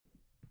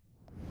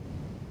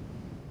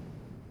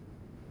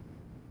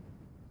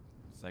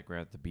It's like we're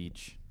at the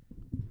beach.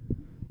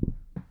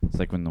 It's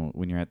like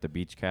when you're at the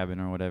beach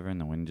cabin or whatever,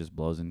 and the wind just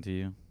blows into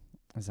you.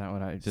 Is that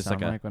what I Just sound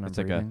like like when I'm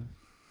breathing?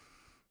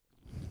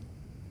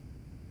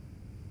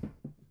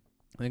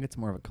 I think it's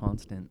more of a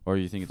constant. Or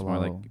you think it's more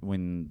like flow.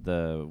 when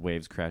the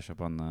waves crash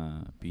up on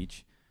the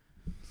beach?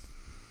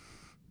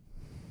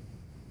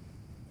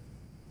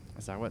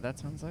 Is that what that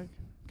sounds like?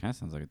 Kind of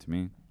sounds like it to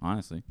me,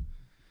 honestly.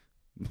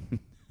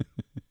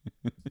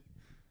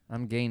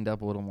 I'm gained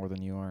up a little more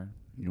than you are.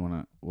 You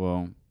wanna?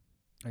 Well,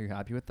 Are you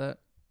happy with that?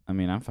 I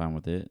mean, I'm fine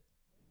with it.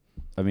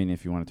 I mean,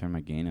 if you want to turn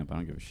my gain up, I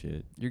don't give a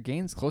shit. Your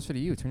gain's closer to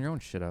you. Turn your own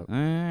shit up.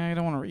 I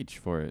don't want to reach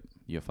for it.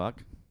 You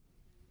fuck.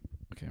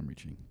 Okay, I'm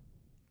reaching.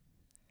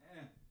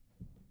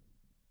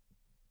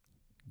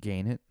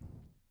 Gain it.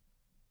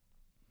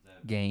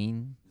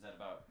 Gain. Is that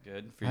about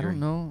good for I don't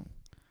know.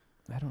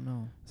 I don't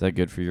know. Is that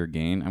good for your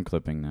gain? I'm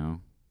clipping now.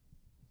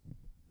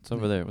 It's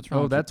over there. What's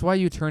wrong? Oh, that's why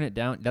you turn it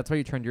down. That's why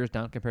you turned yours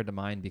down compared to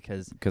mine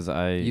because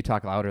you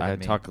talk louder than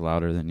me. I talk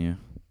louder than you.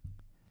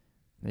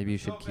 Maybe you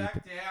should keep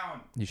it down.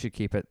 You should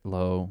keep it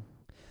low.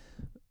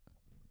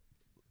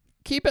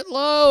 Keep it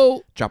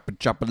low. Drop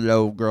it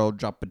low, girl.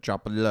 Drop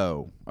it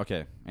low.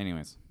 Okay.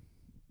 Anyways,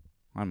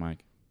 hi,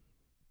 Mike.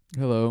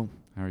 Hello.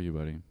 How are you,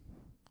 buddy?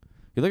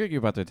 You look like you're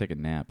about to take a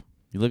nap.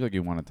 You look like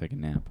you want to take a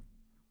nap.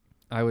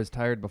 I was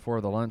tired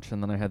before the lunch,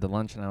 and then I had the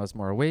lunch, and I was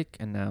more awake,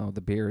 and now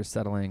the beer is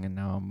settling, and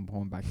now I'm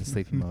going back to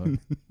sleepy mode.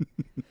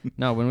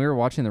 No, when we were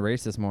watching the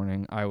race this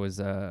morning, I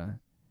was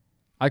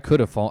I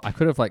could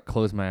have like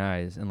closed my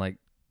eyes and like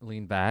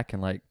leaned back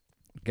and like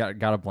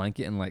got a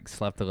blanket and like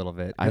slept a little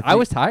bit. I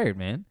was tired,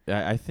 man.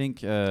 I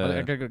think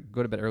I gotta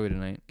go to bed early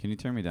tonight. Can you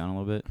turn me down a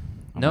little bit?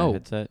 On No. my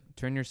headset.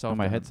 Turn yourself On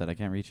my down. headset, I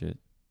can't reach it.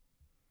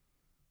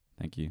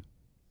 Thank you.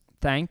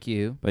 Thank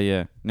you. But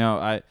yeah, no,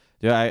 I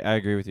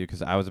agree with you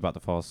because I was about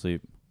to fall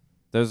asleep.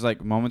 There's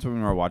like moments when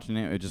we were watching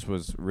it, it just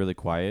was really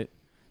quiet.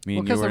 Me and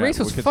you Because were the race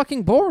was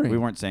fucking boring. We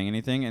weren't saying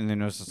anything, and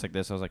then it was just like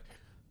this. I was like,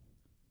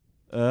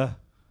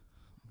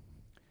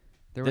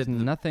 There was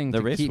nothing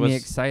to race keep me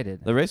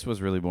excited. The race was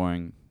really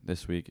boring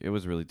this week. It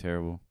was really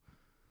terrible.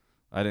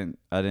 I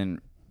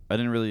didn't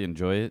really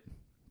enjoy it.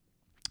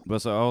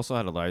 But so I also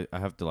had to lie. I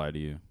have to lie to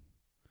you.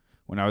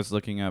 When I was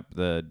looking up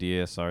the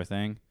DSR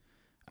thing,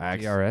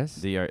 DRS?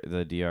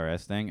 The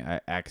DRS thing, I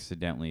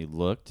accidentally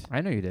looked.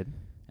 I know you did.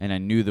 And I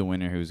knew the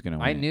winner who was going to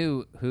win.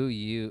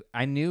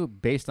 I knew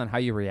based on how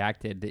you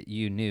reacted that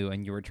you knew,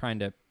 and you were trying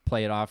to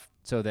play it off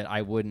so that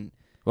I wouldn't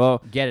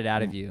get it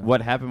out of you.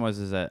 What happened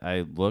was that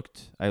I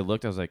looked, I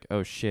was like,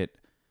 oh shit.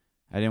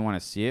 I didn't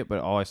want to see it, but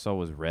all I saw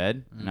was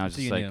red. And I was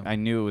just like, I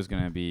knew it was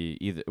going to be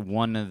either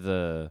one of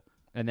the...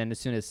 And then as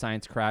soon as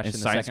Science crashed in the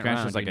Science second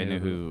round, was like, I knew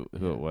who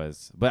it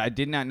was. But I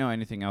did not know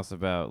anything else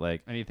about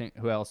like...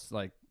 Who else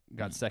like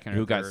got second or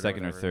who third. Got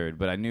second or third,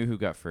 but I knew who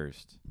got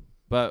first.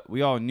 But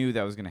we all knew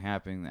that was going to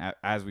happen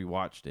as we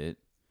watched it.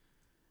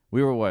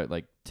 We were, what,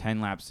 like 10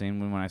 laps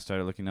in when I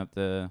started looking up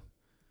the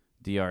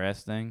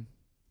DRS thing?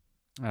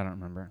 I don't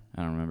remember.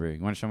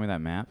 You want to show me that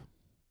map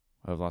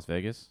of Las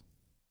Vegas?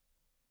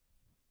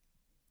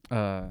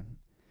 The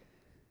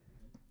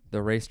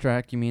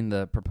racetrack, you mean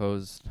the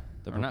proposed...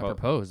 not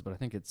proposed, but I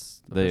think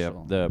it's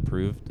official. The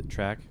approved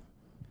track?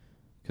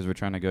 Because we're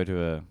trying to go to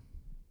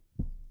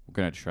we're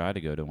going to try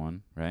to go to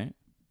one, right?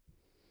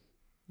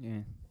 Yeah.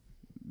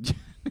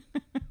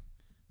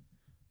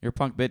 You're a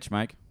punk bitch,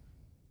 Mike.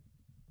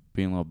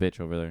 Being a little bitch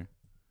over there.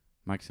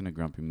 Mike's in a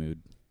grumpy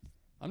mood.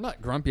 I'm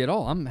not grumpy at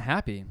all. I'm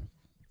happy.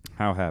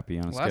 How happy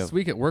on a scale? Last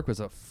week at work was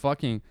a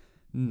fucking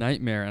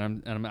nightmare,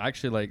 and I'm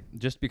actually like,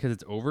 just because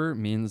it's over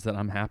means that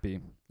I'm happy.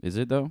 Is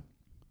it though?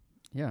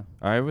 Yeah.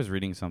 I was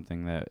reading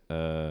something that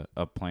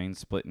a plane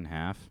split in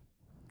half.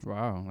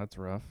 Wow, that's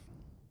rough.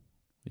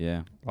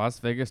 Yeah. Las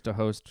Vegas to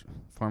host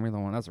Formula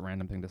One. That's a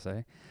random thing to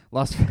say.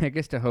 Las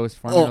Vegas to host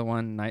Formula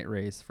One night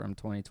race from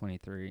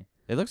 2023.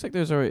 It looks like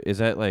there's already... Is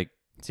that like...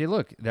 See,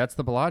 look. That's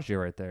the Bellagio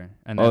right there.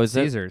 And that's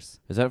Caesars.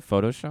 Is that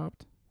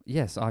photoshopped?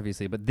 Yes,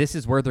 obviously. But this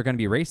is where they're going to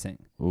be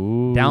racing.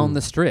 Ooh. Down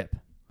the strip.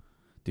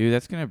 Dude,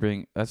 that's going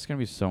to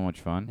be so much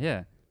fun.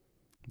 Yeah.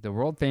 The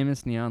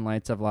world-famous neon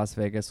lights of Las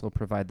Vegas will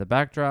provide the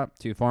backdrop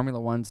to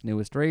Formula One's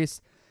newest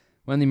race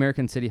when the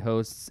American city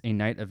hosts a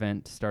night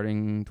event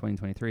starting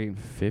 2023.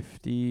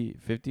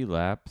 50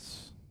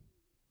 laps.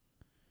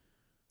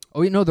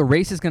 Oh, the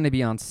race is going to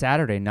be on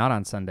Saturday, not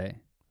on Sunday.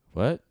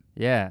 What?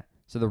 Yeah.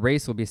 So the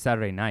race will be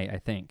Saturday night, I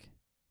think.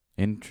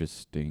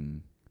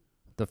 Interesting.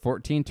 The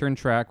 14-turn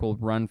track will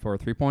run for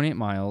 3.8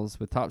 miles,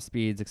 with top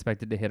speeds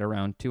expected to hit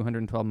around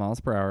 212 miles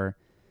per hour.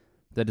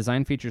 The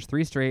design features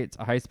 3 straights,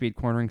 a high-speed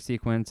cornering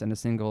sequence, and a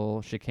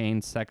single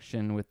chicane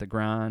section with the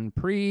Grand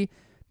Prix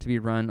to be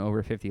run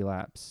over 50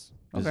 laps.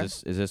 Okay.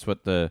 Is this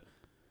what the...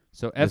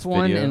 So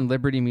F1 and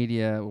Liberty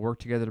Media will work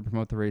together to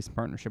promote the race in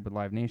partnership with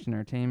Live Nation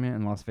Entertainment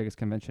and Las Vegas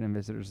Convention and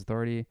Visitors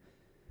Authority.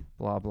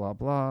 Blah, blah,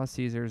 blah.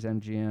 Caesars,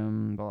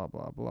 MGM, blah,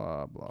 blah,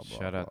 blah, blah, blah.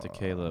 Shout out to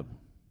Caleb.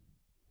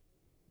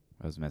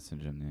 I was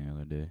messaging him the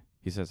other day.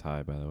 He says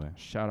hi, by the way.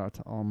 Shout out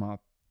to all my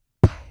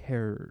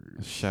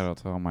pears. Shout out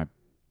to all my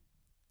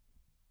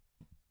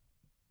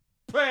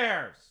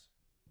pears.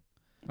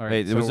 All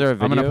right, Wait, was there a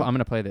I'm video?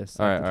 gonna play this.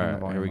 All I right, have to turn all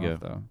the right, here we volume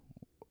go. off, though.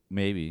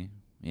 Maybe.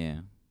 Yeah.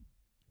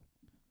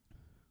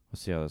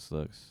 Let's see how this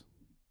looks.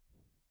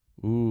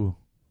 Ooh.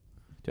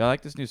 Dude, I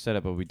like this new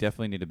setup, but we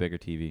definitely need a bigger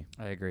TV.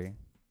 I agree.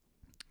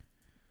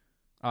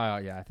 Oh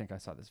yeah, I think I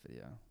saw this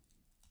video.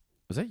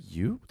 Was that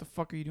you? What the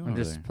fuck are you doing I'm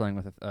over just there? playing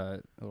with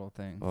a little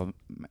thing. Well,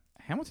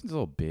 Hamilton's a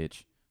little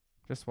bitch.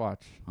 Just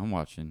watch. I'm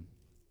watching.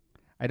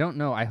 I don't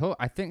know.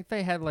 I think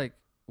they had like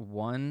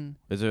one.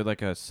 Is there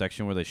like a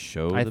section where they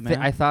show the map?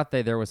 I thought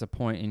there was a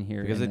point in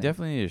here. Because they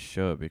definitely need to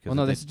show it. Because Well,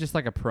 no, this is just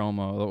like a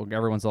promo.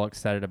 Everyone's all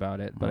excited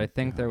about it. But Oh, I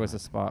think there was a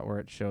God. spot where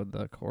it showed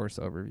the course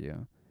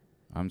overview.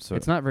 I'm so.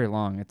 It's not very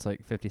long. It's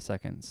like 50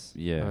 seconds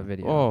Yeah. of a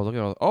video. Oh, look at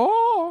all.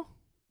 Oh.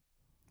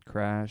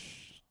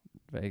 Crash,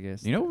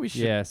 Vegas. You know what we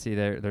should? Yeah, see,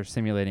 they're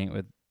simulating it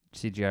with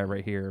CGI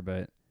right here,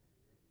 but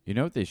You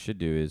know what they should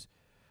do is,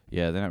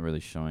 yeah, they're not really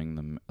showing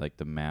them like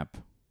the map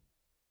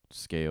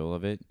scale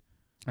of it.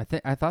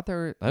 I thought there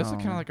were. That's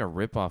kind of like a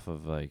rip off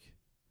of like.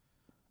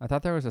 I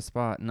thought there was a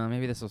spot. No,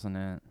 maybe this wasn't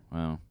it.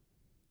 Well,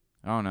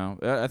 I don't know.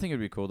 I think it'd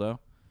be cool though.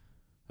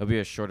 It'll be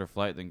a shorter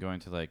flight than going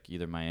to like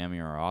either Miami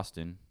or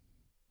Austin.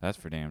 That's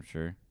for damn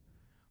sure.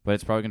 But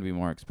it's probably gonna be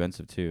more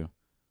expensive too.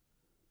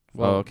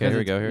 Well, okay. Here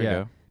we go. Here we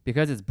go.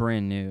 Because it's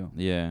brand new.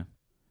 Yeah.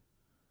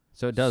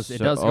 So it does. It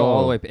So- does go all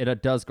the oh. way.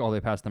 It does go all the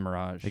way past the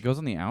Mirage. It goes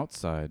on the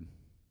outside.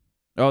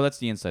 Oh, that's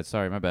the inside.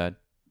 Sorry, my bad.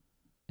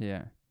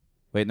 Yeah.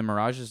 Wait, the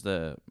Mirage is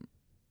the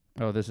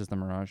Oh, this is the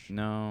Mirage.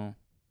 no.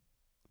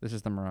 This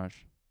is the Mirage.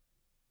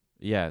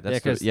 Yeah,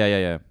 that's 'cause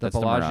yeah. The That's the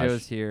Bellagio's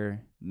Mirage.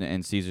 here.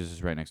 And Caesars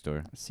is right next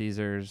door.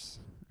 Caesars.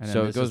 And then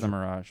So it this goes is the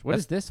Mirage. What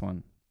is this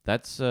one?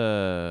 That's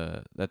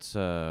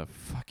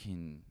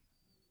fucking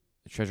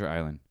Treasure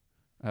Island.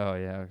 Oh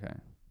yeah. Okay.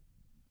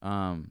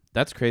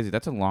 That's crazy.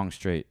 That's a long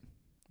straight.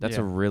 That's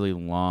a Yeah. really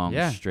long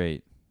Yeah.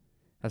 straight.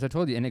 As I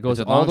told you, and it It's goes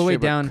a all long the way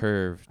straight, but down.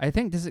 curved. I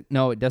think does it?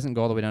 No, it doesn't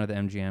go all the way down to the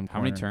MGM.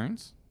 How many corner.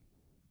 turns?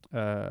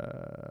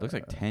 Looks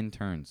like 10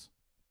 turns.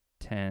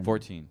 10.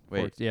 14.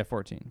 Wait. Yeah,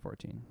 14.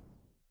 14.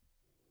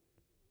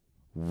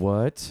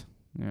 What?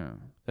 Yeah.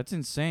 That's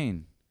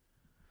insane.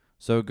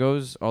 So it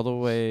goes all the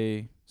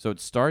way. So it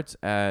starts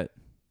at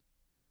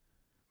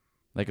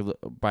like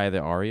by the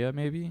Aria,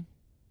 maybe.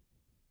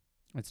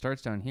 It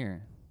starts down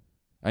here.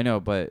 I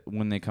know, but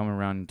when they come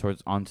around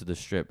towards onto the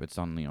strip, it's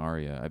on the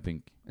Aria. I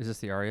think. Is this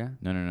the Aria?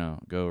 No.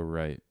 Go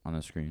right on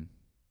the screen,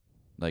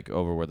 like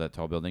over where that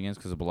tall building is,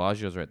 because the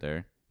Bellagio's right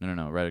there.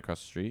 No. Right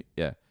across the street.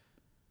 Yeah.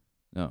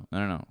 No.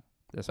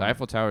 This The one.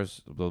 Eiffel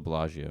Tower's the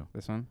Bellagio.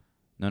 This one.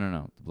 No.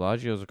 The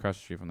Bellagio's across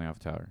the street from the Eiffel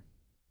Tower.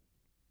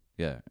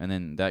 Yeah, and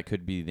then that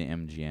could be the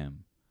MGM.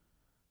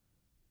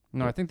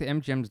 No, I think the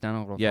MGM's down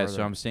a little Yeah, farther.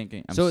 so I'm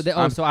thinking. So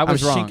I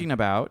was wrong. thinking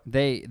about.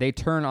 They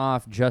turn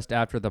off just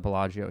after the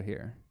Bellagio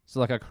here. So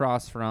like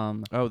across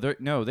from. Oh,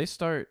 they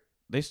start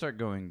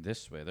going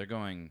this way. They're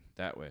going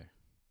that way.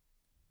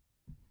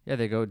 Yeah,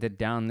 they go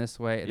down this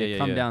way. They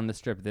come down the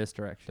strip this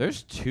direction.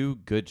 There's two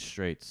good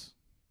straights.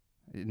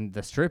 And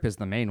the strip is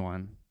the main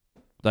one.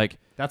 Like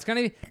That's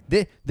gonna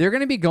be. They're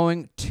gonna be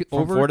going from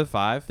over 4 to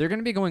 5. They're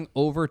gonna be going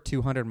over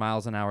 200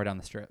 miles an hour down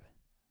the strip.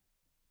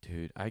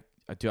 Dude, I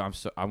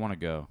want to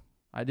go.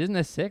 Isn't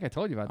this sick? I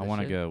told you about I this.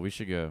 want to shit. go. We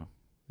should go.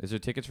 Is there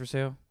tickets for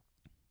sale?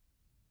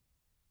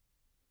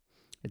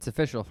 It's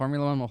official.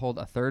 Formula One will hold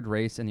a third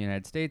race in the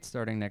United States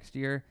starting next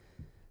year.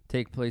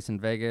 Take place in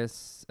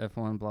Vegas.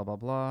 F1, blah, blah,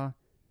 blah.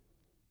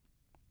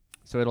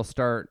 So it'll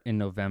start in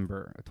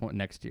November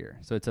next year.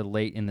 So it's a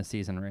late in the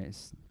season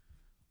race.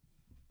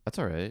 That's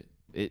all right.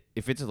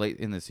 If it's late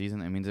in the season,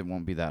 that means it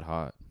won't be that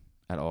hot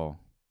at all.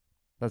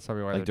 That's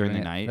probably why Like they're during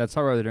doing the it. night? That's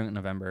probably why they're doing it in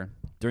November.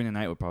 During the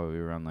night, would probably be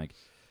around like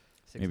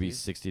 60s, maybe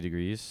 60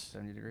 degrees,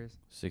 70 degrees.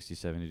 60,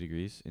 70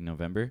 degrees in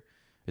November.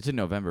 It's in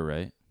November,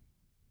 right?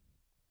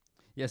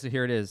 Yeah, so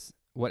here it is.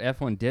 What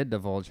F1 did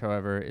divulge,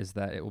 however, is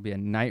that it will be a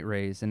night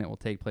race and it will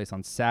take place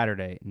on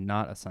Saturday,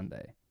 not a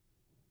Sunday.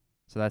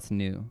 So that's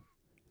new.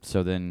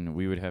 So then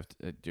we would have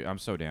to. Dude, I'm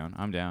so down.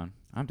 I'm down.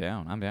 You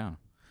down?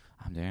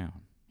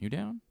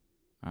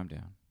 I'm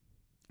down.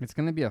 It's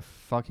going to be a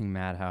fucking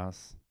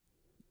madhouse.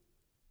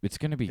 It's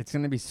gonna be. It's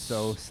going to be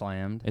so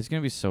slammed. It's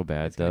gonna be so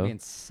bad It's going to though. be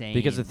insane.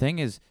 Because the thing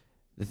is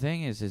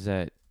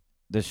that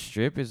the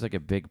strip is like a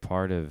big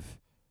part of.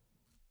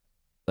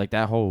 Like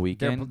that whole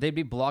weekend. They'd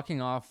be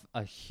blocking off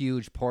a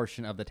huge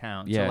portion of the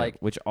town. Yeah, So like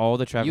which all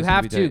the traffic. you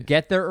have to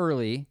get there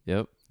early,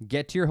 Yep.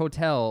 get to your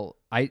hotel.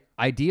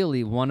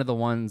 Ideally, one of the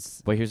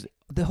ones. But here's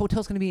The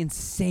hotel's going to be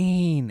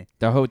insane.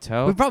 the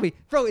hotel. We probably,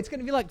 bro, it's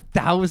going to be like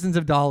thousands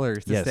of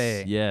dollars to yes.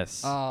 stay.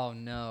 Yes. Oh,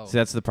 no. See,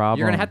 that's the problem.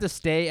 You're going to have to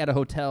stay at a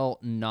hotel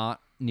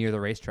not near the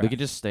racetrack. We could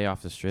just stay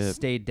off the strip.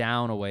 Stay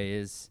down a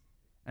ways,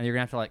 and you're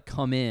going to have to like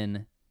come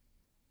in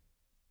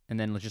and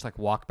then just like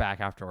walk back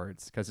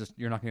afterwards because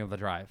you're not going to be able to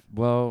drive.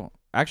 Well,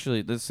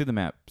 actually, let's see the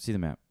map. See the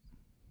map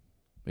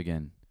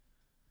again.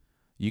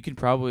 You can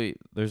probably.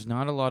 There's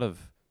not a lot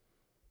of,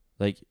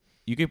 like.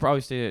 You could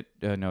probably stay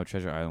at no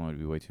Treasure Island would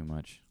be way too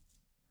much,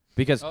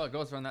 because Oh, it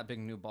goes around that big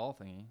new ball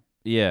thingy.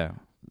 yeah,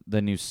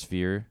 the new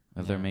sphere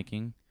that they're Yeah.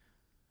 making.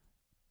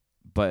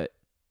 But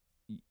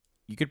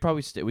you could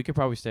probably stay. We could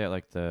probably stay at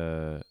like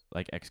the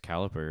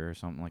Excalibur or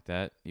something like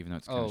that, even though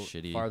it's kind of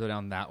shitty. Farther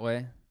down that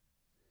way.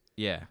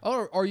 Yeah.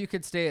 Or you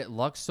could stay at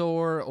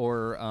Luxor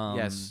or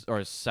Yes,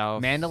 or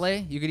South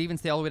Mandalay. You could even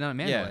stay all the way down at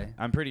Mandalay. Yeah,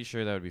 I'm pretty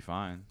sure that would be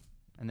fine.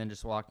 And then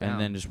just walk down. And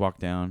then just walk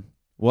down.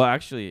 Well,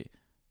 actually,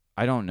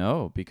 I don't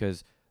know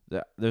because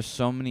there's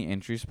so many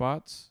entry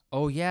spots.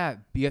 Oh yeah,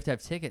 you have to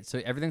have tickets,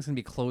 so everything's gonna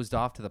be closed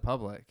off to the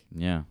public.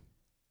 Yeah.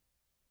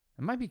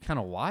 It might be kind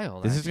of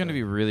wild. This is gonna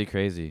be really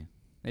crazy.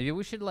 Maybe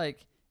we should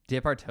like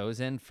dip our toes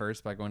in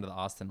first by going to the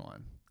Austin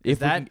one.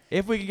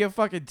 If we can get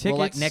fucking tickets, well,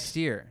 like next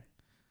year,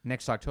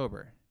 next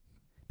October,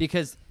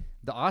 because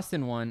the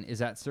Austin one is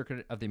at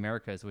Circuit of the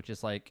Americas, which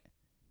is like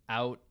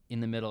out in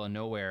the middle of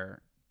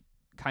nowhere,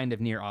 kind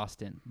of near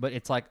Austin, but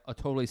it's like a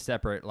totally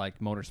separate like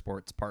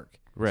motorsports park.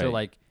 Right. So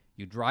like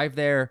you drive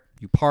there,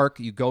 you park,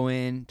 you go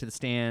in to the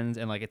stands,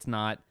 and like it's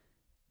not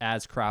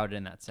as crowded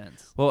in that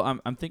sense. Well,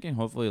 I'm thinking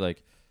hopefully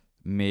like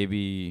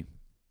maybe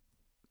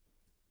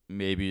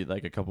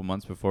like a couple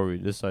months before we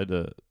decide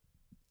to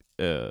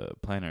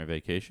plan our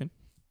vacation,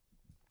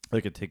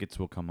 like tickets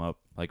will come up,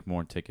 like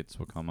more tickets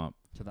will come up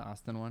To the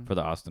Austin one? for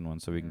the Austin one,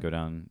 so we can go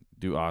down,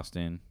 do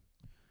Austin,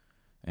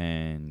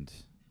 and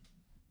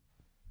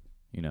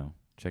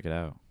check it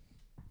out.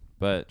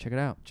 But Check it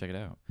out.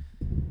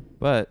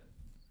 But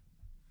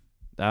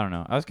I don't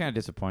know. I was kind of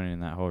disappointed in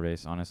that whole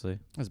race, honestly.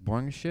 It was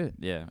boring as shit.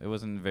 Yeah, it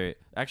wasn't very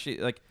actually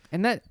like.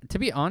 And that, to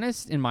be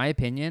honest, in my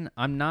opinion,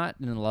 I'm not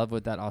in love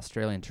with that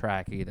Australian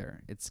track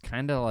either. It's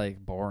kind of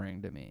like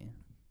boring to me.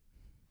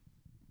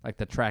 Like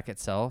the track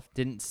itself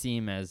didn't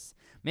seem as,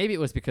 maybe it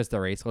was because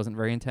the race wasn't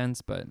very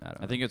intense, but I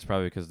don't know. I think it's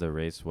probably because the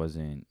race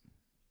wasn't.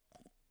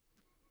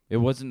 It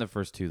wasn't the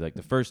first two. Like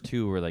the first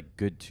two were like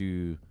good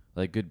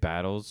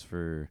battles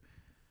for,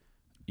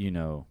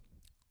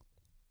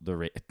 the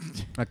race.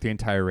 Like the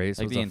entire race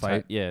Like was the a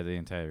fight. Yeah, the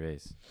entire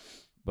race.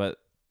 But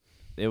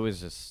it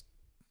was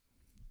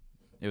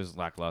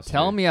lackluster.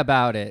 Tell me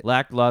about it.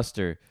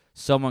 Lackluster.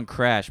 Someone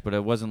crashed, but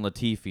it wasn't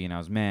Latifi, and I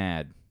was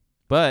mad.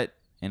 But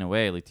in a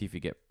way,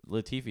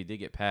 Latifi did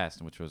get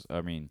passed, which was,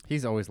 I mean,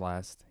 He's always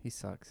last. He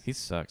sucks. he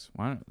sucks.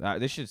 Why don't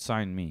they should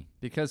sign me?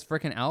 Because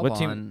frickin' What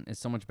team- Albon is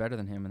so much better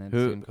than him in the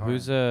Who same car. who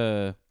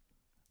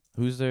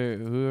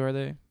are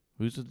they?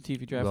 Who's the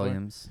Latifi driver?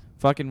 Williams.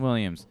 Fucking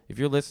Williams. If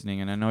you're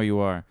listening, and I know you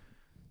are,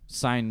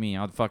 sign me.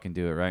 I'll fucking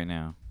do it right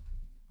now.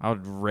 I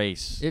would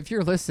race. If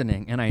you're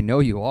listening, and I know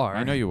you are.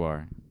 I know you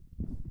are.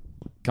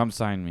 Come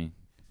sign me.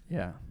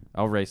 Yeah.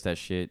 I'll race that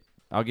shit.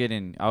 I'll get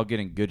in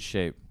good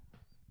shape.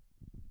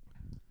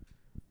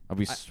 I'll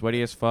be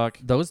sweaty as fuck.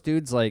 Those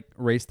dudes like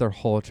race their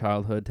whole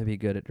childhood to be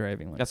good at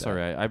driving like That's that. all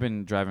right. I've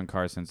been driving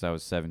cars since I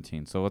was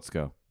 17, so let's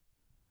go.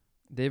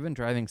 They've been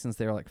driving since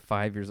they were like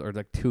 5 years or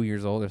like 2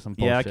 years old or some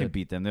bullshit. Yeah, I can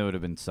beat them. They would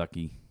have been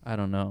sucky. I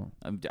don't know.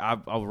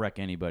 I'll wreck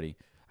anybody.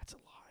 That's a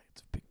lie.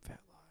 It's a big fat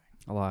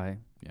lie. A lie.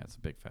 Yeah, it's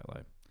a big fat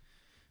lie.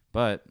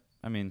 But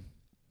I mean,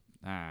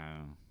 I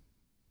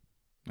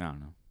don't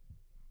know.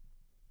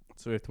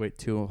 So we have to wait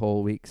 2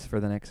 whole weeks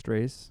for the next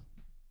race.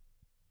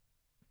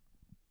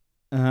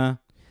 Uh-huh.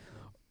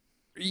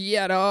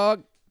 Yeah,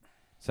 dog.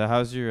 So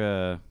how's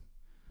your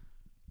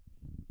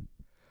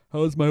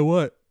How's my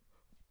what?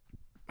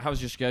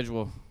 how's your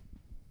schedule?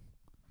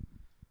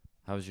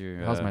 How's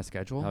your How's my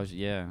schedule? How's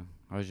your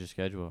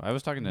schedule? I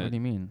was talking to What do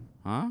you mean?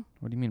 Huh?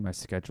 What do you mean my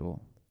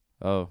schedule?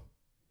 Oh.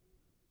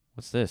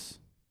 What's this?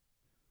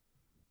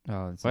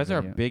 Oh, it's Why is there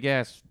a big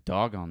ass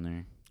dog on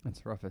there?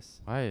 It's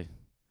Rufus. Why?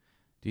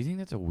 Do you think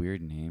that's a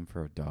weird name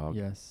for a dog?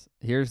 Yes.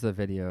 Here's the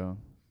video.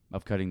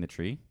 Of cutting the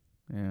tree?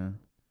 Yeah.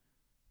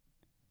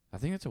 I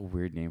think that's a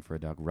weird name for a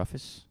dog.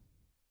 Rufus?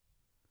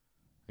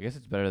 I guess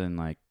it's better than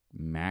like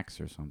Max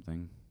or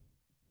something.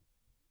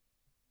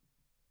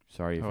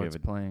 Sorry if it's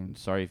playing.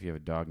 Sorry if you have a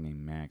dog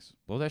named Max.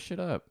 Blow that shit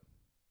up.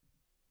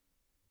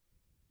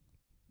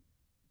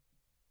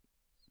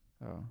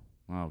 Oh.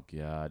 Oh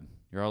God.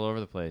 You're all over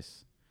the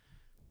place.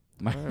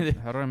 How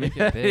do I make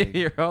it big?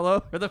 You're all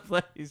over the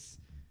place.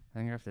 I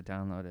think I have to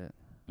download it.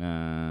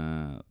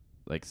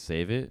 Like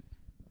save it.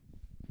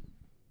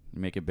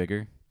 Make it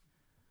bigger.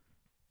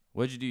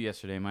 What'd you do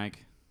yesterday,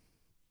 Mike?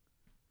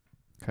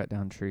 Cut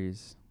down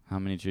trees. How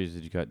many trees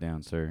did you cut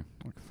down, sir?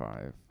 Like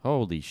 5.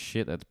 Holy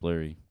shit, that's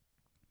blurry.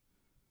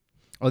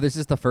 Oh, this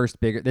is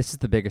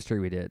the biggest tree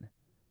we did.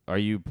 Are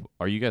you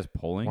guys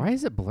polling? Why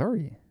is it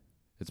blurry?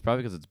 It's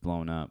probably because it's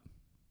blown up.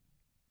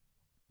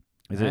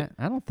 Is it?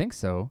 I don't think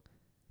so.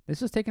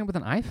 This was taken with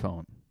an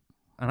iPhone.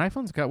 An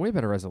iPhone's got way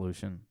better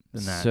resolution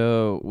than that.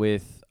 So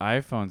with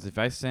iPhones, if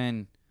I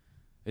send,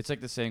 it's like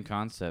the same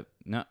concept.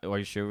 No, are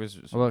you sure it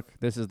was? Look,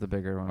 this is the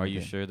bigger one. Are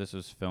you sure this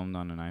was filmed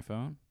on an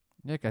iPhone?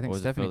 Yeah, I think was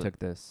it Stephanie for took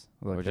this.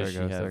 or Look, there does it she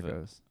goes. There have it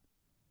goes.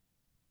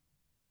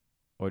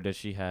 Or does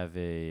she have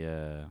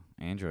a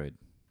Android?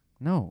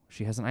 No,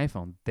 she has an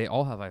iPhone. They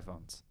all have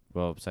iPhones.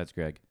 Well, besides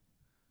Greg.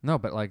 No,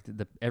 but like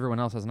everyone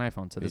else has an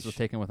iPhone, so this Is was she-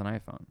 taken with an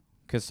iPhone.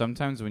 Because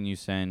sometimes when you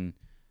send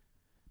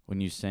a from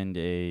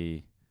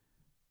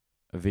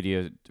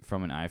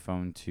an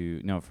iPhone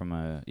to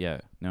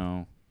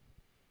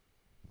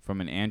from from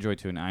an Android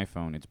to an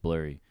iPhone, it's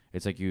blurry.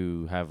 It's like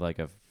you have like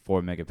a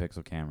 4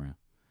 megapixel camera.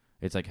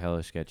 It's like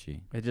hella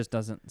sketchy. It just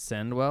doesn't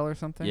send well or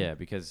something? Yeah,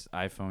 because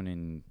iPhone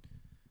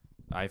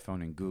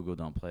and Google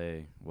don't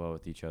play well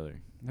with each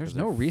other. There's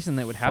no reason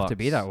that would have to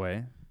be that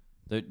way.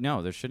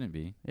 No, there shouldn't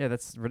be. Yeah,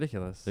 that's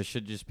ridiculous. There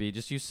should just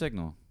use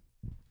Signal.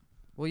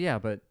 Well, yeah,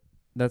 but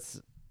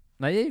that's...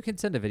 Now, yeah, you can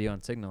send a video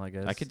on Signal, I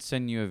guess. I could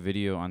send you a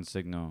video on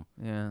Signal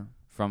Yeah.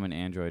 from an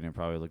Android and it'd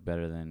probably look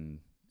better than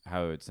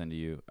how it would send to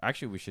you.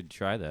 Actually, we should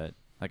try that.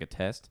 Like a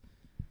test.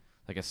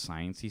 Like a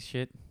sciencey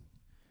shit.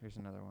 Here's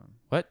another one.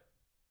 What?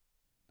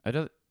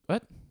 That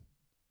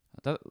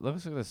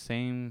looks like the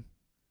same...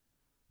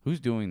 Who's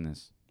doing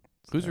this?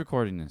 Who's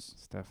recording this?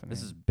 Stephanie.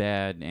 This is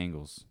bad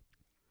angles.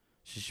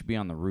 She should be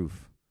on the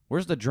roof.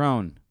 Where's the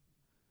drone?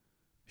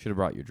 Should have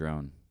brought your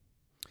drone.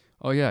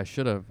 Oh, yeah, I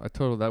should have.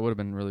 That would have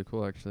been really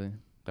cool, actually.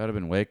 That would have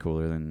been way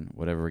cooler than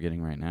whatever we're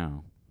getting right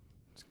now.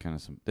 It's kind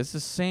of this is the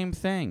same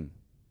thing.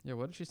 Yeah,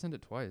 why did she send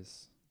it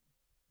twice?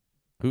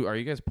 Who are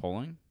you guys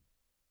pulling?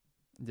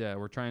 Yeah,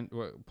 we're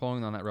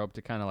pulling on that rope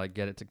to kind of like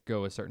get it to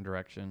go a certain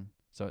direction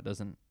so it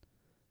doesn't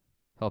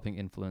helping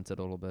influence it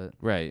a little bit.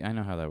 Right, I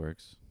know how that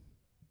works.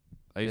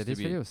 Yeah, these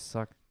videos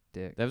suck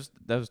dick. That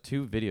was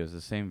 2 videos,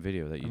 the same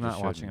video that you I'm just not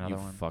showed watching me.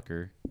 another You one.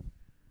 fucker.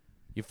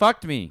 You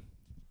fucked me.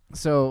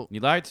 So You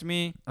lied to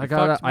me. I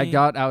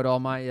got out all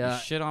my You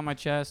shit on my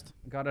chest.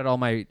 got out all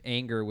my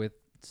anger with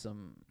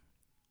some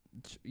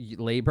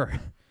labor.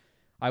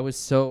 I was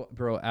so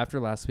after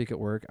last week at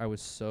work, I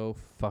was so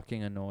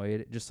fucking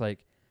annoyed. Just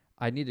like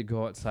I need to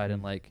go outside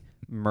and like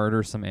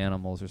murder some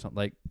animals or something.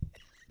 Like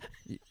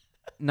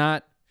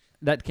not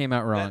that came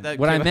out wrong.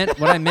 What I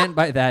meant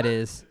by that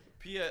is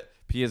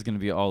Pia's gonna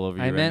be all over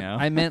you right now.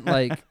 I meant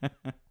like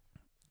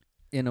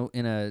in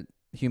a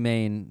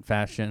humane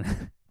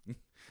fashion.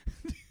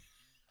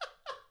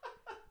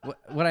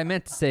 What I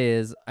meant to say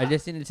is I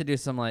just needed to do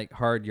some like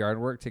hard yard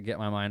work to get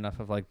my mind off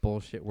of like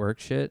bullshit work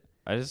shit.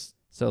 I just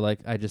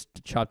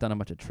chopped down a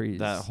bunch of trees.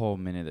 That whole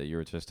minute that you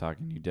were just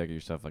talking, you dug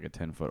yourself like a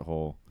 10-foot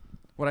hole.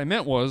 What I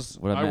meant was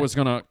I was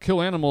gonna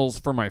kill animals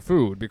for my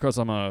food because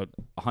I'm a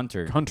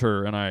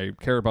hunter and I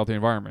care about the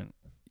environment.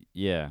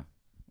 Yeah.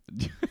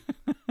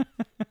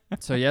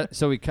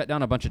 So we cut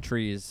down a bunch of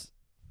trees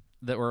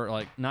that were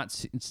like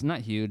it's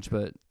not huge,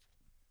 but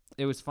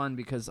it was fun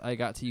because I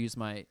got to use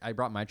I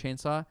brought my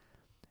chainsaw,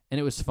 and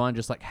it was fun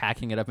just like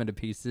hacking it up into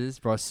pieces.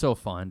 Bro, it's so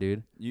fun,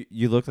 dude.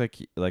 You look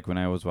like when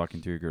I was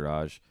walking through your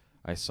garage,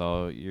 I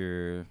saw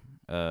your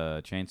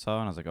chainsaw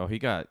and I was like, oh, he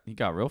got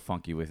real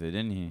funky with it,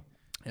 didn't he?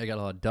 I got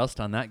a lot of dust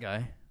on that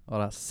guy. A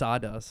lot of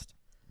sawdust.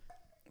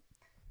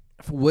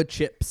 Wood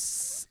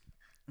chips.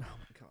 Oh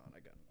my god, I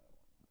got another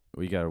one.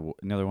 We got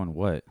another one.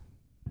 What?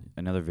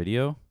 Another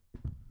video?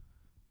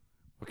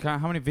 How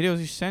many videos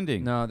are you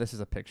sending? No, this is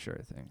a picture,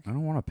 I think. I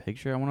don't want a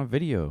picture. I want a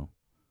video.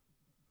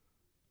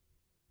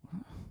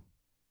 What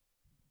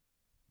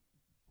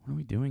are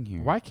we doing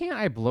here? Why can't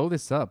I blow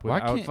this up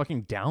without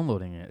fucking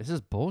downloading it? This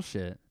is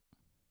bullshit.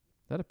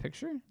 Is that a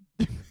picture?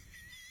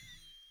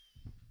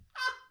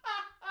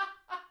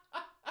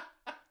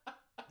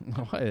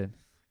 What?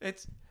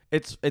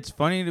 It's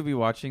funny to be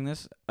watching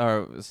this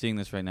or seeing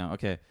this right now.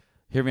 Okay,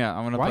 hear me out.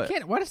 I'm gonna.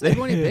 Why does it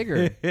go any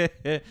bigger?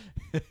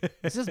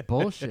 This is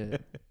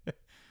bullshit.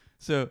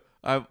 So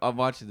I'm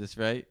watching this,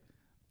 right?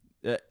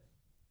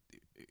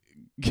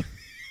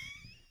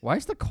 Why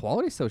is the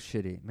quality so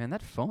shitty, man?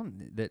 That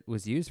phone that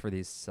was used for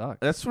these sucks.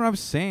 That's what I'm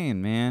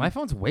saying, man. My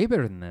phone's way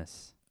better than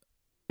this.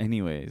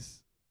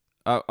 Anyways,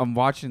 I'm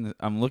watching.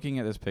 I'm looking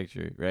at this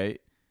picture,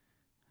 right?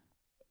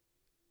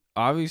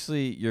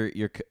 Obviously,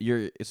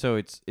 you're. So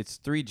it's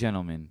 3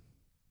 gentlemen,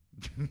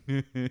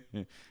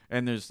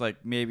 and there's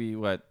like maybe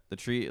the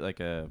tree like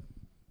a.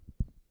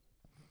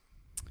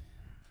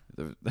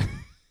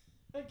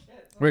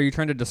 Wait, are you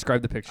trying to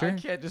describe the picture? I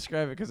can't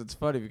describe it because it's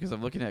funny because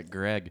I'm looking at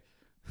Greg.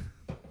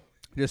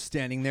 Just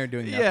standing there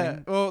doing nothing. Yeah.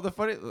 Well, the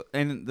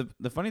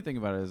funny thing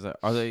about it is that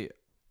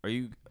are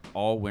you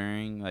all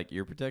wearing like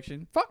ear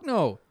protection? Fuck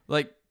no.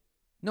 Like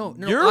no.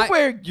 You're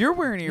wearing ear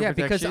protection. Yeah,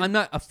 because I'm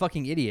not a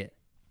fucking idiot.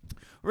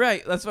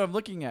 Right. That's what I'm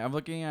looking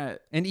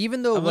at. And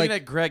even though I'm looking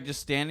at Greg just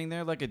standing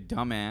there like a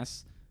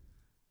dumbass,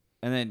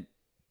 and then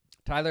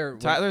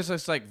Tyler's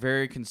just like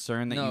very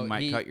concerned that you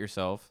might cut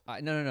yourself.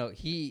 No.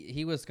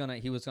 He was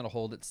gonna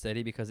hold it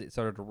steady because it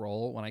started to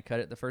roll when I cut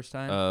it the first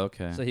time. Oh,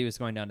 okay. So he was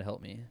going down to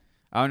help me.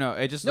 Oh no,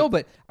 it just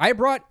but I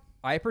brought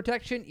eye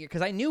protection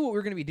because I knew what we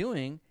were gonna be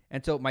doing,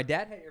 and so my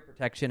dad had ear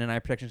protection and eye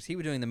protection because he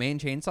was doing the main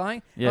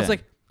chainsawing. Yeah. I was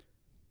like,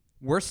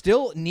 we're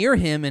still near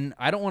him, and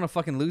I don't want to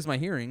fucking lose my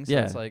hearing. So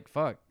it's like,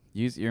 fuck.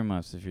 Use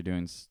earmuffs if you're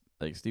doing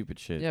like stupid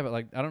shit. Yeah, but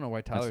like I don't know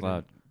why Tyler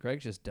did.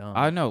 Greg's just dumb.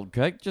 I know.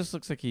 Greg just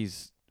looks like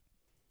he's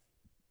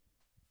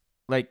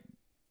like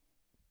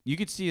you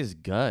could see his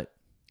gut.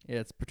 Yeah,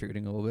 it's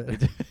protruding a little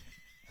bit.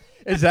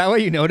 Is that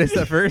what you noticed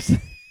at first?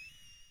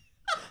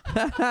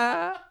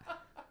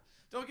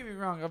 Don't get me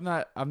wrong. I'm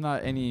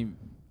not any.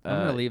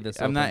 I'm gonna leave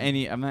this. I'm not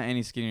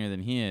any skinnier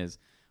than he is.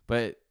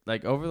 But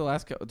like over the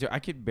last couple, dude, I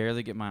could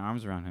barely get my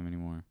arms around him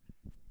anymore.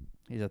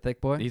 He's a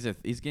thick boy. He's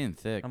getting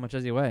thick. How much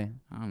does he weigh?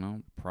 I don't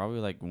know, probably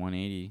like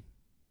 180.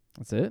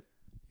 That's it.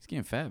 He's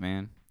getting fat,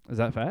 man. Is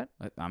that fat?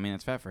 I mean,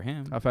 it's fat for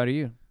him. How fat are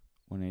you?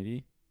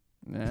 180.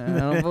 I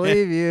don't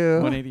believe you.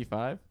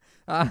 185.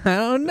 I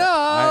don't know.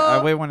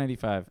 I weigh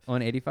 185.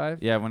 185.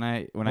 Yeah, when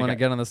I Want to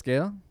get on the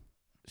scale?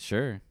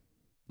 Sure.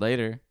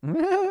 Later.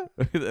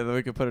 Then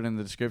we could put it in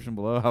the description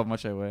below how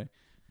much I weigh.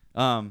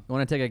 Want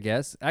to take a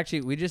guess?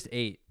 Actually, we just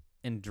ate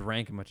and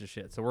drank a bunch of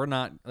shit, so we're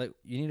not like.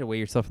 You need to weigh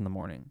yourself in the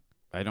morning.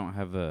 I don't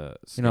have a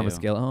scale. You don't have a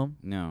scale at home?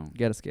 No.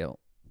 Get a scale.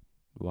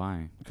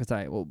 Why? Because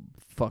I will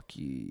fuck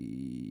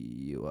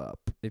you up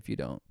if you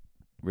don't.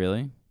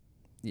 Really?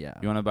 Yeah.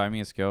 You want to buy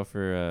me a scale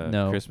for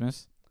No.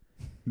 Christmas?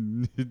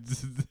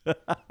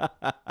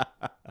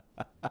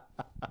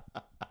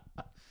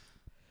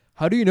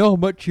 How do you know how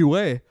much you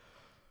weigh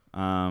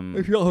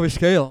If you don't have a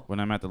scale? When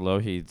I'm at the low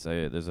heats,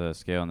 there's a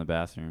scale in the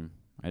bathroom.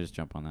 I just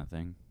jump on that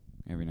thing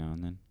every now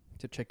and then.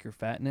 To check your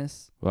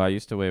fatness. Well, I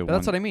used to weigh But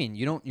that's what I mean.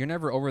 You're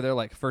never over there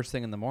like first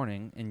thing in the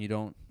morning, and you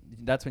don't.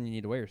 That's when you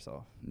need to weigh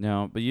yourself.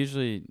 No, but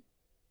usually,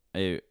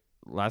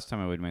 last time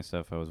I weighed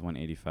myself, I was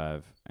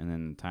 185, and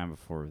then the time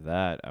before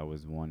that, I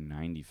was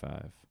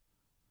 195.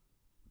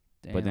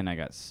 Damn. But then I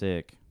got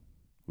sick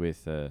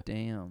with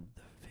Damn.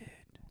 The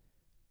vid.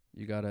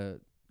 You got a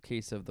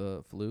case of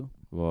the flu?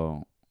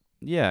 well,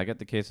 yeah, I got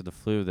the case of the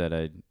flu that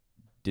I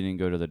didn't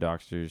go to the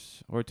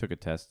doctors or took a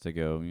test to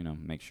go,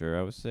 make sure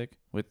I was sick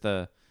with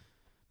the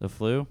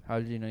flu. How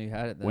did you know you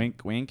had it then?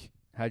 Wink, wink.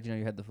 How did you know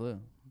you had the flu?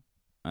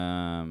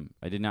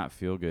 I did not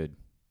feel good.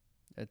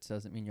 That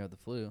doesn't mean you have the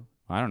flu.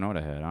 I don't know what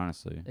I had,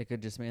 honestly. It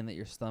could just mean that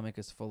your stomach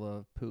is full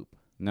of poop,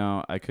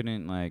 No, I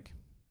couldn't,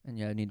 and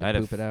you need I had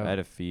to poop it out. I had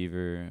a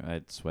fever. I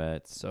had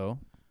sweats, So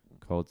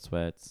cold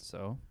sweats.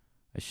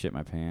 I shit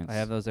my pants. I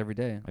have those every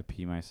day. I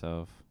pee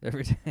myself.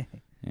 Every day.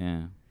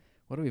 Yeah.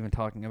 What are we even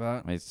talking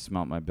about? I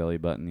smelt my belly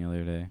button the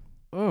other day.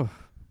 Oh,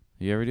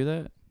 You ever do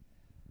that?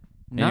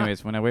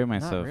 Anyways, when I weighed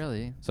myself. Not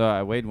really. So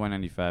I weighed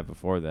 195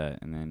 before that,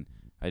 and then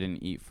I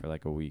didn't eat for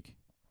like a week.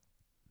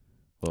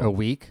 Well, A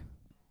week?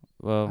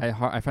 Well,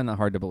 I find that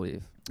hard to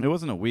believe. it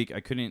wasn't a week. I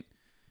couldn't,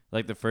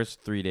 the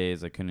first 3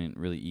 days, I couldn't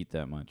really eat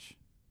that much.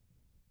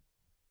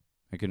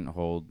 I couldn't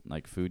hold,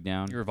 food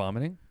down. You were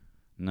vomiting?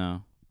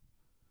 No.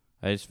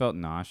 I just felt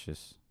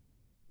nauseous.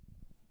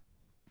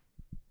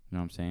 You know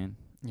what I'm saying?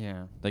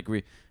 Yeah.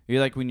 You're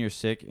like when you're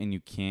sick and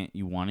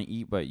you want to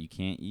eat, but you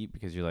can't eat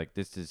because you're like,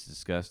 this is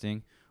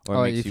disgusting.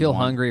 Or you feel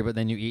hungry, but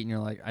then you eat and you're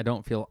like, I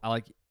don't feel,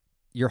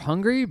 you're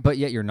hungry, but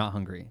yet you're not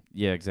hungry.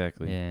 Yeah,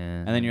 exactly. Yeah.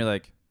 And then you're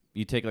like,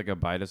 you take a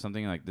bite of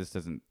something, this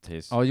doesn't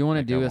taste. All you want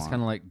to do is want.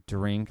 kind of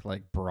drink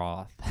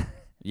broth.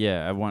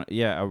 Yeah,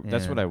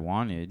 that's what I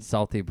wanted.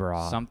 Salty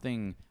broth.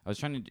 Something, I was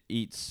trying to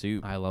eat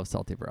soup. I love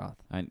salty broth.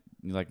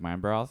 You like my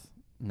broth?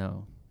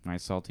 No. My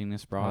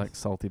saltiness broth? I like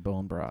salty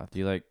bone broth. Do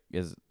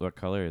you what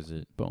color is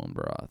it? Bone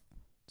broth.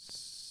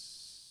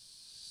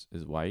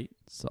 Is white?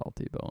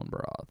 Salty bone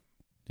broth.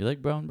 Do you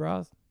like bone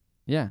broth?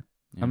 Yeah.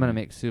 Yeah, I'm going to man.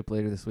 make soup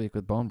later this week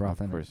with bone broth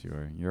in it. Of course you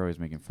are. You're always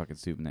making fucking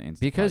soup in that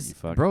instant Because, pot, you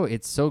fuck. bro,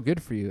 it's so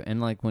good for you.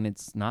 And, when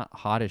it's not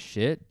hot as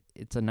shit,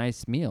 it's a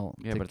nice meal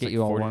Yeah, to but get it's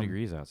you all 40 warm.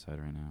 degrees outside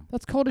right now.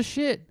 That's cold as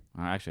shit.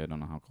 Actually, I don't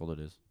know how cold it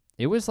is.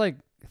 It was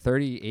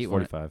 38. It's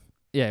 45.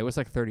 Yeah, it was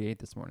 38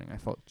 this morning. I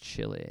felt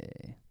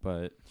chilly.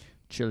 But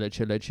Chilly.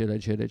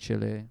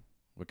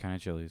 what kind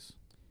of chilies?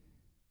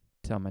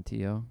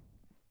 Tomatillo.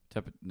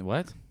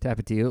 What?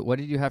 Tapatio. What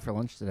did you have for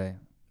lunch today?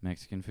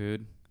 Mexican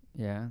food.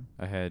 Yeah.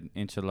 I had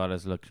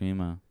enchiladas la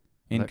crema.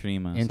 In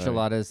crema.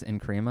 Enchiladas in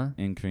crema.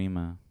 In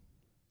crema.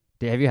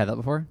 Have you had that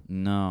before?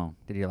 No.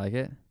 Did you like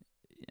it?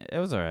 It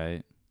was all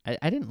right.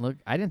 I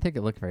didn't think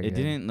it looked very good. It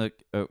didn't look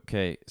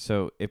okay.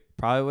 So it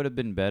probably would have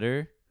been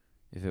better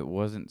if it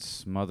wasn't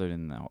smothered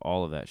in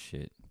all of that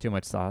shit. Too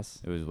much sauce.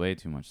 It was way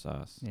too much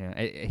sauce. Yeah.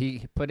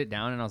 He put it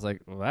down and I was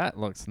like, well, that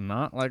looks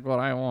not like what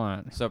I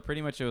want. So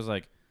pretty much it was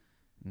Not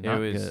it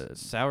was good.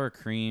 sour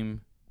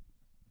cream,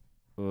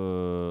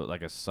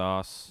 like a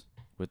sauce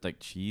with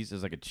cheese. It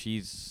was like a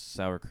cheese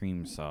sour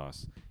cream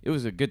sauce. It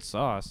was a good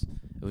sauce.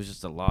 It was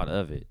just a lot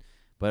of it.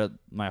 But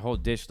my whole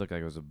dish looked like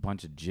it was a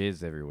bunch of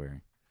jizz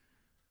everywhere.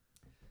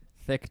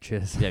 Thick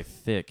jizz. Yeah,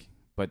 thick,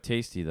 but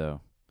tasty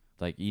though.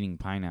 Like eating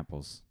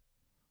pineapples.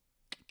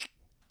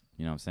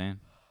 You know what I'm saying?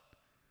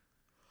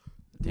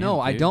 Damn, No,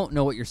 I dude. don't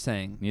know what you're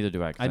saying. Neither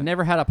do I. I've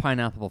never had a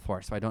pineapple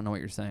before, so I don't know what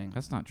you're saying.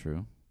 That's not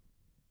true.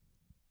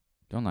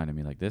 Don't lie to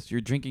me like this.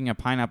 You're drinking a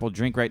pineapple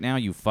drink right now,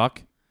 you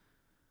fuck.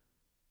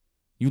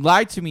 You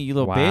lied to me, you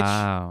little bitch.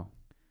 Wow.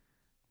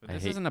 But I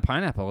this hate- isn't a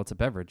pineapple. It's a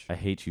beverage. I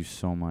hate you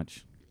so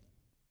much.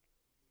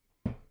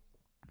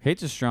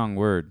 Hate's a strong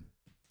word.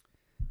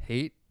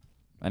 Hate?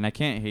 And I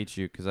can't hate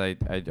you because I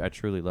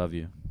truly love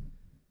you.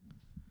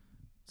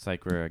 It's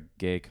like we're a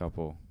gay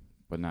couple,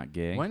 but not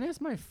gay. When is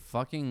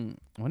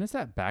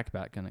that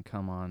backpack going to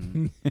come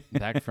on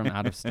back from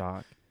out of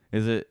stock?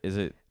 Is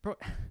it? Bro.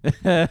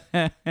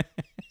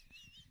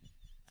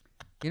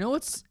 You know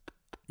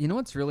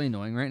what's really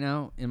annoying right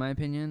now, in my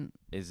opinion?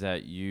 Is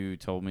that you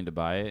told me to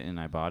buy it and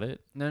I bought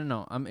it?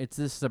 No. This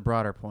is a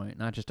broader point,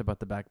 not just about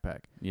the backpack.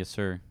 Yes,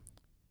 sir.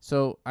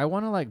 So I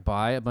want to like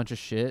buy a bunch of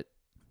shit,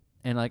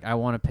 and like I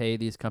want to pay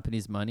these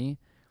companies money,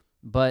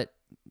 but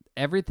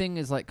everything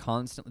is like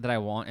constant that I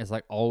want is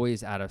like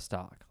always out of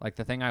stock. Like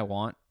the thing I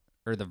want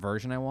or the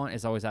version I want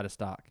is always out of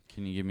stock.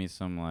 Can you give me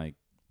some like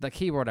The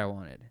keyboard I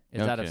wanted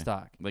is out of Okay.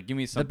 stock. like give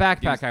me some The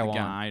backpack give me I some want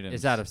items.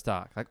 is out of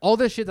stock. Like all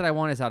this shit that I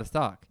want is out of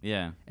stock.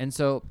 Yeah. And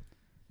so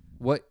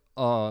what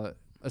a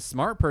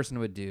smart person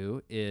would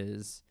do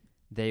is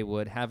they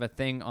would have a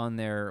thing on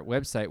their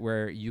website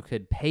where you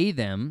could pay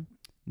them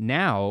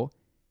now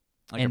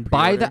Like and a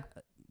buy pre-order?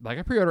 like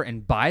a pre-order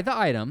and buy the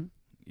item,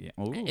 Yeah.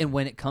 Ooh. and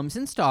when it comes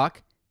in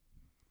stock,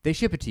 they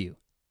ship it to you.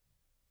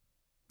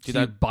 Dude, So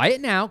you that- buy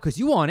it now because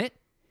you want it.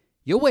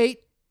 You'll wait,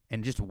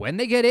 and just when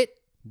they get it,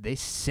 they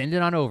send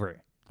it on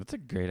over. That's a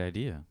great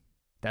idea.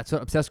 That's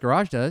what Obsessed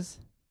Garage does.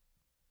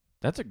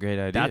 That's a great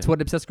idea. That's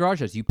what Obsessed Garage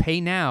does. You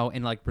pay now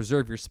and like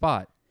preserve your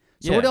spot.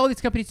 So Yeah. what do all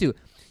these companies do?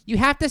 You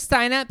have to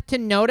sign up to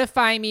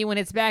notify me when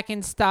it's back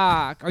in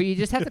stock, or you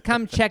just have to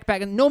come check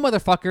back. No,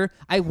 motherfucker,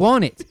 I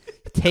want it.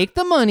 Take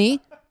the money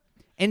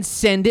and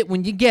send it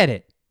when you get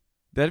it.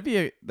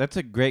 That's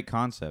a great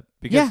concept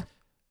because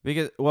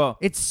Yeah. well,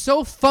 It's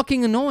so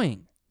fucking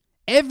annoying.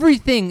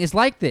 Everything is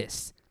like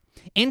this.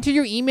 Enter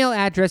your email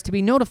address to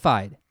be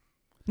notified.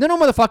 No,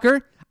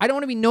 motherfucker. I don't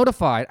want to be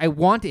notified. I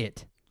want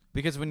it.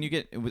 because when you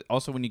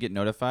get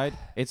notified,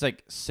 it's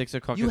like 6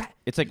 o'clock. You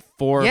It's like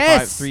 4 or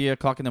Yes. 5, 3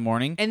 o'clock in the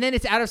morning. And then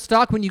it's out of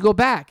stock when you go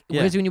back.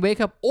 Yeah. Because when you wake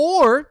up,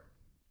 or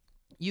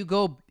you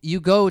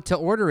go to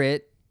order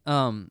it,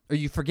 or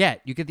you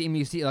forget. You get the email,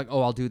 you see like,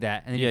 oh, I'll do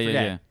that, and then Yeah, you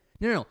yeah, forget.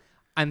 No.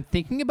 I'm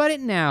thinking about it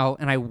now,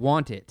 and I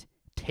want it.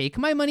 Take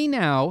my money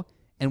now,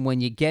 and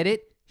when you get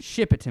it,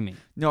 ship it to me.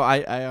 No,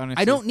 I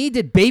honestly I don't need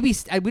to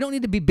we don't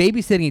need to be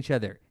babysitting each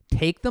other.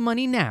 Take the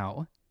money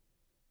now,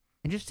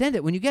 and just send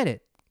it when you get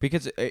it.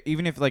 because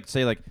even if like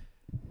say like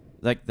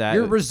that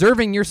You're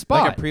reserving your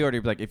spot. like a pre-order,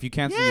 like if you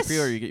cancel your Yes.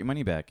 pre-order, you get your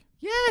money back.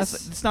 Yes,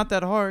 It's not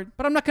that hard.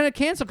 but I'm not gonna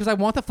cancel because I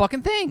want the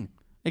fucking thing.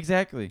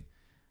 Exactly.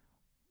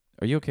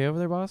 Are you okay over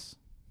there, boss?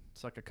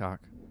 Suck a cock.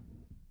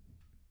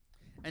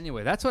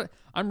 Anyway, that's what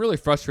I'm really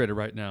frustrated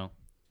right now.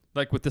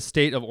 Like with the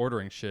state of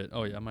ordering shit.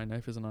 Oh yeah, my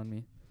knife isn't on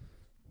me.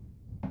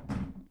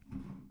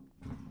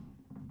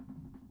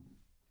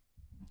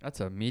 That's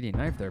a meaty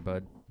knife there,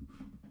 bud.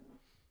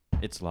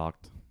 It's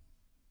locked.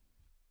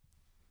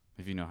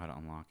 If you know how to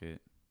unlock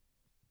it,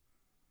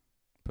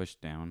 push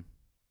down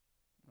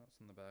Oh, it's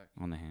in the back.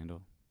 on the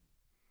handle.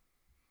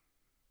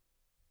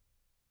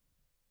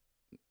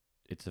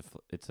 It's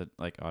a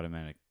like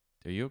automatic.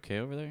 Are you okay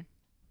over there?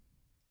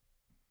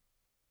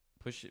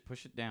 Push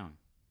it down.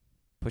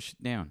 Push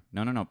it down.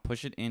 No.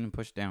 Push it in and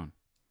push down.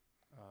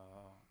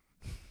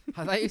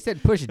 I thought you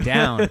said push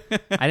down.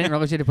 I didn't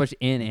realize you had to push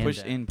in and Push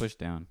down. in, push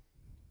down.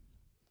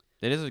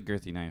 It is a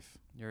girthy knife.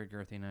 You're a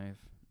girthy knife.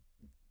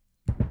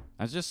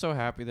 I was just so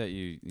happy that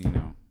you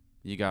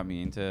got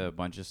me into a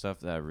bunch of stuff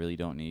that I really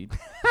don't need.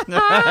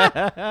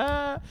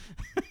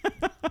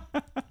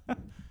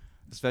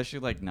 Especially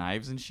like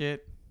knives and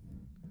shit.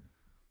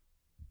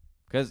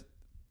 Because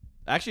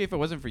actually, if it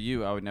wasn't for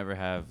you, I would never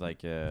have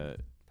like a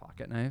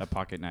Pocket knife.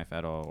 pocket knife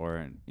at all,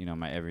 or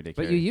my everyday.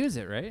 But carry. you use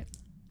it, right?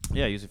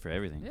 Yeah, I use it for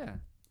everything. Yeah.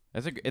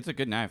 It's a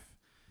good knife.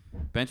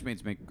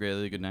 Benchmates make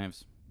really good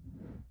knives.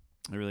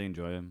 I really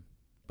enjoy them,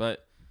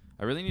 but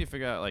I really need to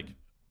figure out like.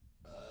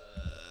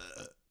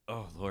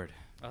 Oh Lord.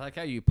 I like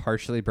how you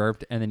partially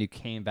burped and then you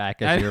came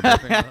back as you were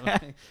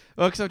burping.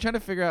 Well, because I'm trying to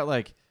figure out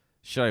like,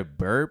 should I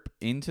burp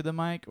into the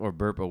mic or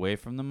burp away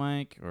from the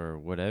mic or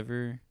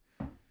whatever?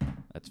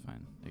 That's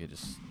fine. I could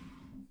just.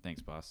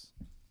 Thanks, boss.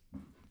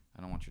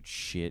 I don't want your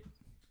shit.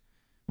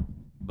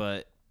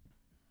 But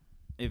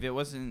if it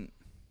wasn't,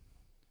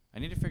 I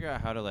need to figure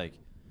out how to like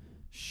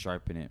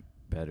sharpen it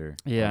better.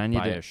 Yeah, Like, I need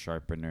buy to- a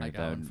sharpener. I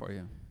got one for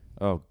you.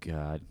 Oh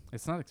God,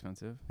 It's not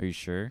expensive. are you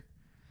sure?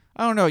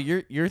 I don't know.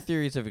 Your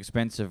theories of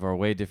expensive are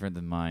way different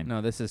than mine.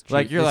 No, this is cheap.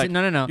 Like you're This like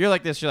is, no. You're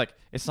like this. You're like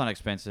it's not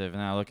expensive,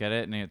 and I look at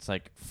it and it's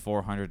like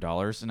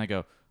 $400, and I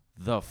go,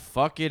 the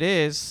fuck it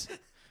is.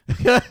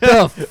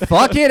 The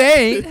fuck it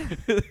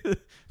ain't.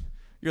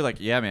 You're like,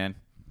 yeah, man,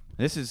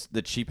 this is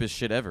the cheapest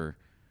shit ever,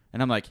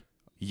 and I'm like,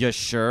 you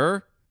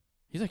sure?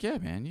 He's like, yeah,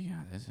 man, you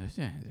got this.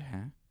 Yeah.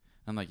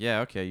 I'm like,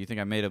 yeah, okay. You think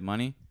I made up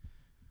money?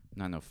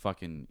 Not no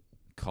fucking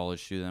college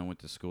shoe that I went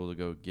to school to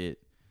go get.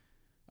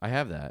 I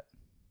have that.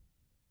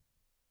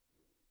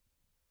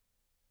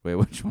 Wait,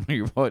 which one are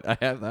you? What? I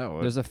have that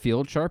one. There's a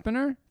field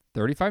sharpener,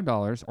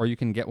 $35, or you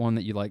can get one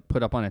that you like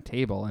put up on a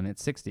table and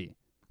it's $60.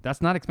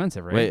 That's not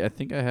expensive, right? Wait, I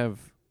think I have.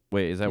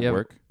 Wait, is that Yeah,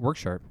 work? Work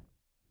Sharp.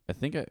 I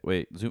think I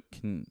wait. Zoom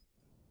can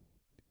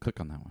click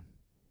on that one.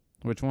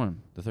 Which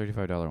one? The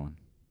 $35 one.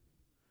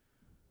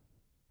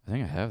 I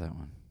think I have that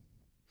one.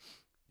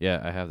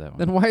 Yeah, I have that one.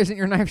 Then why isn't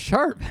your knife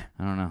sharp?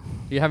 I don't know.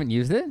 You haven't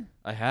used it?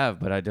 I have,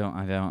 but I don't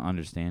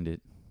understand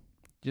it.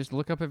 Just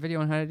look up a video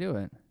on how to do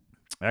it.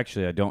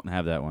 Actually, I don't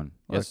have that one.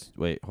 Look. Yes.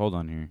 Wait, hold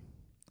on here.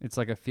 It's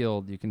like a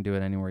field. You can do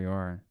it anywhere you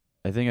are.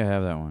 I think I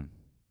have that one.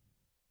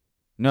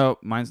 No,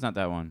 mine's not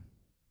that one.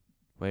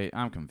 Wait,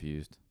 I'm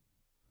confused.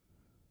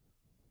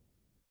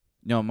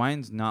 No,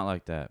 mine's not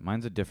like that.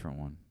 Mine's a different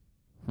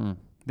one.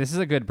 This is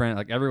a good brand.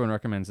 Like, everyone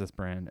recommends this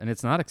brand, and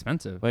it's not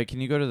expensive. Wait, can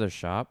you go to their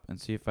shop and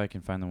see if I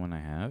can find the one I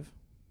have?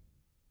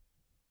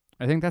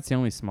 I think that's the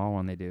only small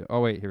one they do. Oh,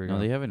 wait, here we No, go.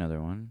 they have another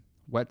one.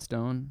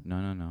 Whetstone,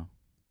 No.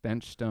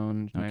 bench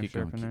stone, No, knife keep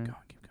going, sharpener.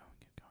 keep going.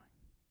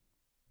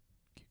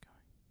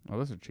 Oh,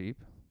 those are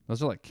cheap.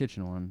 Those are like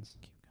kitchen ones.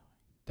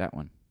 That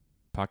one.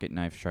 Pocket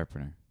knife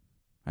sharpener.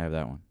 I have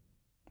that one.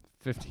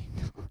 $15.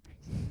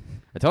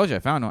 I told you I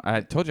found one.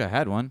 I told you I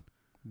had one.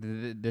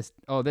 This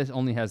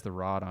only has the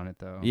rod on it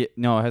though. Yeah,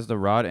 no, it has the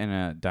rod and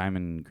a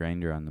diamond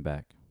grinder on the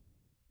back.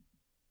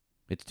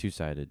 It's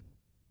two-sided.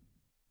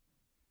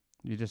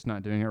 You're just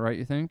not doing it right,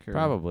 you think? Or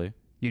Probably.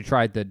 You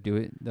tried to do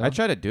it though? I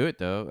tried to do it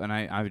though, and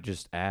I would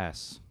just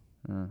ass.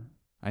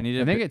 I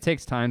needed. I think it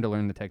takes time to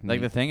learn the technique.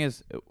 like the thing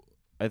is.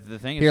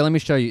 Here, let me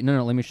show you.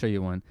 No, let me show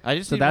you one. I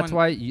just So need that's one,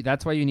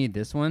 why you need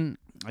this one.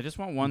 I just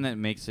want one that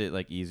makes it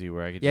like easy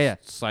where I could Yeah,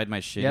 just slide my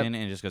shit Yep. in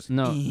and it just goes.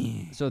 No.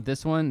 So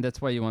this one, that's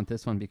why you want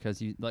this one,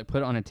 because you like put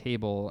it on a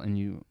table and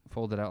you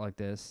fold it out like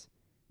this,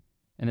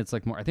 and it's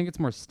like more. I think it's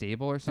more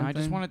stable or No, something. I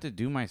just want it to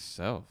do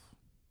myself.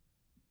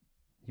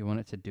 You want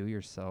it to do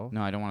yourself?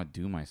 No, I don't want to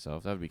do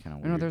myself. That would be kind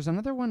of No, weird. there's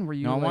another one where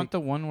you. No, I like, want the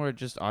one where it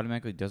just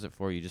automatically does it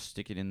for you. You just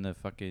stick it in the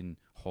fucking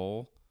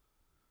hole,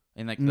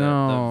 in like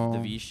No. the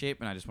V shape,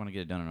 and I just want to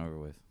get it done and over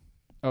with.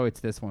 Oh, it's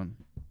this one.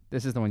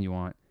 This is the one you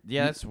want.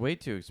 Yeah, You- that's way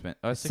too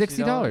expensive.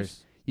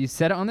 $60. You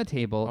set it on the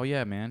table. Oh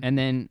yeah, man. And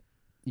then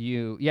so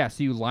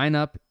you line it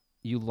up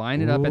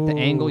at the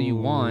angle you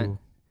want,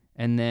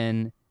 and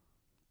then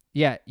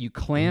you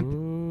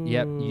clamp.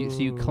 Yep. So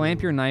you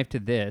clamp your knife to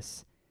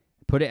this,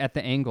 put it at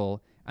the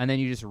angle, and then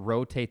you just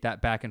rotate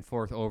that back and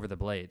forth over the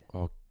blade.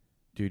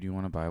 Dude, you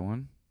want to buy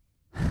one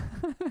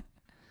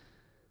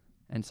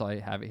And so I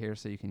have it here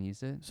so you can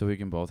use it. so we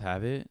can both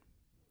have it?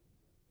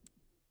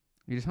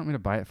 You just want me to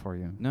buy it for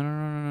you.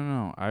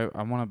 No. I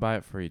want to buy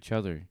it for each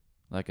other,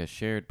 like a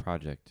shared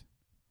project.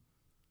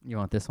 You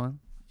want this one?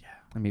 Yeah.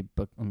 I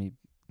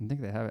think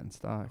they have it in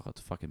stock.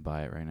 Let's fucking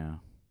buy it right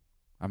now.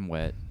 I'm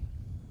wet.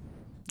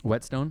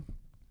 Whetstone?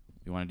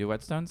 You want to do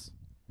whetstones?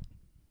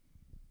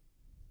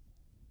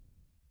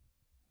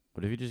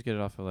 What if you just get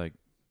it off of like?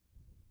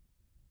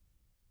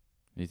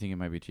 Do you think it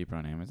might be cheaper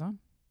on Amazon?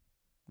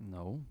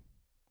 No.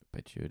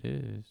 Bet you it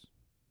is.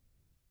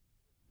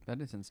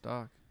 That is in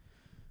stock.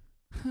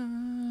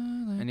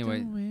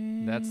 Anyway,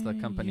 that's the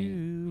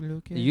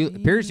company.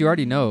 Pierce, you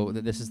already know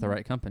that this is the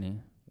right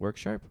company. Work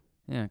Sharp?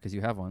 Yeah, because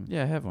you have one.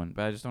 Yeah, I have one,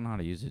 but I just don't know how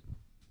to use it.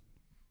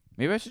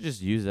 Maybe I should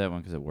just use that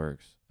one because it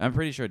works. I'm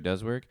pretty sure it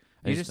does work.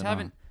 You just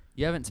haven't.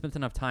 You haven't spent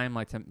enough time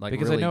to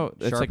because really I know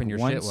it's like sharpen your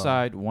one shit well.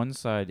 side. One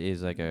side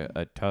is like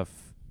a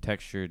tough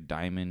textured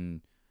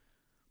diamond.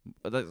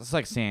 It's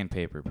like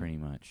sandpaper, pretty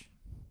much.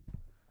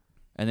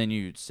 And then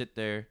you sit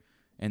there,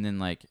 and then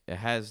like it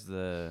has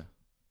the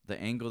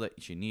angle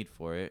that you need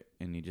for it,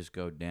 and you just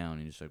go down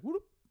and just like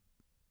whoop,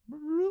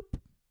 whoop.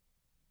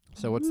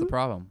 So what's the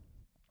problem?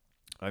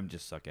 I'm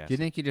just suck ass. Do you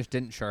think you just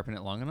didn't sharpen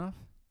it long enough?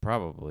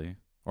 Probably,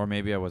 or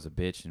maybe I was a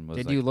bitch and was.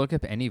 Did like, you look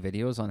up any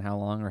videos on how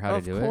long or how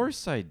to do it? Of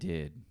course I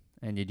did.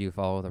 And did you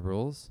follow the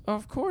rules?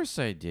 Of course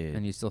I did.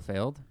 And you still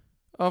failed?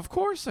 Of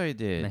course I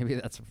did. Maybe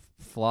that's a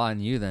flaw in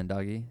you then,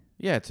 doggy.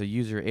 Yeah, it's a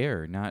user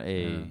error, not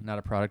a Not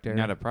a product error.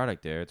 not a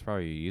product error. It's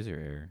probably a user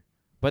error.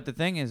 But the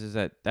thing is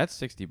that that's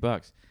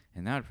 $60,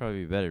 and that would probably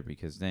be better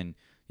because then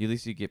at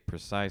least you get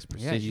precision.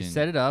 Yeah, you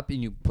set it up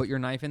and you put your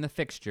knife in the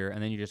fixture,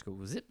 and then you just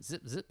go zip,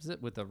 zip, zip, zip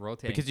with the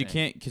rotating. Because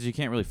you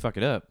can't really fuck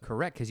it up.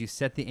 Correct, because you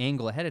set the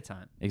angle ahead of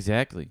time.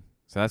 Exactly.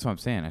 So that's what I'm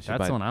saying. That's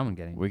the one I'm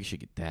getting. We should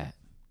get that.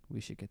 We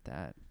should get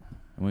that.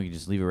 And we can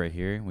just leave it right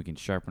here. We can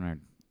sharpen our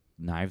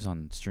knives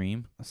on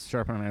stream.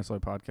 Sharpen on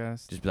Isolate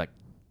podcast. Just be like,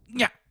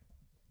 yeah.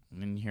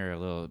 And then you hear a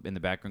little in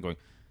the background going,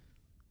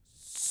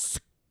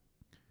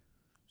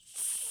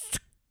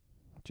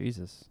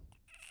 Jesus.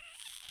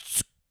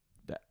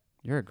 That.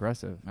 You're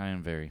aggressive. I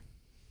am very.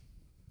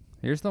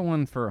 Here's the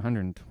one for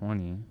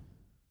 120.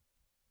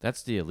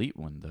 That's the elite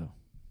one, though.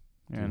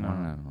 Yeah,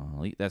 no.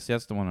 Elite. That's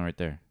the one right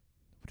there.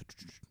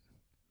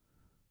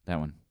 That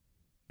one.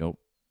 Nope.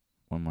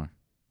 One more.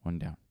 One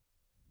down.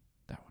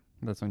 That one.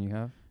 That's one you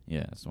have?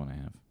 Yeah, that's the one I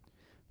have.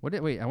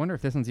 Wait, I wonder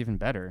if this one's even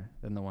better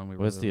than the one we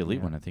were What's the looking elite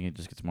at. one? I think it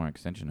just gets more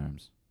extension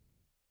arms.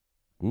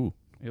 Ooh.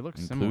 It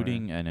looks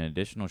Including similar. an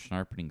additional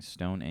sharpening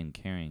stone and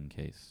carrying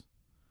case.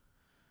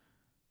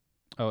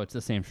 Oh, it's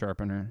the same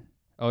sharpener.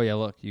 Oh, yeah,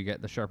 look. You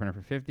get the sharpener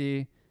for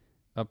 50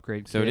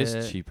 upgrade So it kit,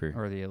 is cheaper.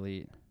 or the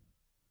elite.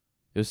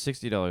 It was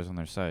 $60 on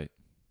their site.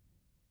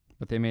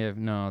 But they may have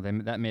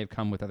that may have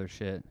come with other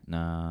shit.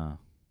 Nah.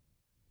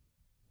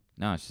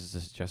 No, it's just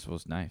this adjustable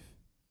knife.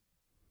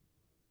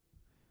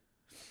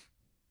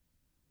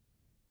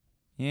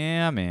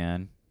 Yeah,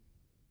 man.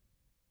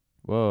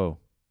 Whoa.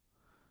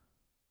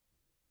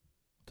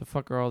 What the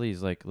fuck are all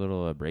these like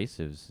little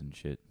abrasives and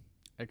shit?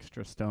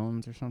 Extra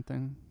stones or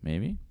something.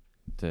 Maybe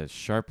to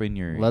sharpen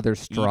your Leather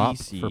strop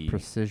for EDC,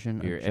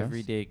 precision. your adjust.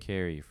 everyday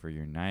carry for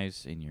your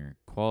knives and your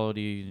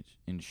quality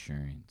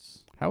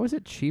insurance. How is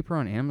it cheaper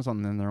on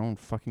Amazon than their own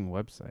fucking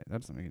website? That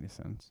doesn't make any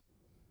sense.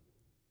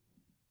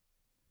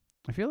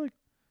 I feel like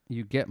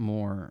you get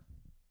more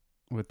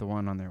with the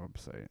one on their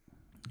website.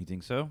 You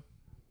think so?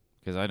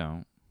 Because I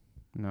don't.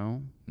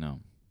 No? No.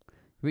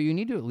 But you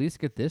need to at least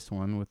get this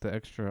one with the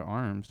extra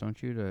arms,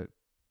 don't you?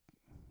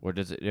 Or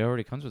does it? It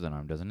already comes with an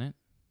arm, doesn't it?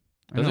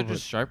 I Those know, are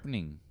just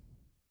sharpening.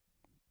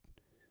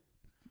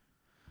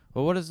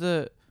 Well, what does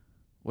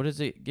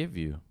it give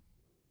you?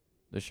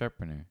 The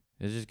sharpener.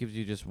 It just gives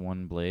you just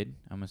one blade,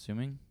 I'm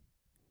assuming.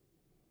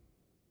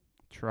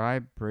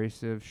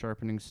 Tri-abrasive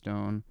sharpening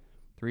stone,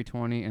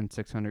 320 and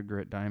 600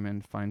 grit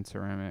diamond, fine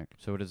ceramic.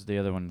 So what is the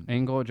other one?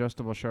 Angle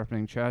adjustable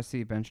sharpening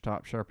chassis,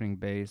 benchtop sharpening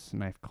base,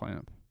 knife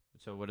clamp.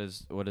 So what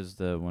is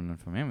the one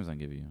from Amazon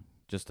give you?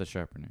 Just the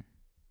sharpener.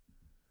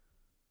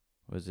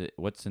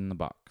 What's in the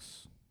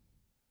box?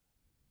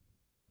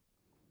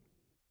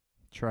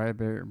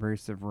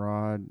 Tri-abrasive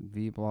rod,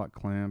 V-block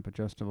clamp,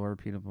 adjustable,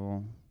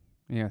 repeatable.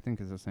 Yeah, I think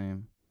it's the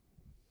same.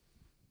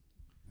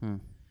 That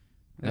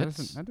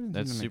doesn't seem to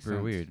make super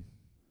sense. weird.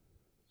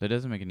 That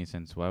doesn't make any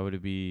sense. Why would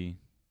it be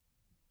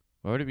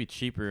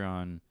cheaper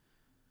on?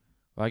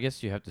 Well, I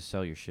guess you have to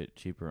sell your shit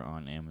cheaper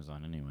on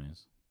Amazon,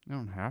 anyways. You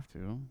don't have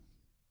to.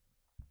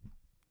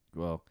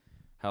 Well,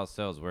 how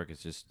sales work is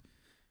just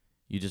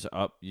you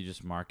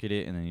just market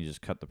it and then you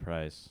just cut the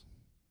price.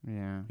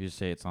 Yeah. You just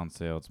say it's on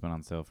sale. It's been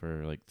on sale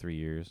for like 3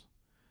 years.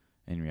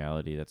 In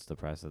reality, that's the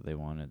price that they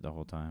wanted the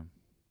whole time.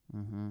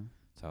 Mm-hmm.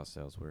 That's how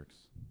sales works.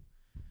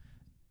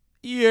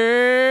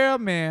 Yeah,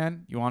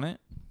 man. You want it?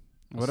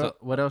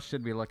 What else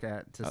should we look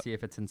at to see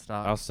if it's in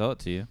stock? I'll sell it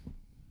to you.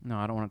 No,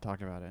 I don't want to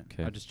talk about it.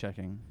 'Kay. I'm just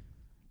checking.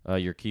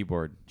 Your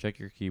keyboard. Check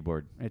your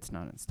keyboard. It's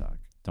not in stock.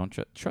 Don't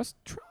trust.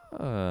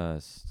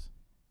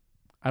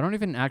 I don't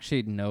even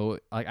actually know.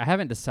 Like, I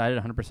haven't decided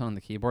 100% on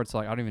the keyboard, so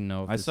like I don't even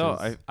know if this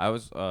is I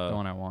was the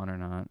one I want or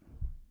not.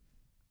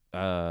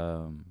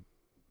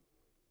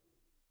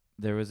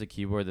 There was a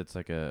keyboard that's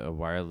like a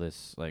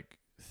wireless, like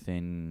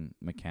thin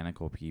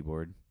mechanical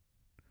keyboard,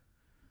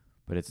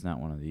 but it's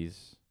not one of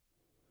these.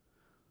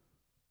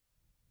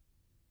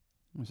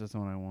 This is the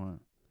one I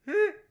want.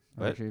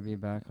 What? RGB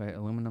backlight,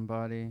 aluminum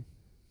body,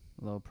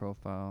 low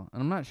profile,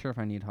 and I'm not sure if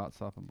I need hot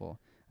swappable.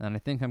 And I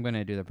think I'm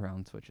gonna do the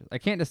brown switches. I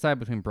can't decide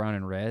between brown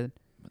and red.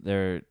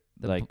 They're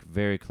like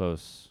very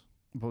close.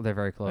 But they're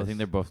very close. I think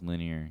they're both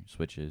linear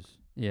switches.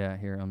 Yeah,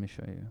 here, let me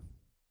show you.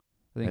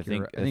 I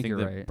think you're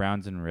the right.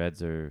 browns and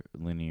reds are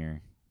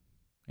linear,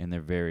 and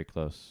they're very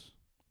close.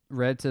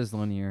 Red says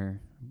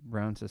linear,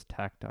 brown says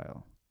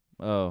tactile.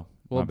 Oh,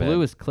 Well, my bad.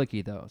 blue is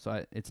clicky though,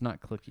 so it's not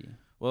clicky.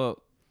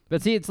 Well,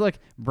 But see, it's like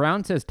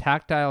brown says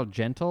tactile,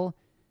 gentle,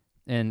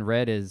 and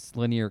red is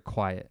linear,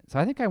 quiet. So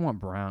I think I want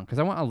brown because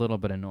I want a little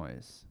bit of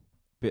noise.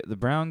 the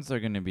browns are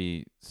gonna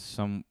be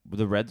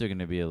the reds are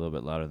gonna be a little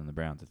bit louder than the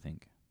browns, I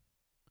think.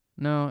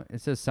 No,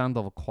 it says sound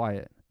level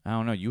quiet. I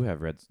don't know. You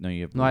have reds. No,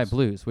 you have blues. No, I have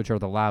blues, which are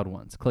the loud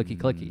ones. Clicky,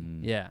 clicky. Mm.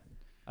 Yeah.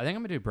 I think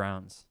I'm going to do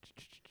browns.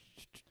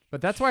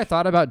 But that's why I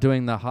thought about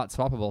doing the hot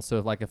swappable. So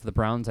if the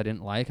browns I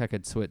didn't like, I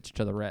could switch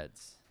to the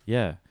reds.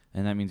 Yeah,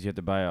 and that means you have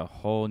to buy a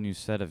whole new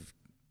set of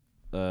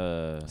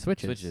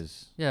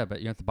Switches. Yeah,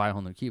 but you have to buy a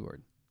whole new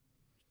keyboard.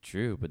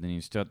 True, but then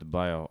you still have to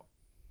buy a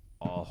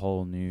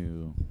whole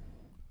new.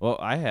 Well,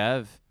 I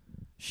have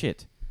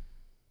shit.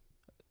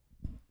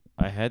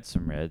 I had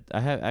some red. I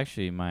have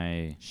actually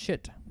my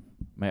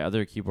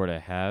other keyboard I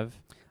have.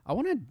 I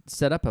want to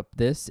set up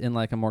this in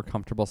like a more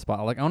comfortable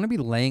spot. Like I want to be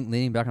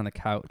leaning back on the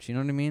couch. You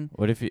know what I mean?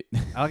 What if you?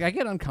 I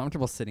get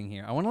uncomfortable sitting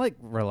here. I want to like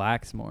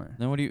relax more.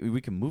 Then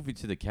we can move you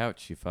to the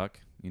couch. You fuck.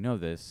 You know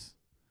this.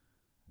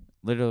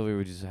 Literally,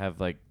 we just have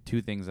like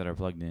 2 things that are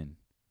plugged in.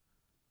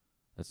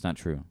 That's not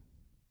true.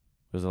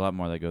 There's a lot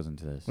more that goes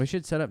into this. We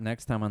should set up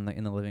next time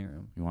in the living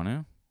room. You want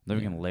to? Then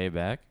we can lay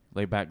back,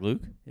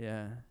 Luke.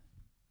 Yeah.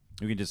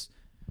 We can just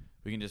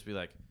be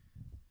like,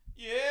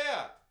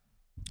 yeah.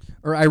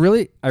 Or I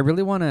really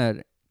want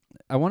to.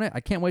 I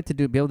can't wait to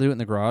be able to do it in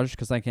the garage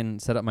because I can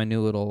set up my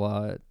new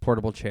little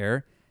portable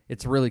chair.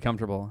 It's really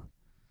comfortable.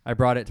 I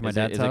brought it to my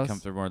dad's house. Is it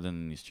comfortable more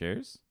than these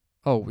chairs?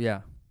 Oh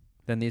yeah.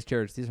 Then these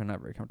chairs, these are not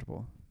very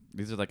comfortable.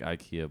 These are like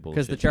IKEA bullshit.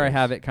 Because the chair I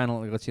have, it kind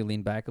of lets you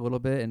lean back a little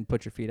bit and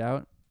put your feet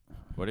out.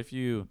 What if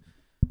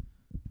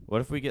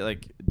we get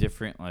like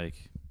different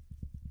like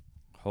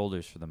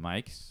holders for the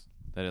mics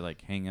that are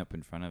like hang up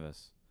in front of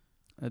us?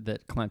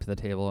 That clamp to the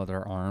table with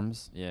our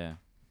arms. Yeah.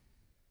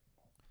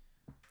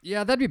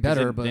 Yeah, that'd be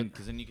better,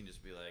 because then you can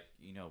just be like,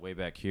 way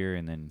back here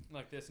and then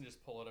like this and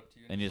just pull it up to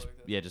you. And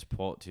just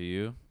pull it to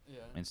you. Yeah.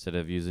 Instead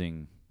of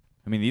using,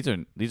 I mean,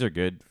 these are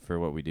good for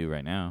what we do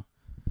right now.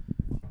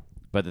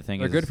 But the thing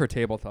they're is, good for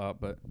tabletop,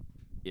 but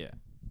yeah.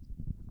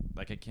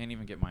 Like I can't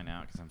even get mine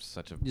out because I'm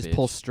such a just bitch.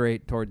 pull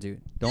straight towards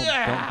you. Don't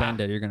bend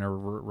it. You're gonna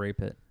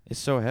rape it. It's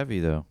so heavy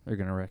though. You're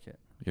gonna wreck it.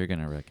 You're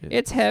gonna wreck it.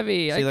 It's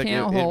heavy. See, I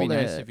can't hold it'd be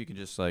it. nice if you could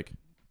just like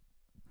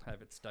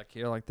have it stuck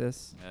here like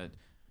this.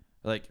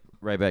 Like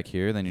right back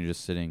here. Then you're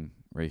just sitting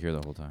right here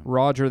the whole time.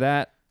 Roger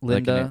that,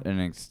 Linda. Like an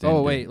extender.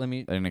 Oh wait,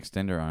 an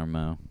extender arm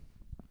mo.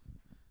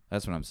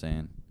 That's what I'm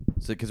saying.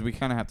 So because we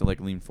kind of have to like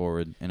lean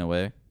forward in a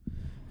way,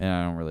 and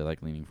I don't really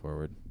like leaning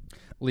forward.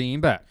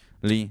 Lean back.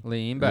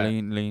 Lean back.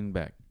 Lean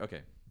back.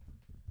 Okay.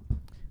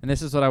 And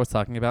this is what I was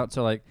talking about.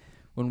 So like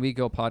when we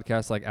go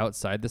podcast like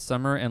outside this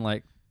summer and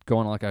like go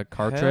on like a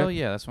car Hell trip,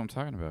 yeah, that's what I'm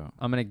talking about.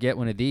 I'm gonna get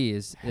one of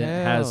these. It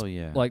Hell has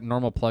yeah. like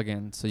normal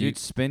plug-in. So Dude,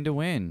 spin to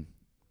win.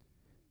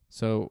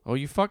 so Oh,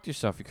 you fucked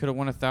yourself. You could have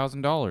won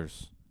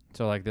 $1,000.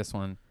 so like this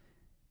one,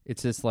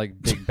 it's this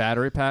like big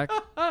battery pack.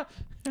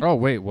 Oh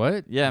wait,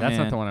 what? Yeah, that's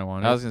man. not the one I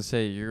wanted. I was gonna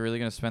say, you're really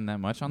gonna spend that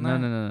much on no, that?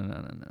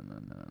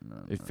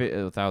 no. It fit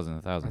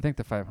 1,000. I think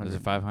the 500. Is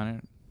it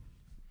 500?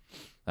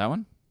 That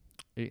one?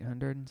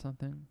 800 and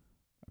something.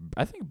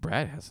 I think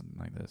Brad has something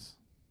like this.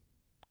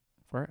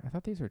 Where I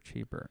thought these were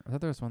cheaper. I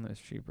thought there was one that was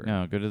cheaper.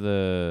 No, go to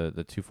the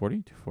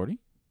 240. 240. Is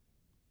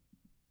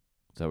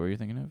that what you're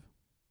thinking of?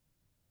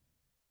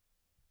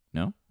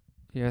 No.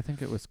 Yeah, I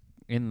think it was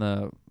in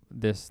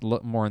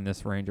more in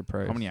this range of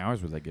price. How many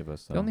hours would that give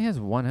us? It Though? only has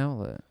one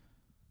outlet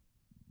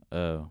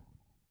Oh,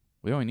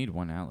 we only need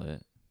one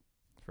outlet.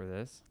 for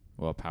this.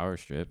 Well, a power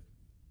strip.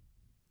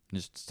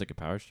 Just stick a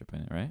power strip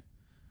in it, right?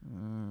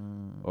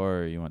 Mm.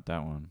 Or you want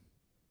that one?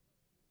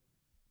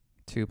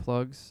 2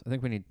 plugs. I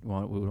think we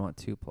would want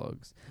 2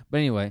 plugs. But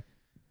anyway,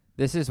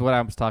 this is what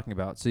I was talking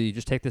about. So you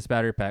just take this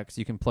battery pack, so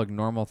you can plug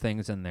normal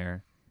things in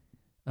there,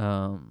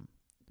 and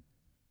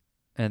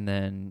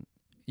then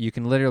you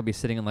can literally be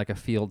sitting in like a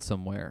field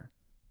somewhere,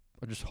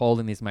 or just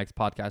holding these mics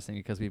podcasting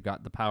because we've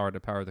got the power to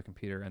power the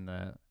computer and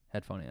the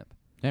headphone amp.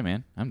 Yeah,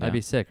 man, I'm down. That'd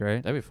be sick,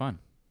 right? That'd be fun.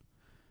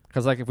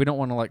 Because like if we don't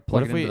want to like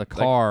plug it into the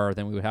car,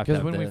 then we would have to.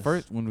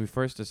 Because when we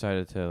first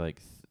decided to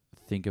like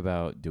think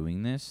about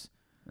doing this,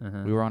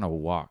 we were on a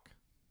walk.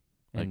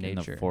 In Like in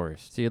nature. the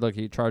forest. See, look,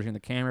 you're charging the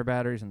camera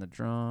batteries and the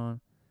drone.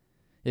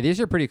 Yeah, these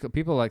are pretty cool.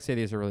 People like say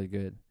these are really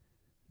good.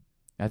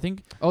 I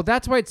think. Oh,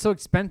 that's why it's so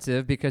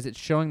expensive, because it's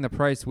showing the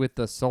price with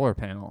the solar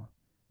panel.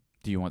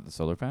 Do you want the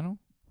solar panel?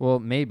 Well,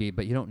 maybe,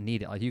 but you don't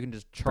need it. Like you can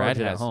just charge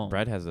it at home.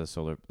 Brad has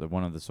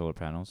one of the solar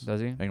panels.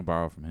 Does he? I can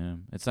borrow from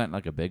him. It's not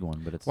like a big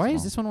one, but it's. Why small.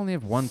 does this one only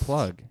have one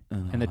plug,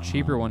 and the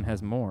cheaper one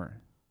has more?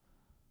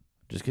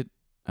 Just get.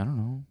 I don't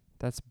know.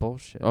 That's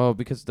bullshit. Oh,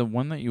 because the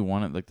one that you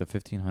wanted, like the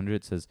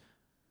 1500, says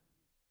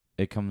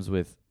it comes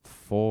with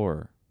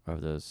 4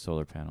 of those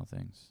solar panel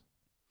things.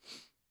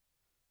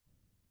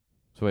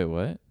 So wait,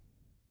 what?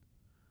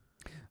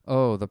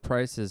 Oh, the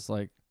price is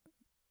like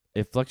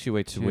It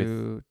fluctuates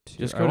with.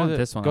 Just go I to want the-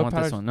 this one. go I want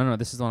this power- one. No,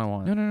 this is the one I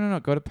want. No.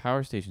 Go to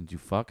power stations, you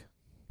fuck.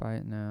 Buy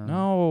it now.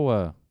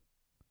 No.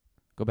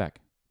 Go back.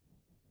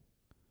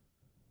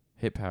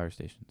 Hit power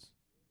stations.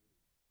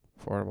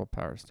 Affordable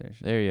power station.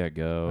 There you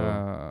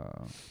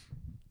go.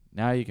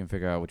 Now you can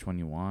figure out which one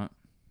you want.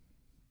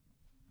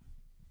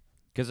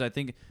 Because I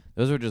think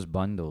those are just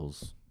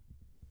bundles.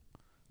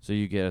 So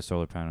you get a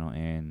solar panel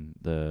and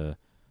the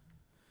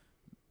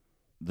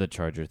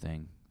charger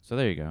thing. So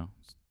there you go.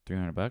 It's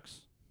 $300,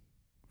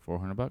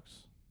 $400,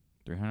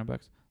 $300.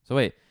 So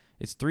wait,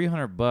 it's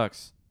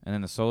 $300 and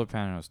then the solar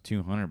panel is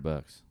 $200.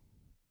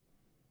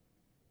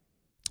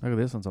 Look at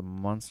this one's a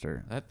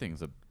monster. That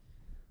thing's a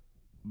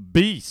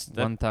beast.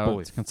 That 1,000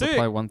 boy can thick.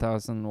 supply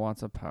 1,000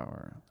 watts of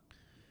power.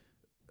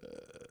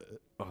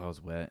 Oh, I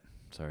was wet.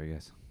 Sorry,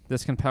 guys.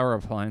 This can power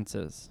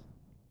appliances.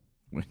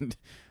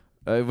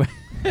 I'm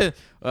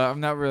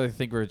not really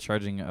think we're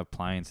charging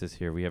appliances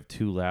here. We have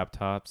 2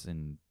 laptops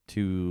and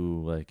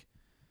 2 like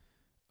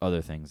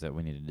other things that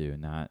we need to do,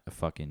 not a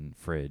fucking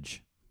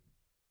fridge.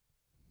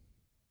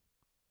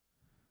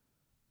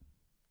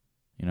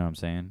 You know what I'm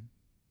saying?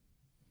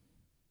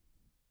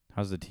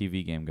 How's the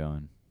TV game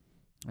going?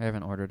 I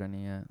haven't ordered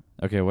any yet.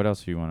 Okay, what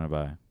else do you want to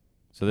buy?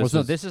 So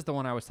this is the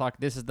one I was talking.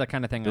 This is the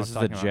kind of thing I was this is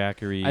talking the about.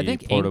 Jackery I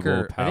think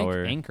portable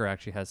power. Anchor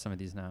actually has some of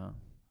these now.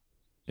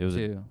 It was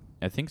too.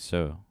 I think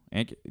so.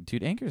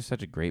 Dude, Anchor is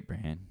such a great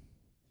brand.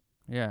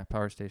 Yeah,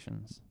 power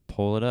stations.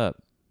 Pull it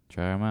up.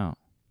 Try them out.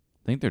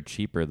 I think they're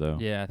cheaper though.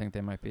 Yeah, I think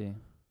they might be.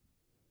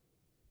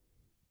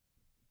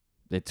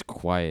 It's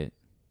quiet.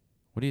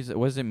 What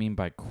does it mean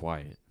by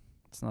quiet?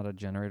 It's not a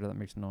generator that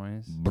makes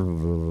noise.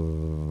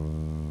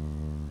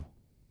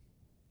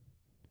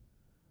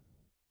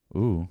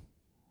 Ooh.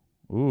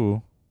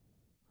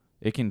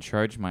 It can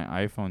charge my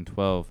iPhone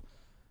 12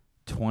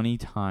 20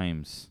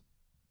 times.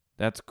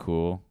 That's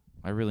cool.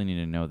 I really need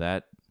to know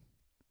that.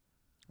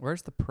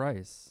 Where's the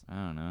price? I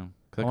don't know.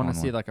 I want to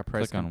see like a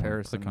price Click on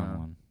comparison. Click on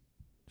one.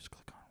 Just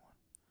click on one.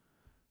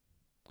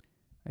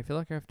 I feel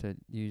like I have to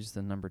use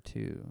the number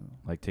 2.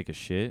 Like take a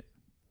shit.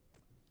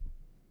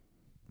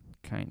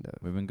 Kind of.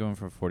 We've been going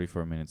for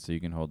 44 minutes, so you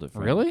can hold it for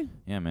Really?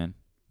 Yeah, man.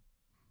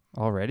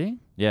 Already?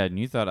 Yeah, and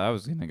you thought I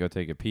was gonna go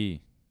take a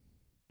pee.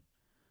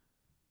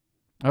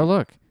 Oh,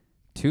 look.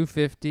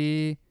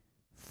 250,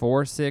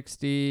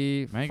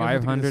 460, Might go have to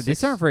get a 500. These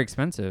six- aren't very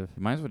expensive.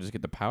 You might as well just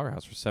get the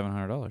Powerhouse for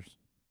 $700.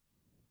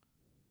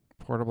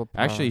 Portable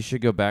power. Actually, you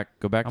should go back.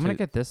 Go back. I'm to going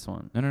to get this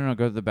one. No.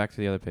 Go to the back to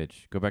the other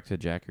page. Go back to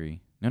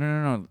Jackery.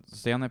 No.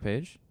 Stay on that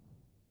page.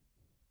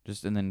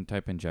 Just and then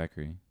type in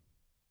Jackery.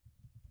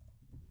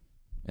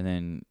 And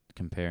then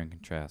compare and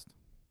contrast.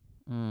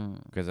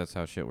 Because that's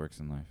how shit works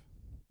in life.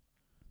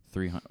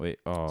 300. Wait.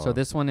 Oh. So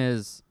this one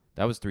is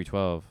That was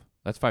 312.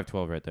 That's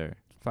 512 right there.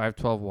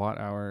 512 watt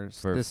hours.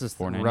 For This is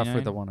 $4.99?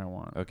 roughly the one I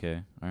want.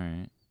 Okay. All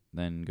right.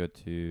 then go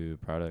to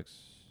products.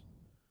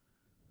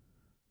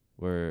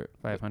 Where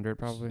 500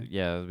 probably.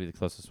 Yeah, that'd be the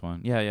closest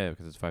one. Yeah,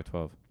 because it's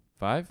 512.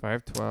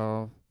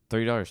 512.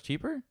 $30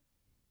 cheaper?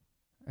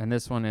 And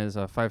this one is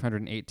a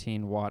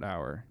 518 watt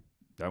hour.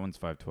 That one's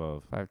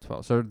 512.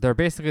 512. So they're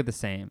basically the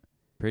same.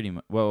 Pretty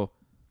much. Well,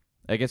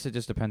 I guess it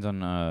just depends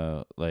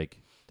on like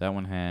that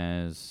one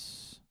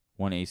has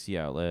one AC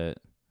outlet.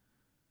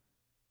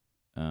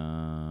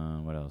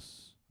 What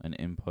else? An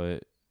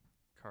input,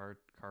 Car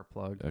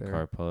plug. a there.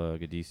 car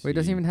plug, a DC. Wait, it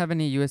doesn't even have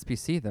any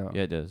USB-C though.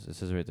 Yeah, it does. It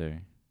says right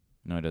there.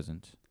 No, it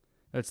doesn't.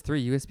 That's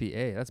 3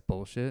 USB-A. That's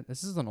bullshit.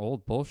 This is an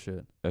old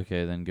bullshit.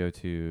 Okay, then go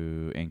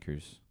to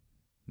anchors.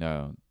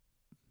 No,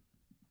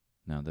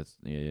 that's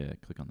yeah.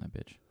 Click on that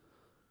bitch.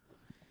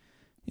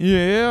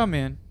 Yeah,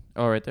 man.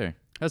 Oh, right there.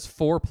 That's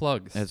 4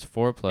 plugs. That's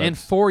 4 plugs and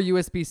 4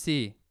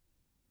 USB-C.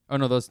 Oh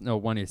no,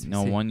 one USB-C.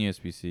 No, 1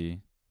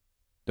 USB-C.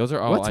 Those are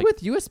all. What's with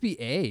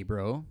USB-A,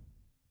 bro?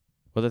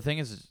 Well, the thing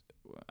is,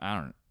 I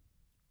don't.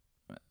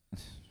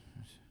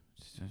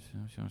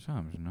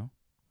 No.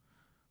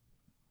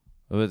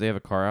 Oh, they have a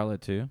car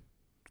outlet too.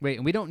 Wait,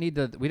 and we don't need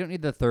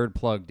the third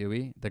plug, do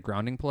we? The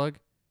grounding plug.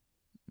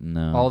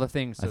 No. All the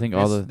things. So I think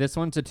all the. This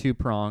one's a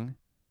 2-prong.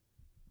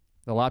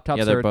 The laptops.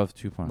 Yeah, they're are both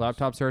 2 prongs.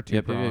 Laptops are a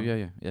 2-prong.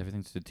 Yeah.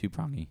 Everything's the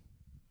 2-prongy.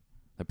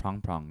 The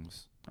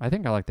prongs. I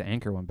think I like the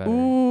Anchor one better.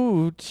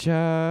 Ooh,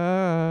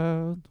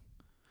 child.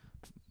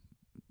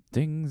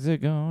 Things are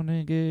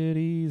gonna get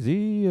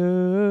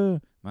easier.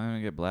 Am I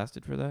gonna get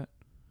blasted for that?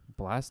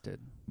 Blasted.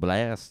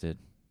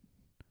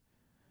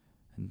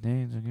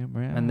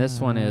 And this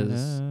one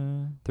is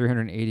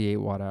 388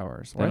 watt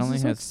hours. Why That is only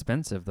this so has-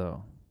 expensive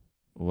though?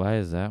 Why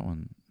is that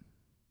one?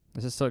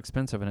 This is so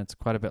expensive, and it's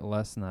quite a bit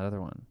less than that other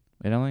one.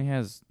 It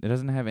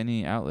doesn't have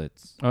any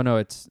outlets. Oh no,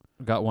 it's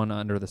got one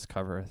under this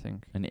cover, I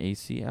think, An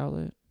AC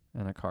outlet?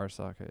 and a car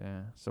socket.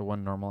 Yeah, so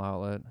one normal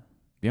outlet.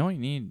 The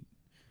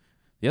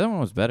other one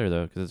was better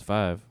though, 'cause it's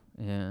 5.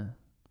 Yeah.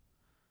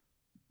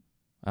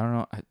 I don't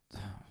know.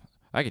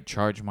 I could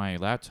charge my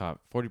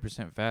laptop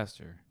 40%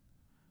 faster.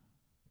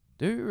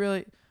 Do you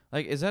really?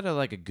 Like, is that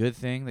a good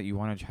thing that you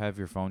want to have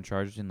your phone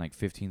charged in like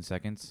 15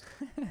 seconds?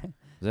 Is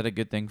that a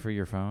good thing for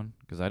your phone?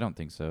 'Cause I don't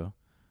think so.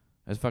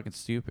 That's fucking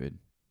stupid.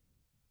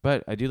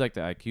 But I do like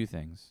the IQ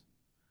things.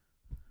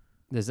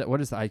 What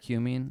does the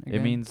IQ mean? It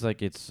again? means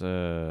like it's I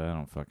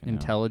don't fucking know.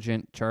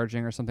 Intelligent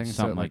charging or something. So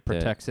Something it like that.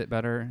 protects it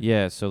better.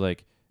 Yeah, so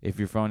like if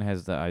your phone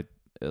has the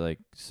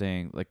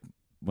saying like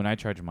when I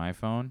charge my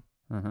phone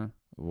Uh-huh.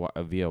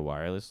 via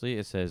wirelessly,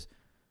 it says,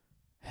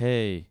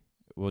 "Hey,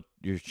 well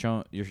you're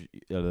showing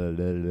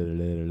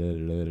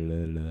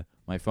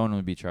my phone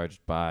will be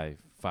charged by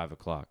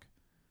 5:00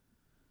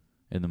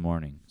 in the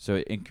morning." So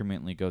it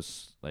incrementally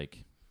goes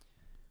like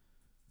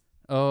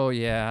Oh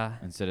yeah.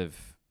 instead of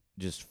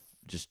just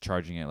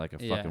charging it like a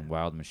Yeah. fucking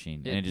wild machine,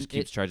 and it just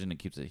keeps charging. It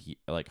keeps it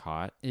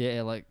hot.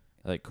 Yeah, like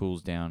Like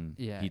cools down,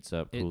 Yeah, heats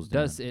up, it cools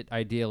does down. it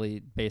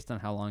ideally based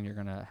on how long you're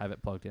gonna have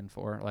it plugged in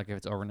for. Like if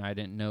it's overnight,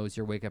 it knows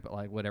you wake up at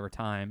like whatever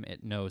time.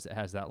 It knows it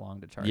has that long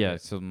to charge. Yeah,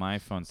 it. so my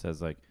phone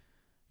says like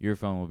your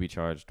phone will be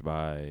charged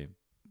by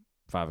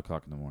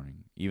 5:00 in the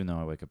morning, even though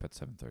I wake up at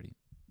 7:30.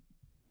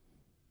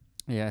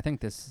 Yeah, I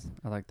think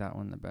I like that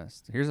one the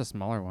best. Here's a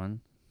smaller one,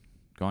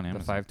 Go on the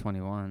Amazon.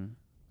 521.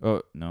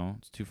 Oh no,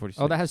 it's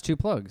 246. Oh, that has 2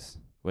 plugs.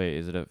 Wait,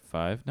 is it a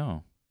 5?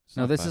 No. It's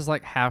No, not this 5. is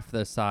like half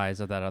the size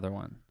of that other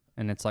one,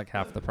 and it's like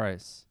half the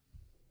price.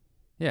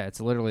 Yeah, it's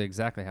literally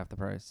exactly half the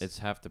price. It's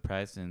half the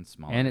price and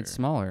smaller. and it's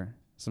smaller.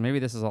 So maybe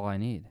this is all I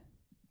need.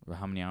 Well,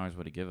 how many hours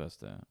would it give us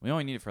though? We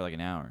only need it for like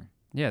an hour.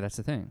 Yeah, that's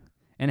the thing.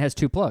 And it has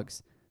 2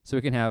 plugs, so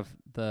we can have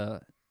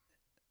the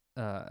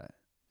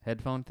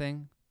headphone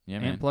thing Yeah,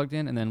 and man. plugged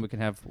in, and then we can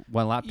have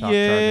one laptop charging.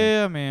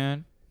 Yeah,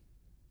 man.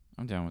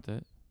 I'm down with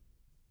it.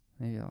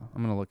 Maybe I'm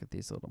gonna look at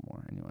these a little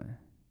more anyway.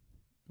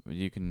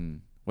 You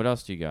can. What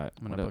else do you got?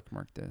 I'm gonna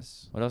bookmark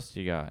this. What else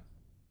do you got?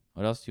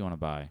 What else do you want to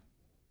buy?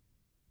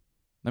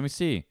 Let me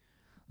see.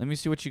 Let me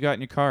see what you got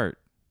in your cart.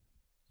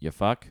 You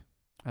fuck.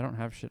 I don't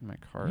have shit in my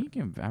cart.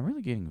 I'm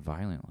really getting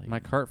violent lately. My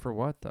cart for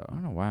what I though?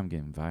 don't know why I'm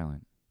getting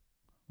violent.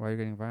 Why are you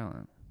getting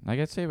violent? Like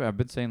I've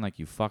been saying like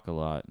you fuck a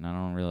lot, and I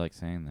don't really like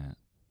saying that.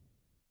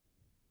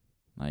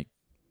 Like,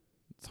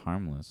 it's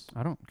harmless.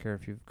 I don't care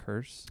if you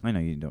curse. I know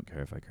you don't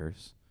care if I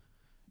curse.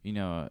 You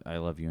know I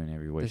love you in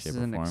every way, This shape, is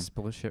or an form.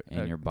 explicit.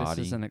 in your body.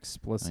 This is an I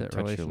explicit touch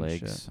relationship. your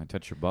legs. I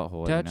touch your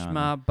butthole. Touch every now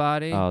my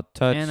body and then. I'll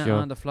touch and your.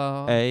 on the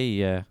floor. Hey,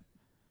 yeah.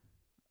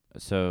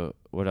 So,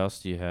 what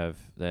else do you have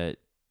that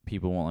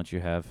people won't let you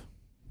have?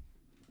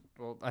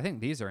 Well, I think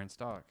these are in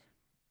stock.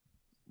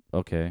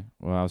 Okay.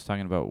 Well, I was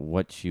talking about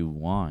what you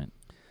want.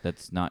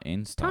 That's not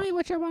in stock. Tell me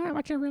what you want,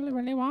 what you really,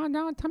 really want.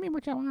 No, tell me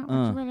what you want,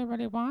 what you really,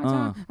 really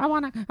want. I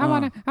wanna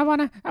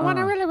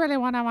really,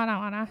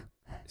 wanna.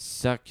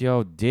 Suck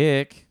your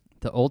dick.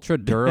 The ultra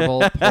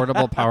durable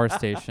portable power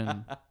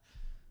station.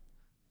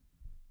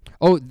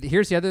 Oh,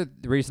 here's the other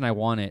reason I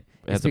want it.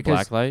 It has a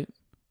black light,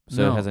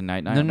 so No. it has a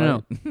night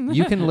No. light.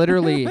 You can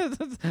literally,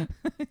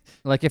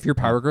 like, if your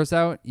power goes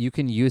out, you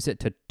can use it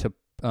to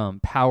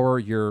power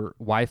your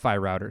Wi-Fi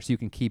router so you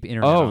can keep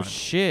internet on. Oh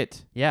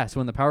shit! Yeah, so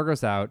when the power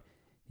goes out,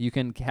 you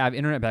can have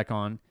internet back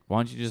on. Why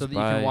don't you just so that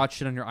buy... you can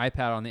watch it on your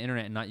iPad on the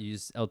internet and not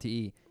use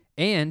LTE.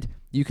 And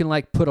you can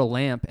like put a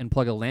lamp and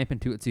plug a lamp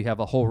into it so you have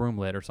a whole room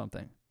lit or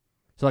something.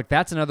 So like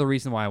that's another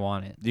reason why I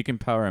want it. You can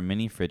power a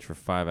mini fridge for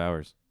 5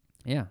 hours.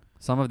 Yeah,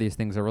 some of these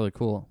things are really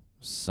cool.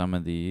 Some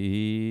of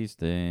these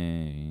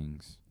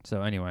things.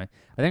 So anyway,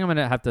 I think I'm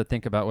gonna have to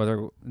think about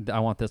whether I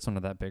want this one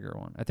or that bigger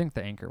one. I think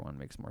the Anchor one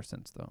makes more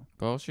sense though.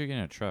 But also you're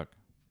getting a truck,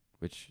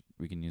 which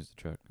we can use the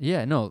truck.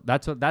 Yeah, no,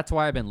 that's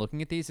why I've been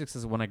looking at these.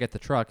 Because when I get the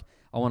truck,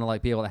 I want to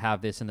like be able to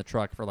have this in the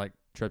truck for like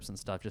trips and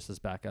stuff, just as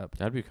backup.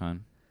 That'd be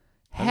fun.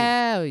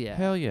 Hell yeah!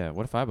 Hell yeah!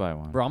 What if I buy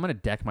one? Bro, I'm gonna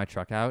deck my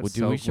truck out Well,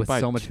 dude, we should with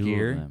buy so much 2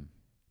 gear. of them.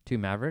 2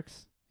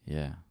 Mavericks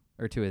Yeah.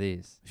 or 2 of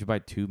these. We should buy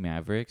 2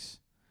 Mavericks.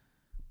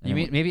 You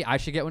mean maybe I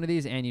should get one of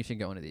these and you should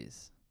get one of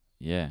these,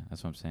 Yeah,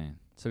 that's what I'm saying.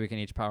 so we can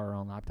each power our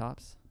own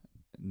laptops.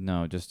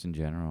 No, just in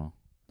general.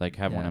 Like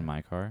have one Yeah. in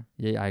my car.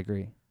 Yeah, I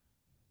agree.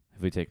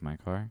 If we take my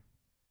car.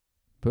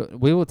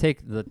 But we will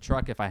take the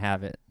truck if I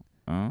have it.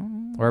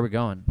 Oh. Where are we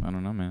going? I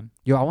don't know, man.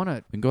 Yo, I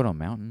We can go to a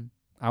mountain.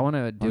 wanna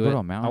Wanna do go it. to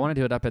a mountain? I want to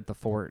do it up at the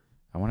fort.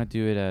 I want to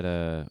do it at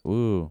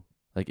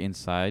like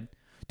inside.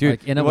 Dude,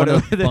 Like in one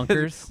of those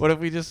bunkers. What if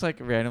we just like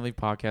randomly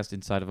podcast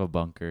inside of a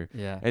bunker?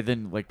 Yeah. And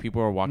then like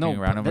people are walking No,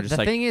 around but and we're just the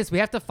like, thing is, we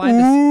have to find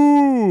a,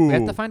 ooh, we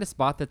have to find a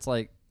spot that's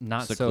like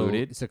not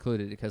Secluded? so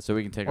secluded because so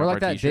we can take or off like our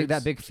that t-shirts.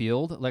 that big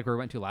field like we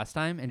went to last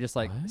time and just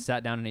like What?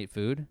 sat down and ate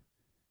food.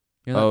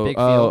 You know that big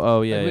field.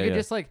 Oh, yeah, Like, we yeah, could yeah.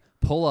 just like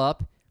pull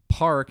up,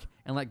 park,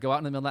 and like go out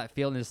in the middle of that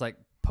field and just like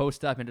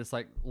post up and just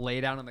like lay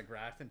down on the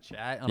grass and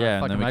chat on our Yeah,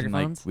 and fucking then we can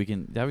microphones.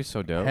 that'd be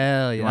so dope.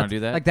 Hell yeah! You wanna That's- do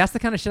that? Like that's the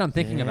kind of shit I'm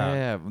thinking about.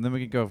 Yeah, and then we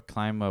could go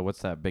climb.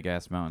 What's that big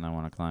ass mountain I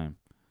want to climb?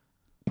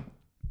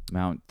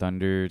 Mount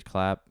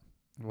Thunderclap.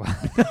 What?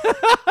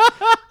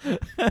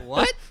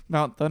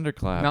 Mount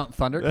Thunderclap. Mount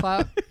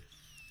Thunderclap?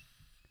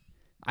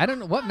 I don't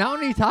know. What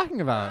mountain are you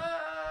talking about?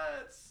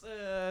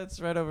 It's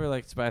right over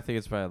like. I think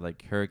it's by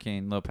like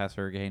Hurricane, low past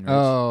Hurricane Ridge.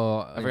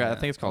 Oh, I forgot. I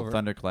think it's called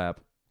Thunderclap.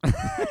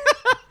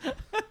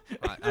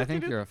 I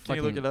think you're a Can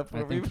fucking. you look it up for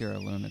I think me? you're a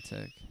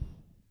lunatic.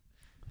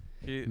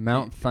 Can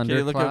Mount Can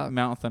you look up Thunderclap?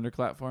 Mount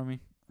Thunderclap for me?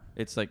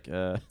 It's like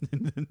I'm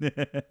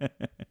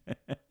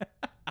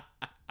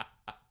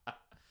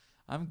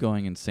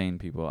going insane,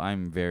 people.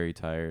 I'm very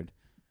tired.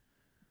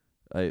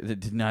 It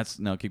did not.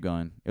 No, keep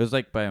going. It was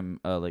like by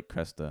like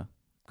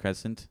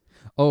Crescent.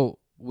 Oh,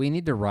 we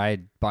need to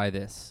ride by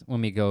this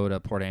when we go to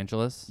Port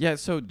Angeles. Yeah.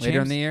 So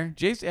Later in the year.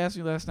 Jace asked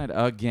me last night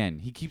again.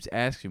 He keeps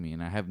asking me,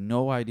 and I have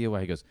no idea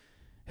why. He goes,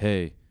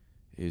 "Hey,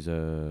 is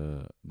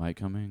Mike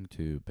coming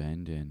to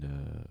Bend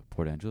and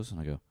Port Angeles?" And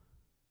I go,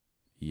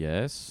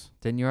 "Yes."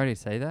 Didn't you already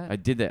say that? I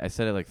did that. I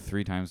said it like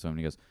 3 times to him. And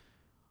he goes,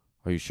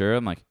 "Are you sure?"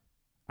 I'm like,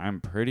 "I'm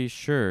pretty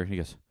sure." He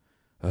goes,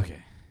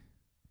 "Okay."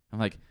 I'm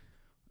like,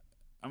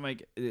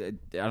 I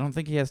don't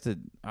think he has to.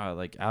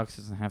 Like Alex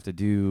doesn't have to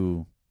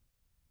do.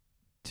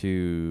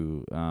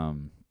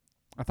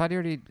 I thought you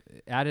already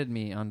added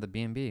me on the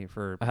B&B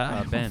for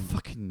I Ben. don't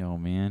fucking know,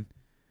 man.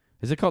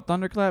 Is it called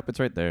Thunderclap? It's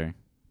right there.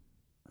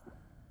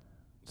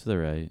 To the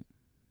right.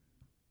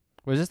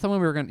 Was this the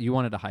one you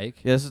wanted to hike?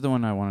 Yeah, this is the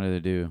one I wanted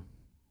to do.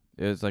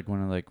 It was like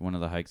one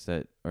of the hikes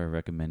that are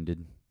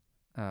recommended.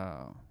 Oh.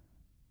 I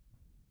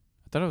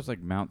thought it was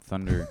like Mount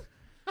Thunder,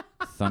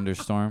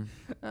 Thunderstorm,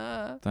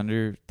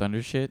 Thunder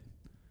shit.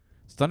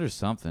 It's Thunder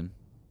something.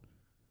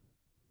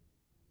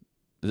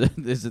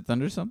 Is it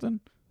Thunder something?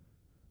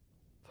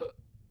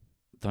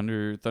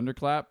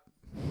 Thunderclap.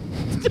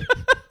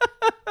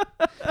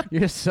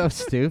 You're so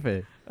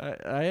stupid.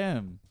 I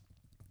am.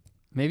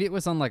 Maybe it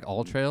was on like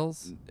All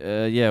Trails.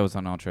 Yeah, it was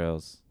on All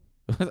Trails.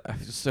 I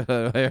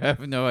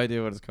have no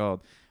idea what it's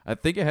called. I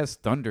think it has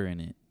thunder in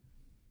it.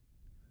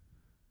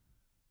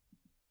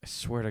 I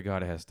swear to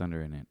God, it has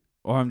thunder in it.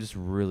 Or I'm just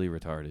really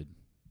retarded.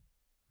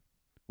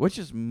 Which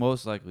is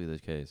most likely the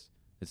case.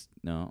 It's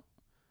no,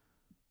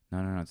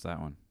 it's that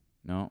one.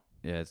 No,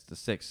 yeah, it's the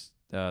 6th.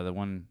 The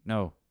one,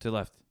 no, to the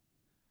left.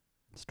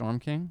 Storm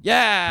King?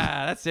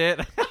 Yeah, that's it.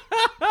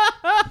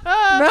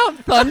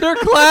 Mount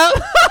Thunderclap?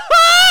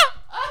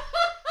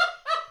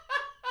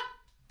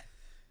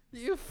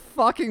 You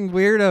fucking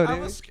weirdo,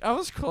 dude. I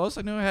was close.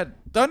 I knew I had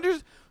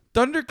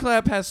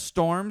Thunderclap has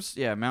storms.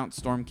 Yeah, Mount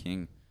Storm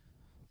King.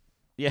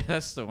 Yeah,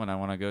 that's the one I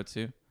want to go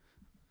to.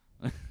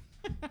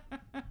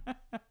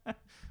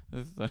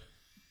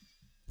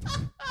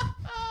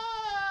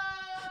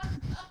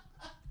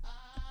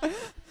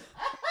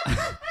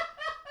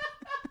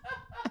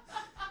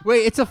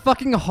 Wait, it's a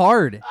fucking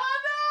hard.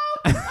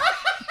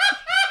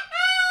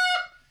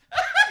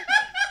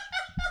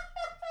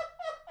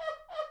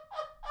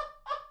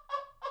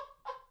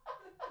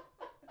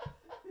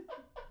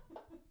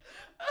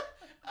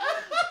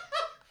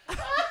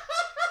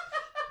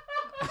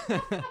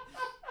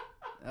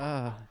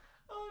 Oh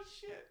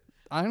shit!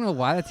 I don't know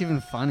why that's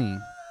even funny.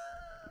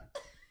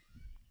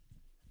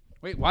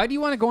 Wait, why do you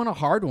want to go on a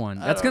hard one?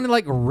 That's going to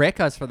like wreck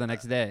us for the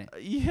next day.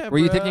 Yeah. Were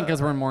you thinking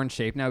because we're more in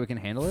shape now we can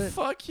handle it?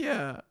 Fuck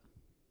yeah!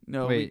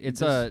 No. Wait,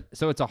 it's a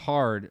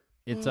hard.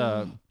 It's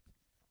I'm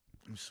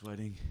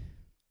sweating.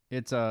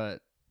 It's a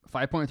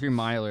 5.3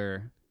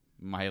 miler.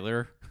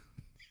 Miler?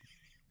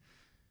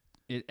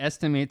 It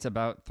estimates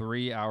about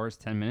 3 hours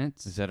 10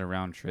 minutes. Is that a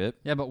round trip?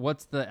 Yeah, but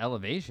what's the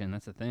elevation?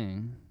 That's the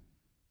thing.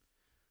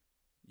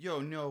 Yo,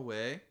 no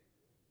way.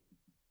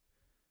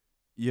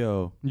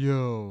 Yo.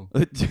 Yo.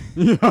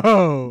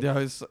 Yo. That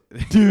was,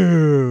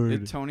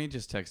 Dude. Tony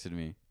just texted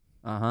me.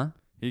 Uh-huh.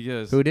 He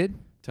goes, Who did?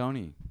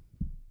 Tony.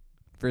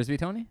 Frisbee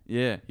Tony?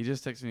 Yeah, he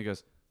just texted me. He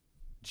goes,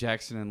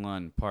 Jackson and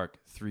Lund Park,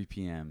 3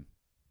 p.m.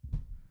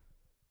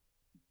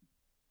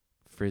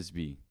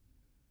 Frisbee.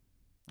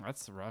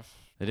 That's rough.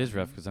 It is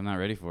rough because I'm not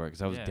ready for it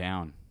because I was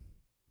down.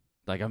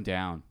 Like, I'm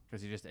down.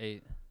 Because you just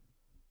ate.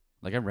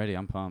 Like, I'm ready.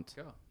 I'm pumped.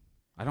 Go.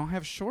 I don't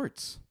have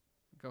shorts.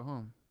 Go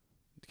home.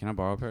 Can I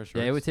borrow a pair of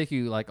shorts? Yeah, it would take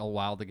you like a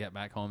while to get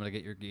back home to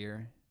get your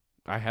gear.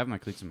 I have my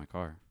cleats in my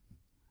car.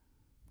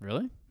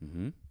 Really?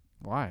 Mm-hmm.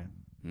 Why?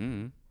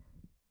 Mm-hmm.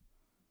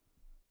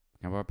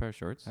 Can I borrow a pair of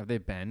shorts? Have they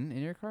been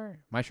in your car?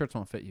 My shorts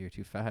won't fit you. You're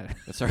too fat.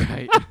 That's all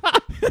right.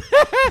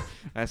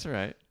 That's all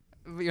right.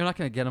 But you're not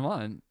going to get them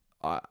on.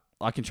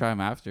 I can try them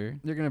after.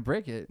 You're going to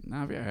break it. No,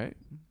 I'll be all right.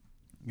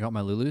 You want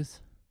my Lulus?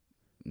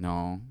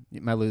 No.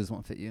 My Lulus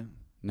won't fit you.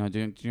 No,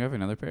 do you have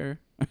another pair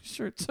of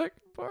shorts I can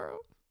borrow?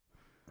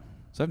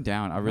 So I'm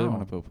down. I really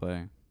want to poop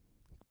play.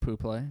 Poo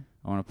play?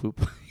 I want to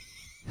poop.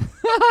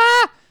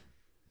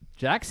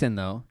 Jackson,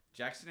 though.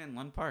 Jackson and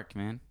Lund Park,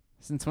 man.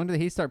 Since when did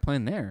he start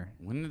playing there?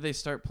 When did they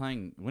start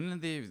playing? When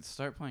did they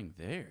start playing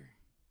there?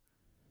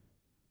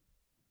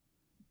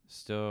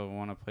 Still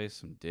want to play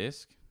some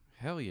disc?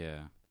 Hell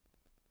yeah.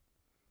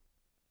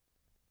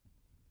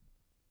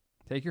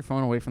 Take your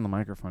phone away from the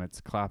microphone. It's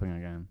clapping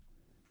again.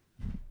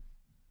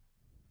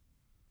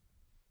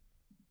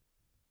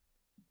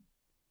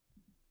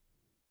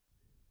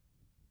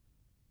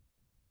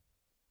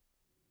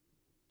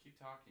 Keep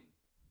talking.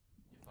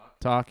 You fuck.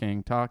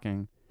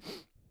 Talking.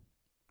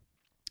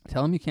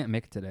 Tell him you can't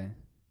make it today.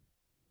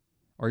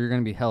 Or you're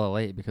going to be hella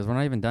late because we're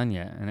not even done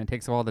yet, and it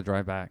takes a while to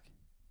drive back.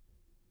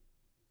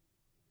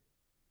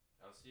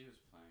 I'll see who's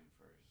playing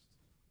first.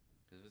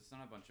 Because if it's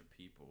not a bunch of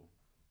people...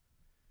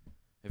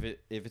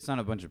 If it's not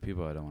a bunch of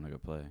people, I don't want to go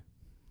play.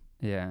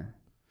 Yeah.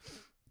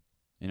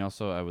 And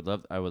also, I would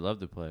love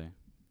to play.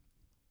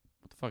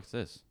 What the fuck is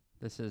this?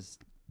 This is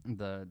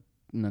the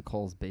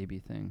Nicole's baby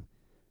thing.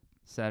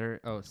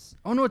 Saturday.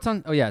 Oh no, it's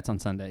on. Oh yeah, it's on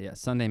Sunday. Yeah,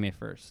 Sunday, May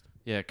 1st.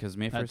 Yeah, because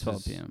May 1st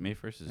 12 p.m. May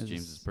 1st is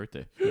James's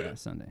birthday. Yeah,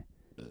 Sunday.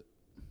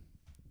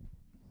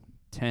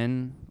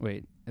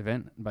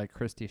 Event by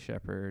Christy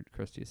Shepherd,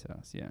 Christy's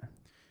house. Yeah.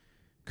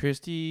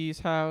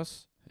 Christy's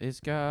house. It's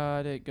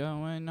got it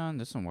going on.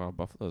 There's some wild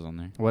buffaloes on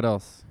there. What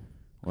else?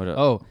 What up?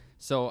 Oh,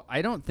 so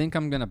I don't think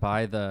I'm gonna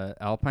buy the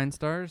Alpine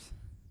Stars.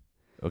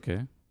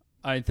 Okay.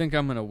 I think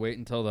I'm gonna wait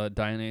until the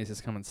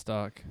Dionysus come in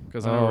stock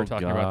because I know we were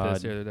talking about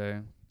this the other day.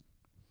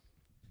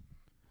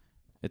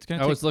 It's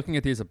gonna. I was looking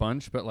at these a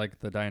bunch, but like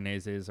the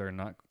Dionysus are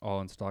not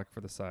all in stock for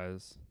the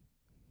size.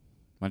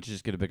 Why don't you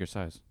just get a bigger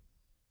size?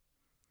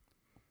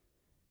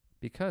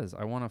 Because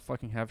I want to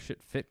fucking have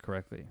shit fit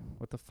correctly.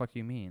 What the fuck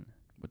you mean?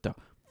 What the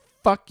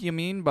fuck you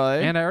mean,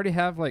 bud? And I already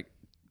have like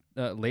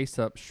lace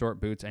up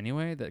short boots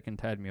anyway that can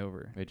tide me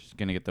over. You're just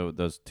gonna get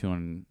those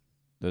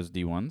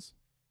D1s?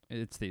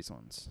 It's these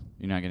ones.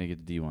 You're not gonna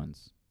get the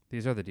D1s.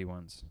 These are the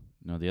D1s.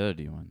 No, the other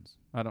D1s.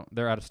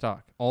 They're out of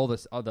stock. All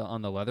this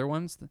on the leather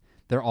ones,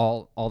 they're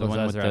all the one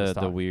ones with are out of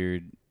stock. the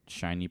weird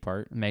shiny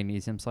part.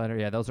 Magnesium slider.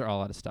 Yeah, those are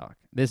all out of stock.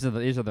 These are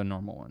the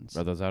normal ones.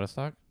 Are those out of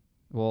stock?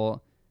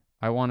 Well,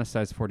 I want a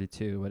size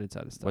 42, but it's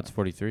out of stock. What's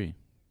 43?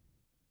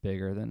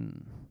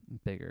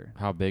 Bigger.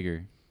 How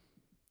bigger?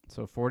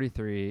 So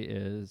 43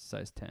 is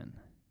size 10.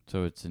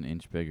 So it's an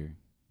inch bigger.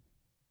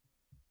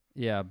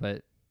 Yeah,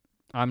 but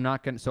I'm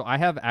not going to... So I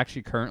have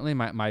actually currently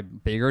my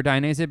bigger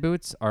Dionysus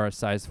boots are a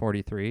size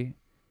 43.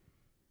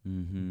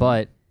 Mm-hmm.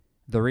 But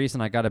the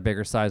reason I got a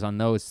bigger size on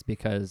those is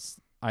because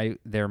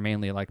they're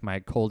mainly like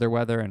my colder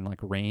weather and like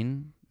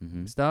rain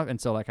stuff.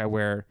 And so like I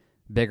wear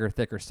bigger,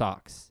 thicker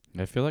socks.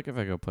 I feel like if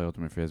I go play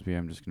Ultimate Frisbee,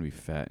 I'm just going to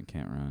be fat and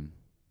can't run.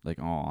 Like,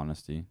 in all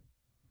honesty.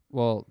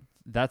 Well,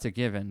 that's a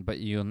given, but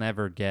you'll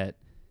never get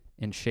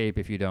in shape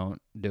if you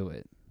don't do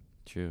it.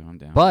 True, I'm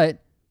down.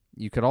 But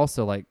you could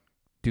also like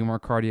do more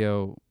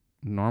cardio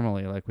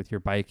normally, like with your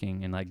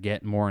biking, and like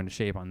get more into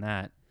shape on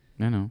that.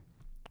 I know.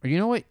 Or you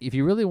know what? If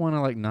you really want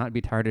to like not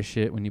be tired of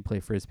shit when you play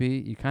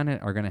Frisbee, you kind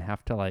of are going to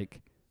have to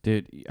like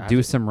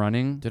do some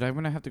running. Dude, I'm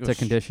going to have to go to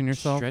condition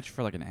yourself. Stretch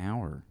for like an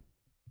hour.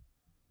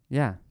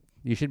 Yeah.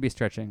 You should be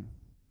stretching.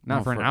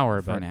 Not for an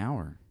hour, but for an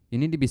hour. You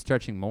need to be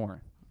stretching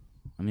more.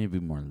 I need to be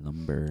more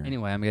lumber.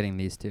 Anyway, I'm getting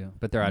these two,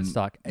 but they're out of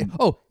stock.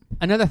 Oh,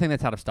 another thing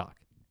that's out of stock.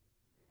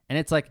 And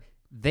it's like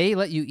they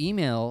let you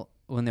email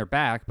when they're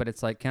back, but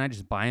it's like, can I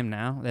just buy them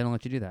now? They don't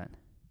let you do that.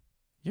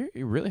 You're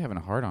really having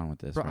a hard on with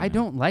this. Bro, right I now.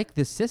 don't like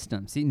this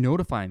system. See,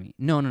 notify me.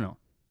 No.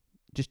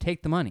 Just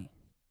take the money.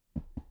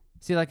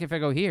 See, like if I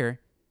go here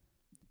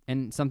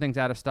and something's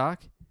out of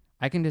stock,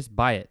 I can just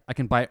buy it. I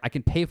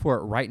can pay for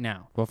it right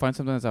now. Well, find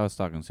something that's out of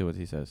stock and see what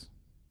he says.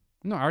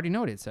 No, I already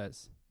know what it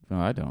says. No,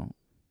 I don't.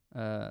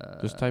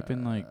 Just type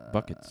in like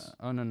buckets.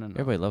 Oh no.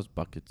 Everybody loves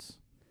buckets.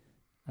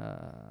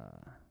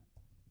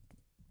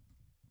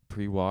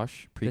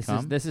 Pre-wash,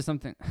 pre-cum. This is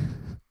something.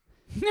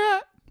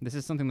 This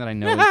is something that I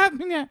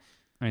know.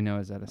 I know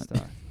is out of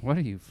stock. What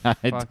are you? I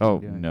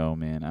don't doing? know,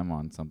 man. I'm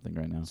on something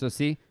right now. So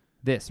see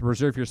this.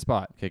 Reserve your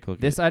spot. Okay, click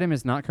This item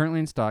is not currently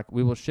in stock.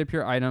 We will ship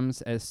your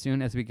items as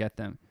soon as we get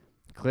them.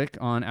 Click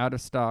on out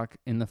of stock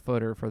in the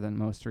footer for the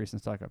most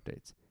recent stock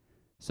updates.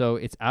 So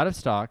it's out of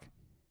stock,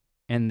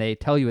 and they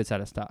tell you it's out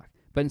of stock.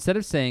 But instead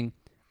of saying,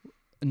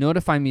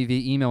 notify me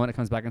via email when it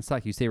comes back in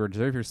stock, you say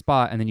reserve your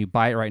spot, and then you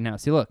buy it right now.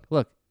 See, look,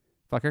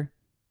 fucker.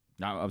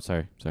 No, I'm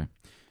sorry.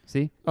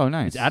 See? Oh,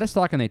 nice. It's out of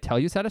stock, and they tell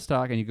you it's out of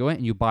stock, and you go in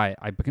and you buy it.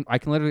 I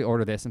can literally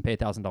order this and pay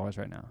 $1,000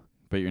 right now.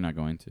 But you're not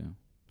going to.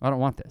 I don't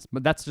want this.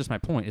 But that's just my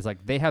point. Is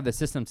like they have the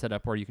system set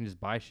up where you can just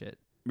buy shit.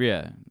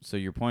 Yeah. So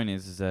your point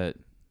is that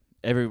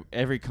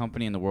every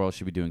company in the world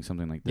should be doing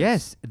something like this.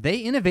 Yes, they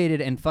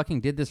innovated and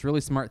fucking did this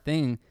really smart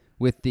thing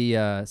with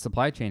the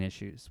supply chain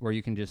issues where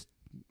you can just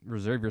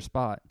reserve your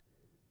spot.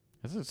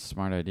 That's a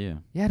smart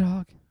idea. Yeah,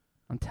 dog.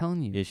 I'm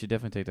telling you. Yeah, you should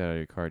definitely take that out of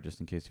your cart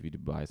just in case if you do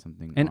buy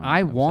something. And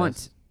I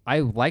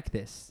like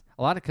this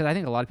because I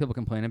think a lot of people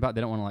complain about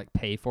they don't want to like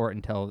pay for it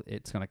until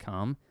it's gonna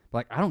come. But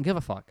like I don't give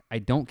a fuck. I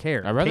don't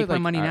care. I'd rather take my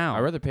money now.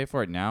 I'd rather pay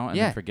for it now and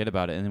then forget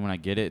about it. And then when I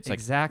get it, it's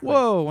exactly. like,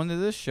 whoa, when did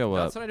this show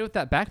up? That's what I do with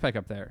that backpack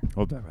up there.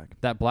 What backpack?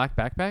 That black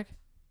backpack.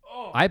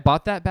 Oh. I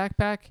bought that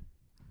backpack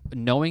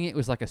knowing it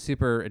was like a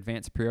super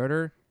advanced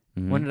pre-order.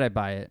 Mm-hmm. When did I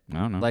buy it? I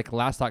don't know. Like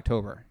last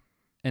October.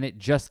 And it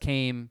just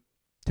came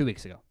 2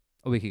 weeks ago.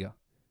 A week ago.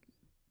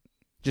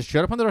 Just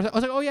showed up on the door. I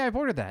was like, oh yeah, I've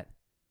ordered that.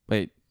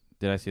 Wait,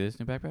 did I see this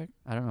new backpack?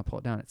 I don't know. Pull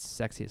it down. It's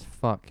sexy as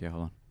fuck. Okay,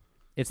 hold on.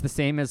 It's the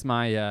same as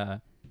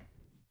my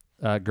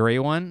gray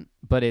one,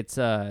 but it's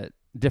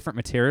different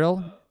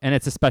material and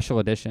it's a special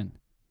edition.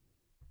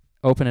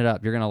 Open it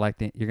up. You're gonna like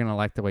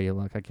the way you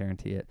look. I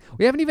guarantee it.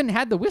 We haven't even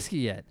had the whiskey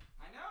yet.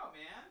 I know,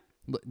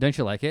 man. Don't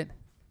you like it?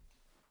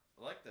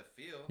 I like the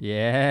feel.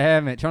 Yeah,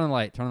 man. Turn on the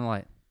light.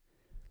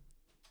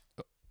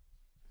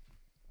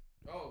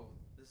 Oh,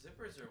 the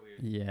zippers are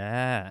weird.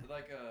 Yeah. Is it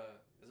like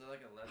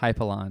a leather?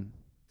 Hypalon.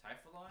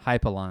 Typhalon?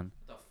 Hypalon.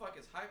 What the fuck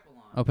is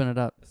Hypalon? Open it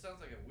up. That sounds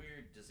like a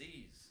weird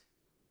disease.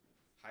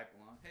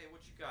 Hypalon. Hey,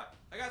 what you got?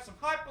 I got some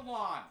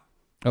Hypalon.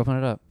 Open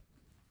it up.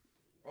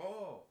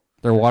 Oh.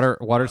 They're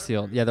water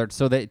sealed. Yeah,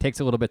 it takes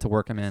a little bit to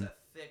work them in. It's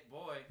a thick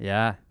boy.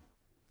 Yeah.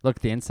 Look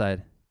at the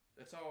inside.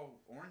 It's all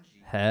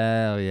orangey.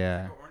 Hell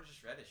yeah. It's like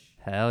orangish reddish.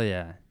 Hell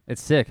yeah.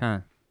 It's sick,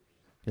 huh?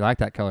 You like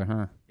that color,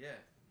 huh? Yeah.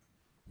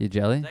 You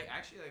jelly?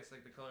 It's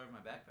like the color of my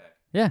backpack.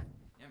 Yeah.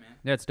 Yeah, man.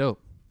 Yeah, it's dope.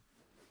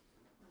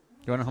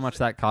 You wanna know how much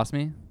that cost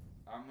me?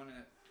 I'm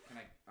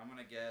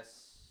gonna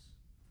guess.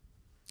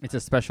 It's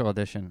a special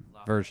edition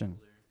version.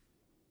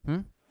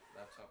 Holder.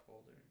 Laptop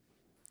holder.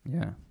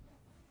 Yeah.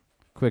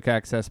 Quick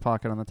access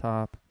pocket on the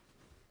top.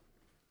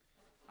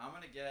 I'm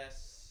gonna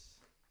guess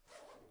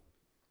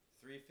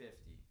 $350.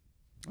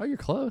 Oh, you're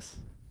close.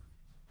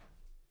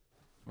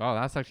 Wow,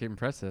 that's actually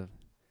impressive.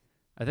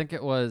 I think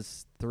it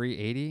was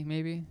 $380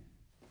 maybe.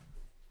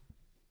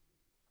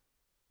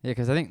 Yeah,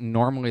 because I think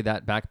normally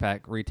that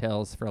backpack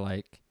retails for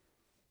like.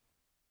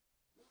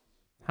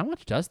 How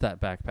much does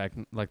that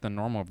backpack, like the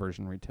normal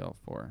version, retail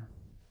for?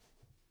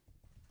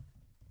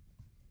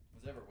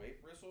 Was it ever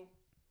weight bristle?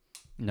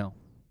 No.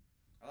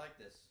 I like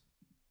this.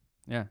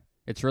 Yeah,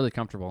 it's really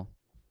comfortable.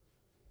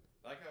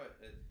 I like how it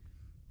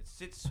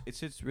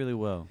sits really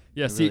well.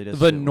 Yeah, It see, really does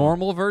the sit well.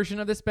 normal version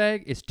of this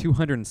bag is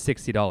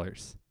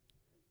 $260.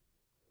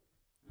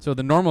 So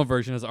the normal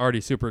version is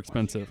already super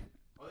expensive.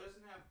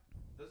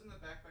 Doesn't the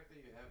backpack that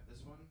you have,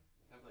 this one,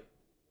 have like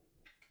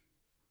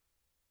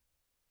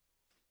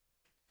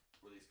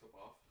where these clip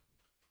off?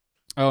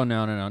 Oh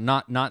no,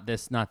 not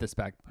this brand.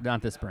 Why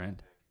is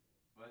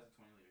it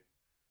 20 liter?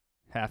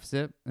 Half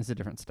zip. It's a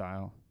different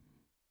style.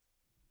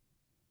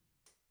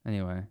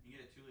 Anyway, You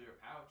get a 2-liter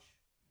pouch.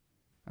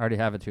 I already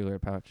have a 2-liter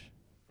pouch.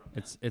 From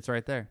them. It's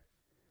right there.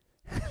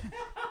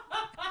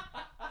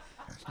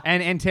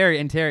 and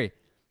Terry,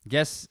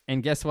 guess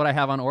what I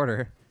have on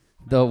order?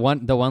 The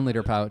 1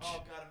 liter pouch.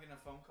 Oh god, I'm getting a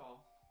phone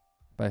call.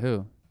 By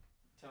who?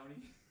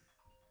 Tony.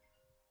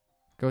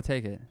 Go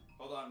take it.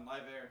 Hold on,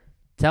 live air.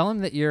 Tell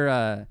him that you're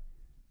Hello?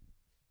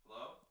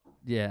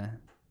 yeah.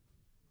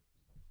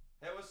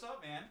 Hey, what's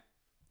up, man?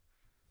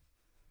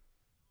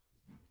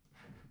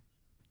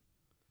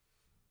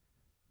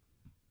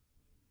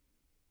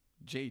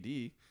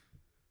 JD.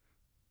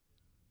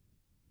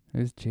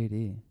 Who's JD?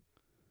 Do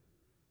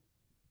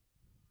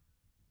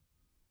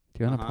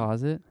you want to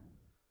pause it?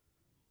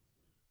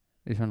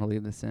 Or you trying to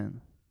leave this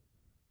in?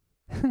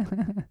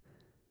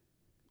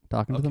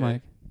 Talking to the Okay.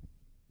 mic.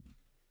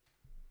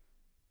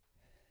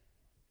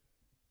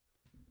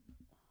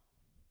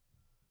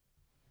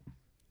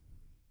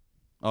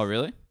 Oh,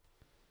 really?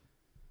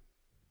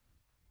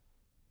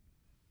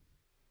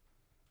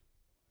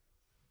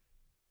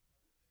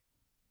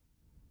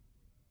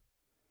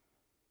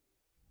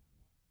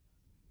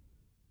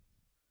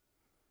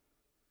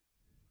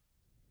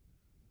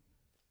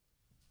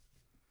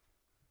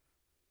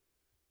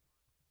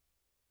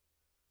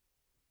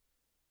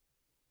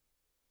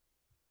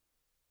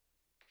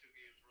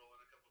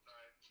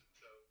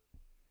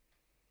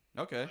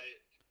 Okay.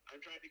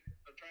 I'm trying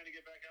to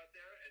get back out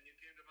there, and you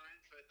came to mind,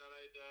 so I thought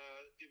I'd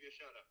give you a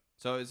shout out.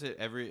 So is it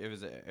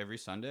every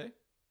Sunday?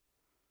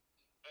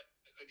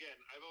 Again,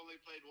 I've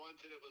only played once,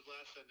 and it was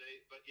last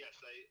Sunday. But yes,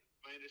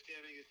 my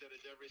understanding is that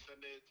it's every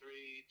Sunday at 3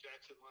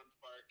 Jackson Lunds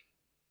Park,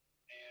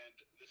 and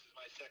this is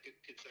my second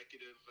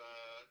consecutive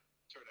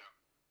turnout.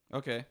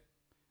 Okay.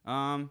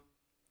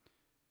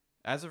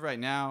 As of right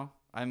now,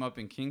 I'm up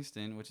in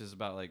Kingston, which is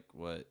about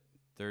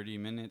 30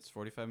 minutes,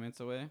 45 minutes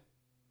away.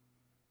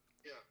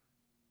 Yeah.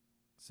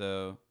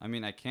 So, I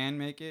mean, I can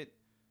make it,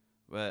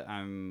 but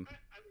I'm...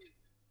 I mean,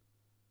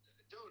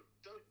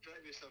 don't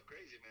drive yourself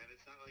crazy, man.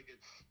 It's not like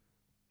it's,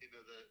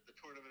 the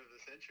tournament of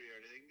the century or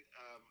anything.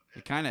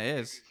 It kind of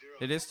is.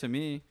 It is to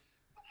me.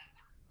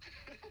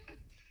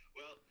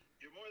 Well,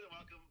 you're more than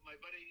welcome. My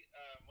buddy,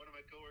 one of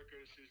my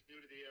coworkers who's new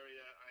to the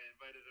area, I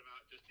invited him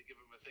out just to give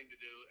him a thing to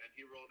do, and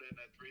he rolled in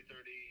at 3:30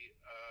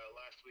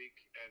 last week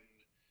and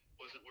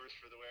wasn't worse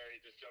for the wear.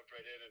 He just jumped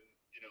right in and,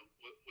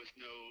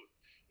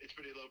 it's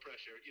pretty low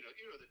pressure. You know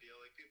the deal.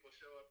 Like, people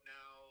show up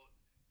now,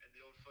 and the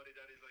old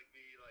fuddy-duddies like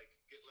me,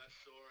 get less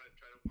sore and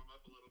try to warm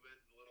up a little bit,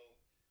 and the little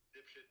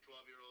dipshit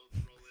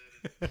 12-year-olds roll in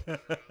and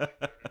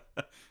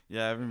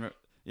Yeah, I remember.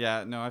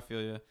 Yeah, no, I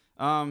feel you.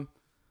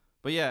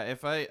 But yeah,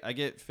 if I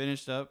get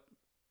finished up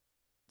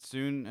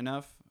soon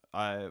enough,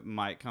 I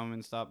might come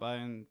and stop by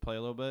and play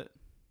a little bit.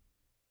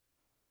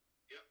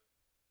 Yep.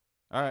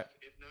 All right.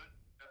 If not,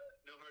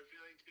 no hard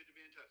feelings. Good to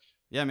be in touch.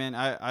 Yeah, man.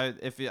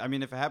 If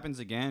it happens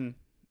again,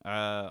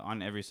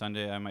 on every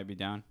Sunday, I might be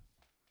down.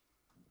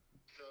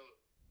 So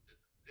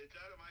it's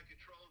out of my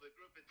control. The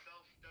group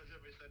itself does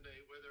every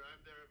Sunday. Whether I'm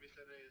there every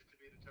Sunday is to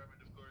be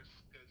determined, of course,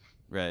 because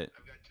Right.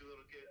 I've got 2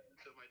 little kids,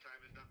 so my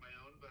time is not my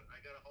own. But I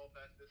got a hall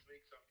pass this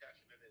week, so I'm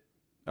cashing it in.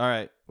 All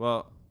right.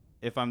 Well,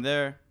 if I'm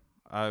there,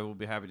 I will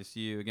be happy to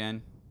see you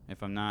again.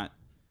 If I'm not,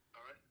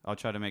 all right, I'll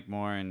try to make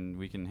more and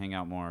we can hang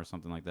out more or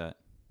something like that.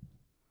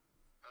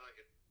 I like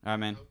it. All right,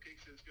 man. Hope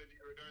Kingston's good to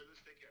you regardless.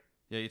 Take care.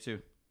 Yeah, you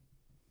too.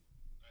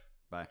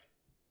 Bye.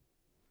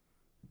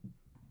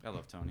 I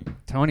love Tony.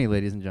 Tony,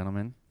 ladies and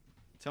gentlemen.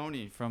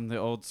 Tony from the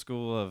old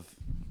school of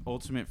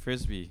Ultimate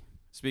Frisbee.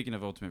 Speaking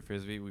of Ultimate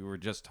Frisbee, we were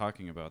just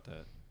talking about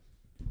that.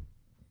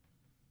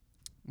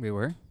 We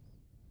were?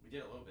 We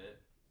did a little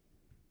bit.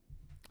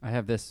 I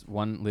have this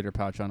 1 liter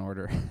pouch on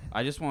order.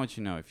 I just want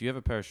you to know, if you have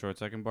a pair of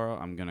shorts I can borrow,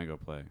 I'm going to go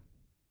play.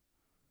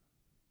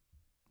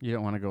 You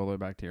don't want to go all the way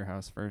back to your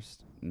house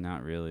first?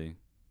 Not really.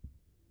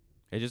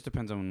 It just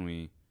depends on when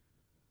we...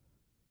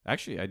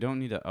 Actually, I don't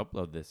need to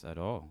upload this at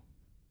all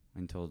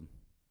until...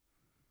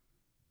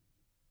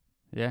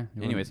 Yeah.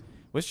 Anyways,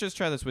 let's just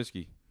try this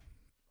whiskey.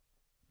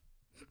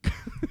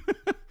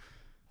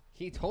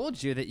 He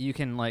told you that you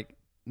can,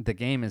 the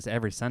game is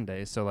every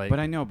Sunday, so, But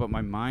I know, but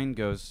my mind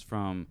goes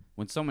from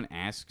when someone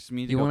asks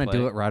me to you go want to play,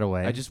 do it right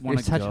away. I just want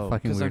to such go a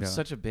fucking because I'm weirdo.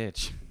 such a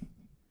bitch.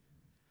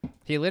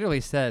 He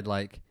literally said,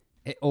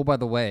 oh, by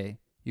the way,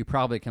 you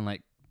probably can,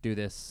 do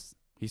this.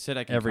 He said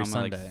I can Every come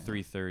Sunday. at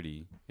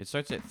 3:30. It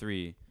starts at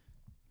 3.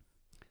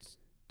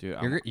 Dude,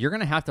 You're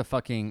going to have to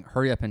fucking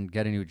hurry up and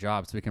get a new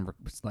job so we can,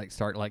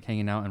 start,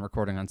 hanging out and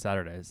recording on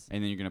Saturdays.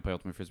 and then you're gonna play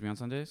Ultimate Frisbee on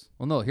Sundays?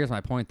 Well, no, here's my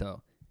point,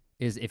 though,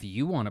 is if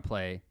you want to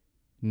play,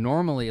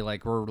 normally,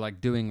 we're,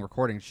 doing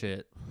recording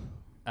shit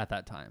at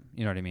that time.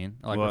 You know what I mean?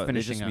 We're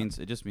finishing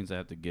it just means I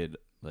have to get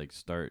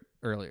start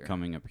earlier.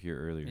 coming up here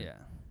earlier. Yeah.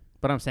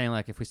 But I'm saying,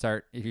 if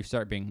you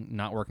start being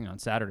not working on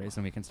Saturdays,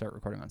 then we can start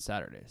recording on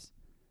Saturdays.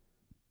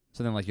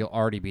 So then, you'll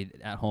already be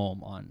at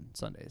home on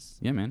Sundays.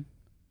 Yeah, man.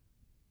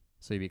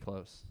 So you'd be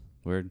close.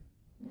 Word.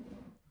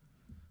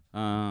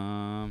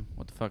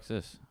 What the fuck's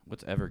this?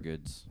 What's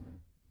Evergoods?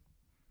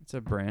 It's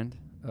a brand,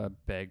 a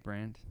bag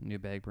brand, new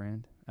bag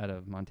brand out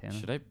of Montana.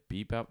 Should I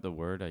beep out the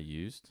word I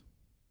used?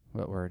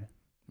 What word?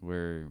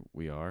 Where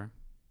we are?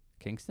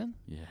 Kingston?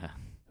 Yeah.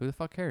 Who the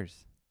fuck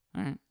cares?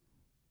 All right.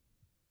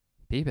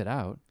 Beep it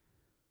out.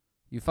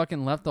 You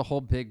fucking left the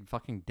whole big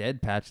fucking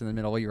dead patch in the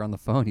middle while you were on the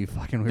phone, you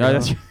fucking weirdo. No,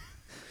 that's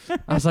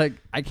I was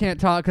like, I can't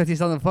talk because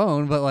he's on the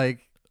phone, but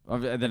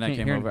and then I can't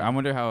came hear over. anything. I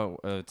wonder how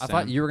I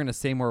thought you were going to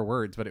say more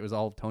words, but it was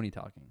all Tony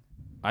talking.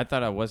 I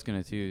thought I was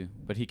gonna too,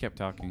 but he kept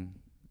talking.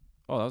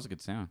 Oh, that was a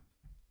good sound.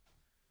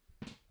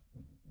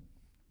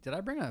 Did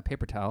I bring a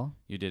paper towel?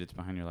 You did. It's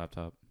behind your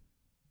laptop.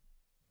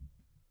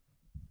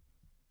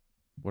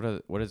 What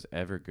is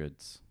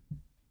Evergoods?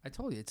 I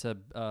told you it's a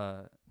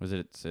Was it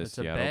a it's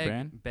Seattle a bag,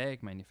 brand?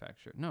 bag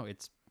manufacturer. No,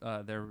 it's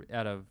they're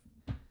out of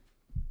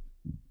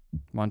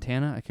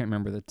Montana. I can't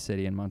remember the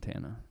city in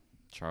Montana.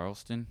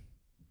 Charleston.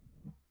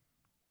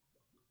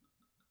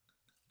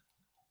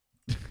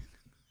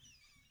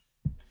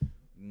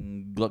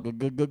 Gluck, gluck,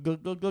 gluck, gluck,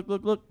 gluck, gluck,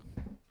 gluck, gluck.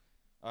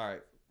 All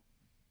right.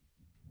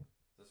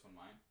 Is this one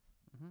mine?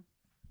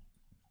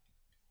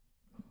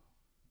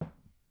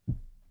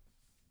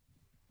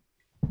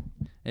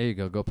 There you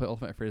go. Go play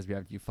Ultimate Frisbee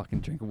after you fucking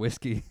drink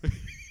whiskey.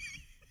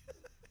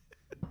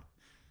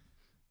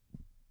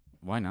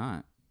 Why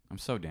not? I'm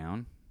so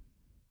down.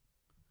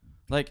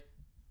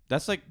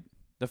 That's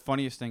the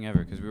funniest thing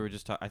ever because we were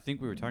just I think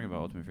we were talking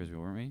about Ultimate Frisbee,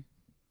 weren't we?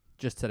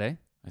 Just today?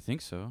 I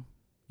think so.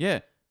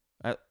 Yeah.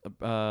 At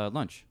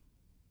lunch.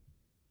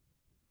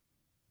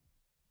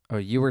 Oh,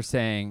 you were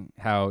saying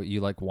how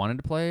you like wanted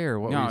to play, or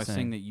what? No, were I you was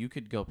saying that you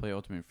could go play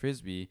ultimate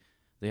frisbee.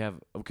 They have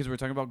because we're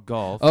talking about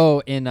golf.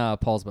 Oh, in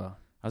Paulsbo.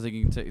 I was like,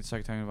 you can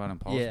start talking about it in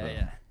Paulsbo.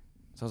 Yeah.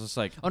 So I was just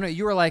like, Oh no,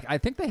 you were like, I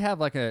think they have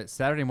like a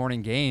Saturday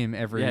morning game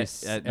every Yeah,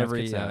 at North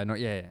Kitsap.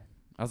 yeah.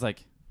 I was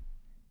like,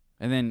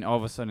 and then all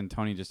of a sudden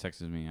Tony just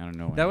texted me. I don't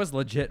know when. That was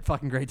legit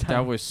fucking great time.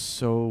 That was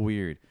so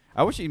weird.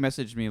 I wish he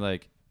messaged me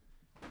like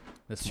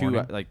this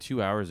morning.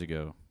 2 hours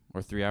ago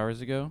or 3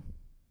 hours ago.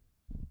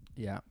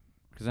 Yeah.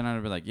 Because then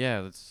I'd be like, yeah,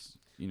 let's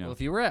Well,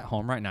 if you were at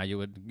home right now, you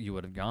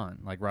would have gone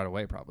like right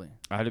away probably.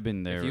 I'd have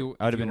been there.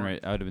 I would have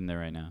been there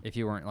right now. If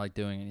you weren't like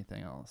doing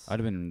anything else. I'd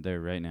have been there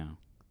right now.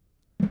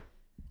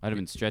 I'd have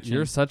been stretching.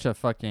 You're such a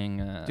fucking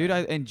dude.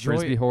 I enjoy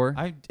frisbee whore.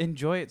 I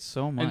enjoy it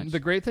so much. And the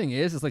great thing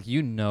is like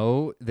you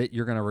know that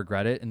you're gonna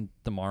regret it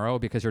tomorrow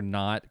because you're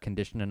not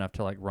conditioned enough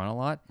to like run a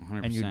lot,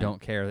 100%. and you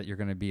don't care that you're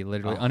gonna be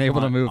literally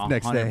unable to move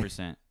next day.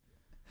 100%.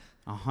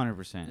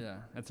 100%. Yeah,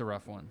 that's a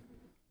rough one.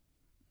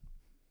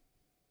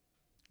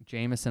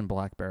 Jameson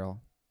Black Barrel.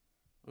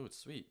 Oh, it's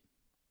sweet.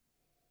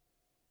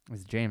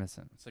 It's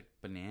Jameson. It's like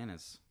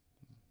bananas.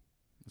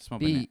 I smell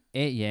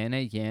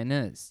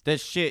Bananas.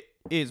 That shit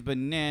is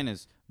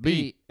bananas.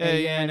 Bananas.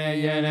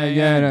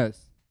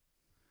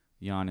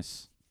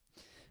 Giannis.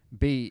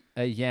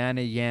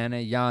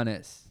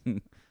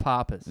 Giannis.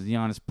 Papas.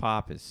 Giannis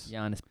Papas.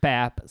 Giannis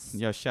Papas.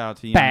 Yo, shout out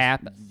to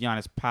Papas.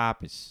 Giannis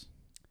Papas.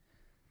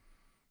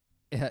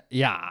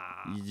 Yeah.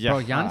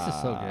 Bro, Giannis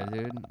is so good,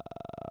 dude.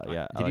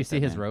 Yeah. Did you see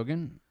his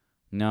Rogan?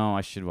 No,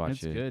 I should watch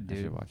It's it. good, dude.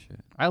 I should watch it.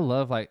 I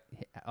love like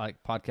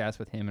podcasts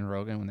with him and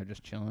Rogan when they're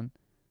just chilling.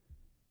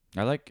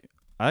 I like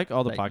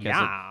all the Like,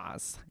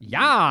 podcasts.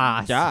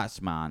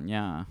 Yes, Man.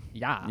 Yeah.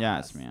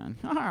 Yes, man.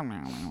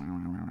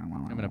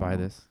 I'm gonna buy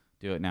this.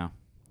 Do it now.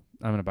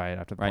 I'm gonna buy it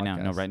after the Right podcast.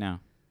 now. No, right now.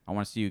 I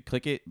want to see you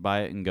click it,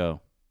 buy it, and go.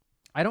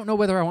 I don't know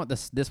whether I want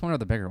this one or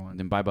the bigger one.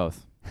 Then buy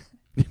both.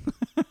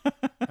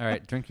 All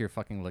right, drink your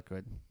fucking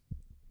liquid.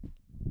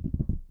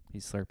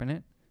 He's slurping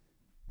it.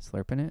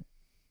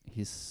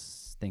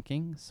 He's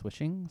thinking,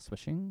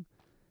 swishing.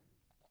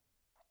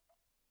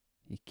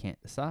 He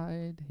can't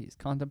decide. He's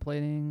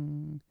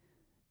contemplating.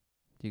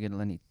 Do you get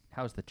any?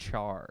 How's the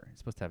char? It's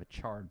supposed to have a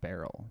charred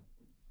barrel.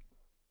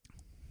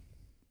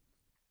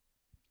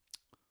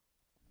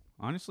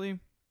 Honestly,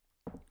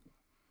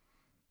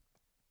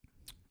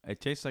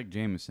 it tastes like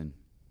Jameson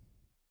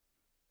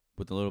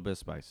with a little bit of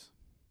spice.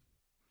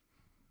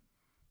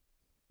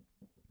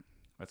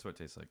 That's what it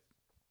tastes like.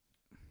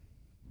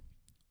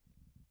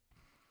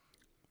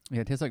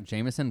 Yeah, it tastes like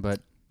Jameson,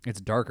 but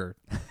it's darker.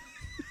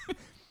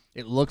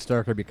 It looks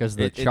darker because of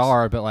the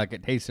char, but like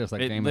it tastes just like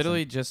Jameson. It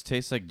literally just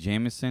tastes like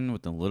Jameson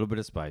with a little bit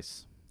of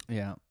spice.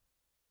 Yeah.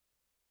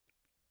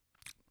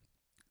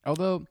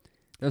 Although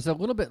there's a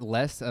little bit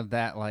less of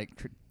that like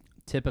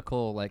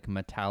typical like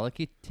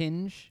metallic-y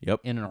tinge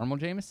in a normal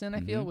Jameson,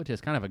 I feel, which is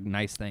kind of a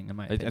nice thing in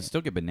my opinion. I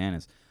still get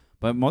bananas,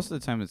 but most of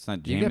the time it's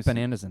not Jameson. You get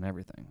bananas in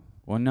everything.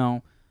 Well,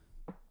 no.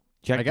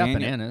 I got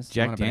bananas.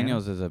 Jack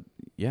Daniels is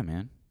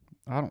man.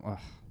 I don't.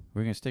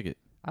 We're gonna stick it.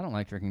 I don't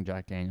like drinking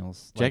Jack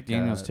Daniels. Jack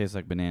Daniels tastes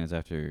like bananas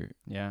after.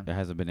 Yeah. It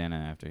has a banana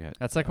after you had.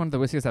 That's like one of the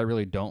whiskeys I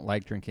really don't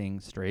like drinking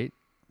straight.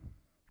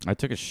 I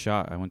took a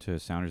shot. I went to a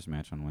Sounders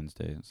match on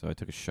Wednesday, so I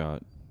took a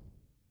shot.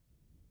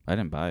 I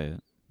didn't buy it.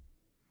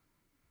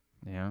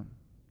 Yeah.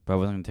 But I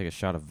wasn't gonna take a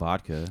shot of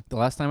vodka. The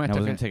last time I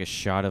wasn't gonna take a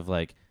shot of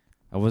like.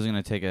 I wasn't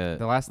gonna take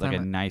a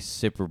nice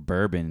sip of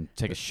bourbon and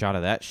take a shot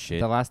of that shit.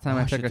 The last time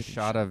I took a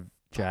shot of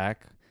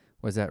Jack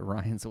was at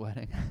Ryan's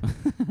wedding.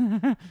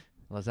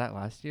 Was that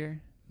last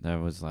year? That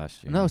was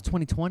last year. No, it was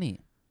 2020.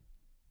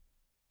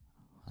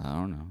 I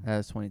don't know. That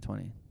was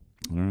 2020.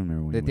 I don't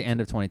remember when. At the end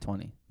of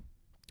 2020.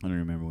 I don't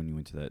remember when you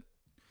went to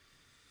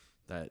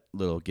that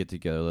little get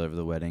together of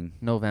the wedding.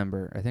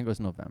 November. I think it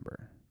was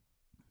November.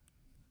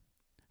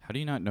 How do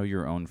you not know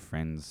your own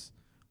friends?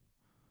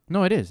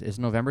 No, it is. It's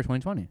November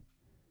 2020. Do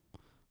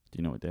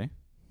you know what day?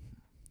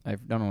 I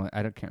don't know.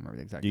 I can't remember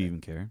the exact. Do you date.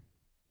 even care?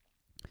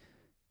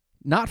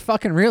 Not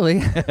fucking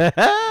really.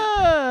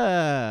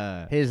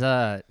 His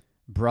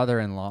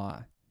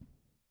brother-in-law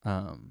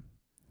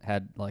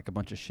had like a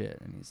bunch of shit,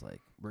 and he's like,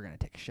 "We're gonna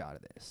take a shot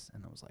of this,"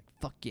 and I was like,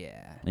 "Fuck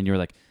yeah!" And you were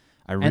like,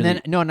 "I really." And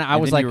then no, I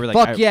was like,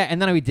 "Fuck yeah!"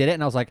 And then we did it,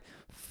 and I was like,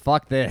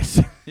 "Fuck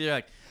this." You're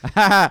like,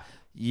 "Ha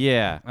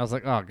yeah." I was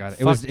like, "Oh god!" It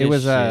Fuck was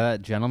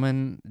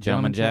Gentleman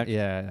Jack.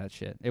 Yeah, that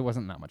shit. It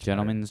wasn't that much.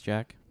 Gentleman's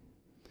Jack.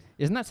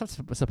 Isn't that stuff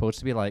supposed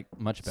to be like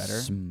much better?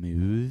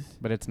 Smooth.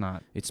 But it's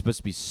not. It's supposed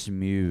to be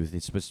smooth.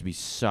 It's supposed to be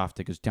soft.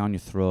 It goes down your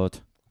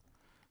throat.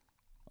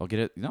 Oh, get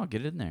it. No,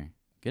 get it in there.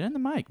 Get it in the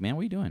mic, man.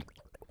 What are you doing?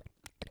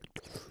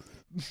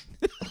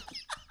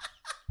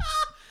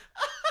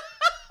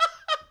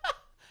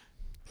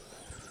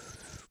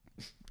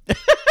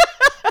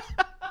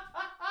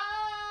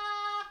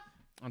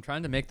 I'm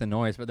trying to make the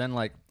noise, but then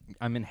like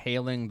I'm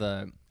inhaling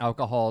the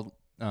alcohol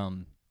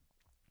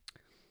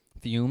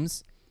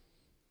fumes.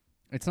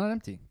 It's not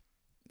empty.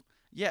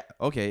 Yeah.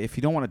 Okay. If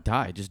you don't want to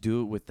die, just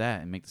do it with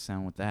that and make the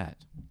sound with that.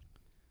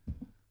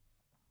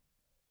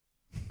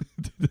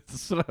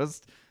 That's what I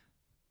was.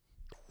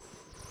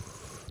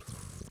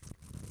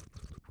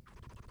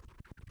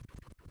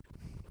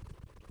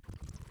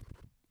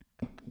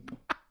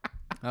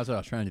 That's what I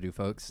was trying to do,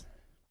 folks.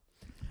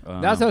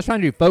 That's That's what I was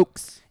trying to do,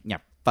 folks. Yeah,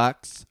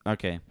 fucks.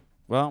 Okay.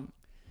 Well,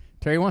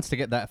 Terry wants to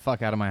get that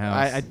fuck out of my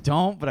house. I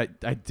don't, but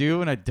I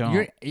do and I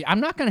don't. I'm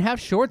not gonna have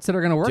shorts that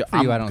are gonna work Dude, for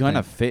you. I I'm don't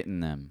gonna think. fit in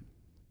them.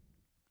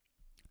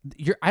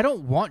 I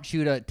don't want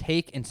you to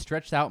take and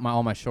stretch out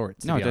all my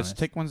shorts. No, to be just honest.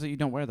 take ones that you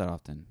don't wear that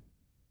often.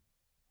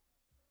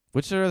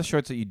 Which are the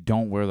shorts that you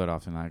don't wear that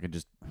often that I could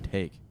just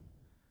take?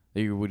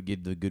 That you would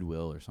give the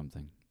Goodwill or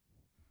something.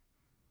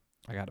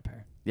 I got a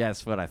pair. Yeah,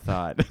 that's what I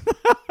thought.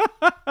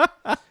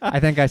 I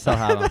think I still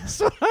have them. That's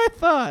what I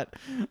thought.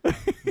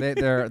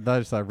 They're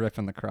just a rip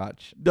in the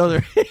crotch. No,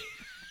 they're.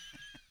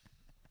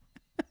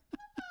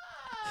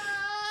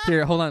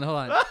 Here, hold on.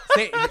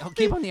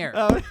 Keep on the air.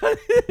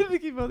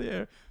 Keep on the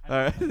air. All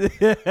right.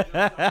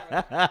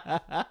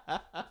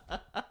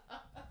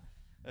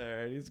 All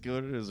right, he's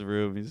going to his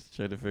room. He's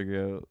trying to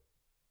figure out.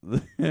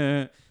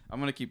 I'm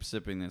gonna keep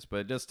sipping this, but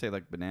it does taste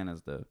like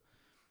bananas, though.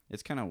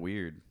 It's kind of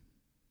weird.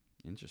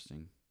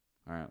 Interesting.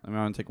 All right, I'm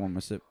gonna take one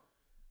more sip.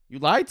 You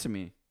lied to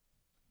me.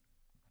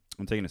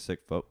 I'm taking a sick,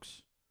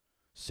 folks.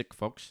 Sick,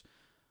 folks.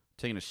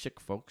 Taking a sick,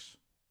 folks.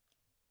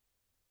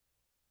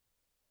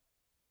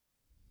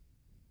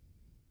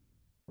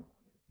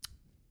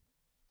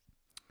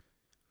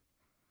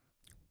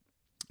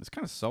 It's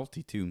kind of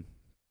salty too.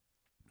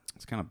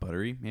 It's kind of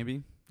buttery,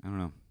 maybe. I don't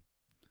know.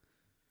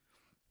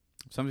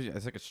 Sometimes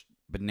it's like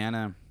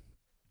banana.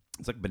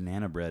 It's like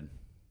banana bread.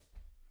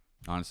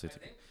 Honestly.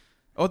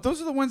 Oh,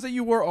 those are the ones that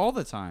you wore all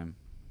the time.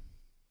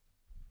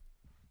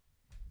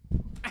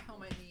 Ow,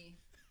 my knee.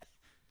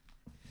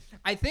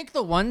 I think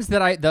the ones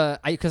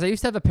that because I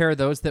used to have a pair of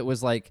those that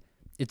was like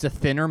it's a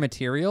thinner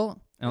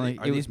material. And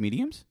Are these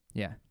mediums?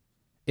 Yeah.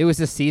 It was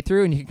a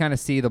see-through, and you can kind of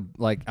see the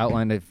like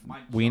outline of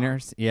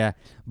wieners. Yeah,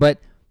 but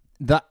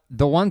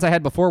the ones I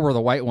had before were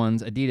the white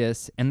ones,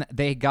 Adidas, and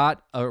they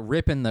got a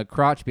rip in the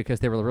crotch because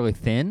they were really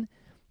thin.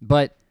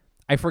 But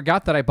I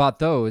forgot that I bought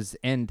those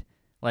and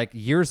like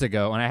years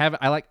ago, and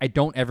I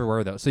don't ever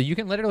wear those. So you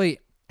can literally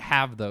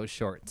have those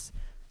shorts.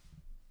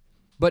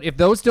 But if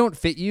those don't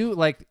fit you,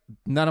 like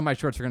none of my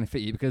shorts are going to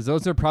fit you because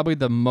those are probably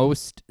the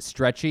most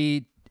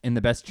stretchy and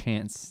the best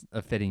chance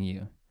of fitting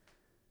you.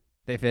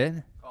 They fit?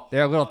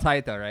 They're a little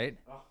tight though, right?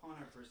 100%.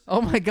 Oh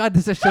my God,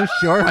 this is so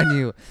short on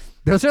you.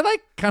 Those are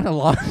like kind of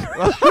long.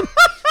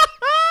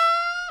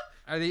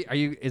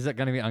 Is it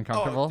going to be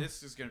uncomfortable? Oh,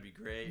 this is gonna be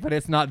great. But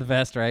it's not the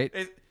best, right?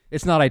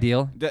 It's not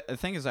ideal. The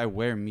thing is, I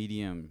wear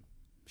medium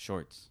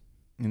shorts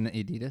In the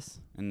Adidas?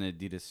 in the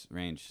Adidas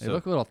range. They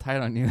look a little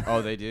tight on you.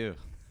 Oh, they do.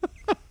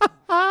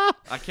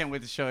 I can't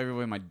wait to show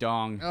everyone my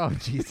dong. Oh,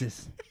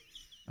 Jesus.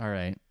 All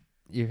right.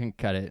 You can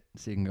cut it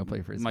so you can go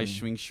play frisbee. My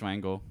swing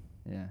schwangle.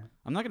 Yeah.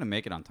 I'm not gonna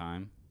make it on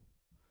time.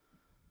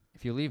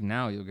 If you leave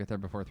now, you'll get there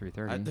before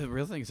 3:30. The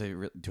real thing is,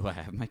 do I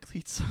have my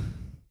cleats?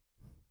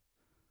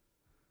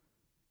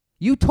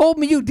 You told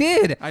me you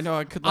did. I know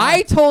I could.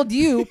 I told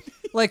you,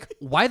 like,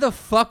 why the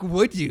fuck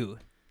would you?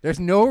 There's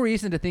no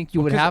reason to think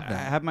you would have I them.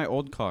 have my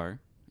old car.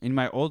 In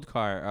my old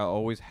car, I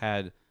always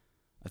had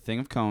a thing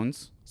of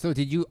cones. So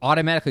did you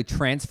automatically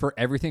transfer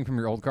everything from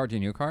your old car to your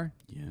new car?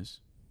 Yes.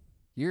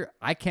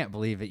 I can't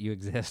believe that you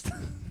exist.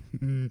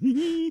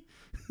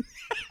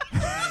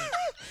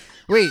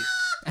 Wait.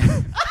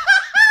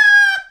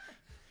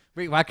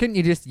 Wait, why couldn't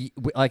you just,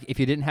 like, if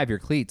you didn't have your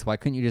cleats, why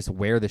couldn't you just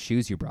wear the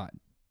shoes you brought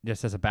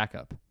just as a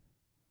backup?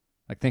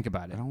 Like, think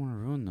about it. I don't want to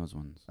ruin those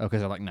ones. Oh, because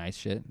they're like nice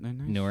shit? They're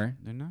nice. Newer?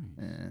 They're nice.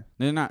 Eh.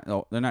 They're not.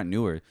 Oh, they're not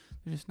newer.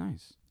 They're just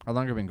nice. How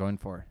long have you been going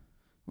for?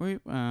 Wait.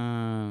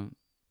 An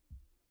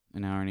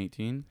hour and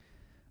 18.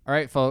 All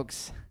right,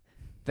 folks.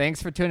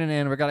 Thanks for tuning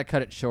in. We're going to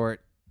cut it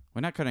short.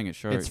 We're not cutting it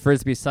short. It's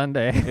Frisbee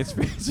Sunday. It's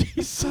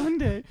Frisbee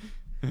Sunday.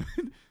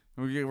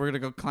 We're gonna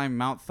go climb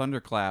Mount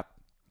Thunderclap.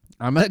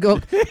 I'm going to go.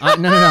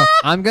 No.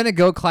 I'm going to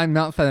go climb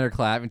Mount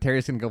Thunderclap, and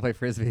Terry's going to go play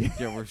Frisbee.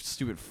 Yeah, we're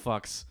stupid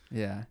fucks.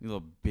 Yeah. You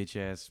little bitch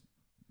ass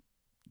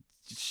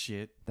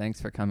shit.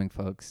 Thanks for coming,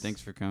 folks. Thanks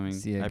for coming.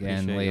 See you I again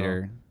appreciate later.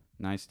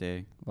 y'all. Nice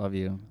day. Love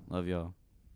you. Love y'all.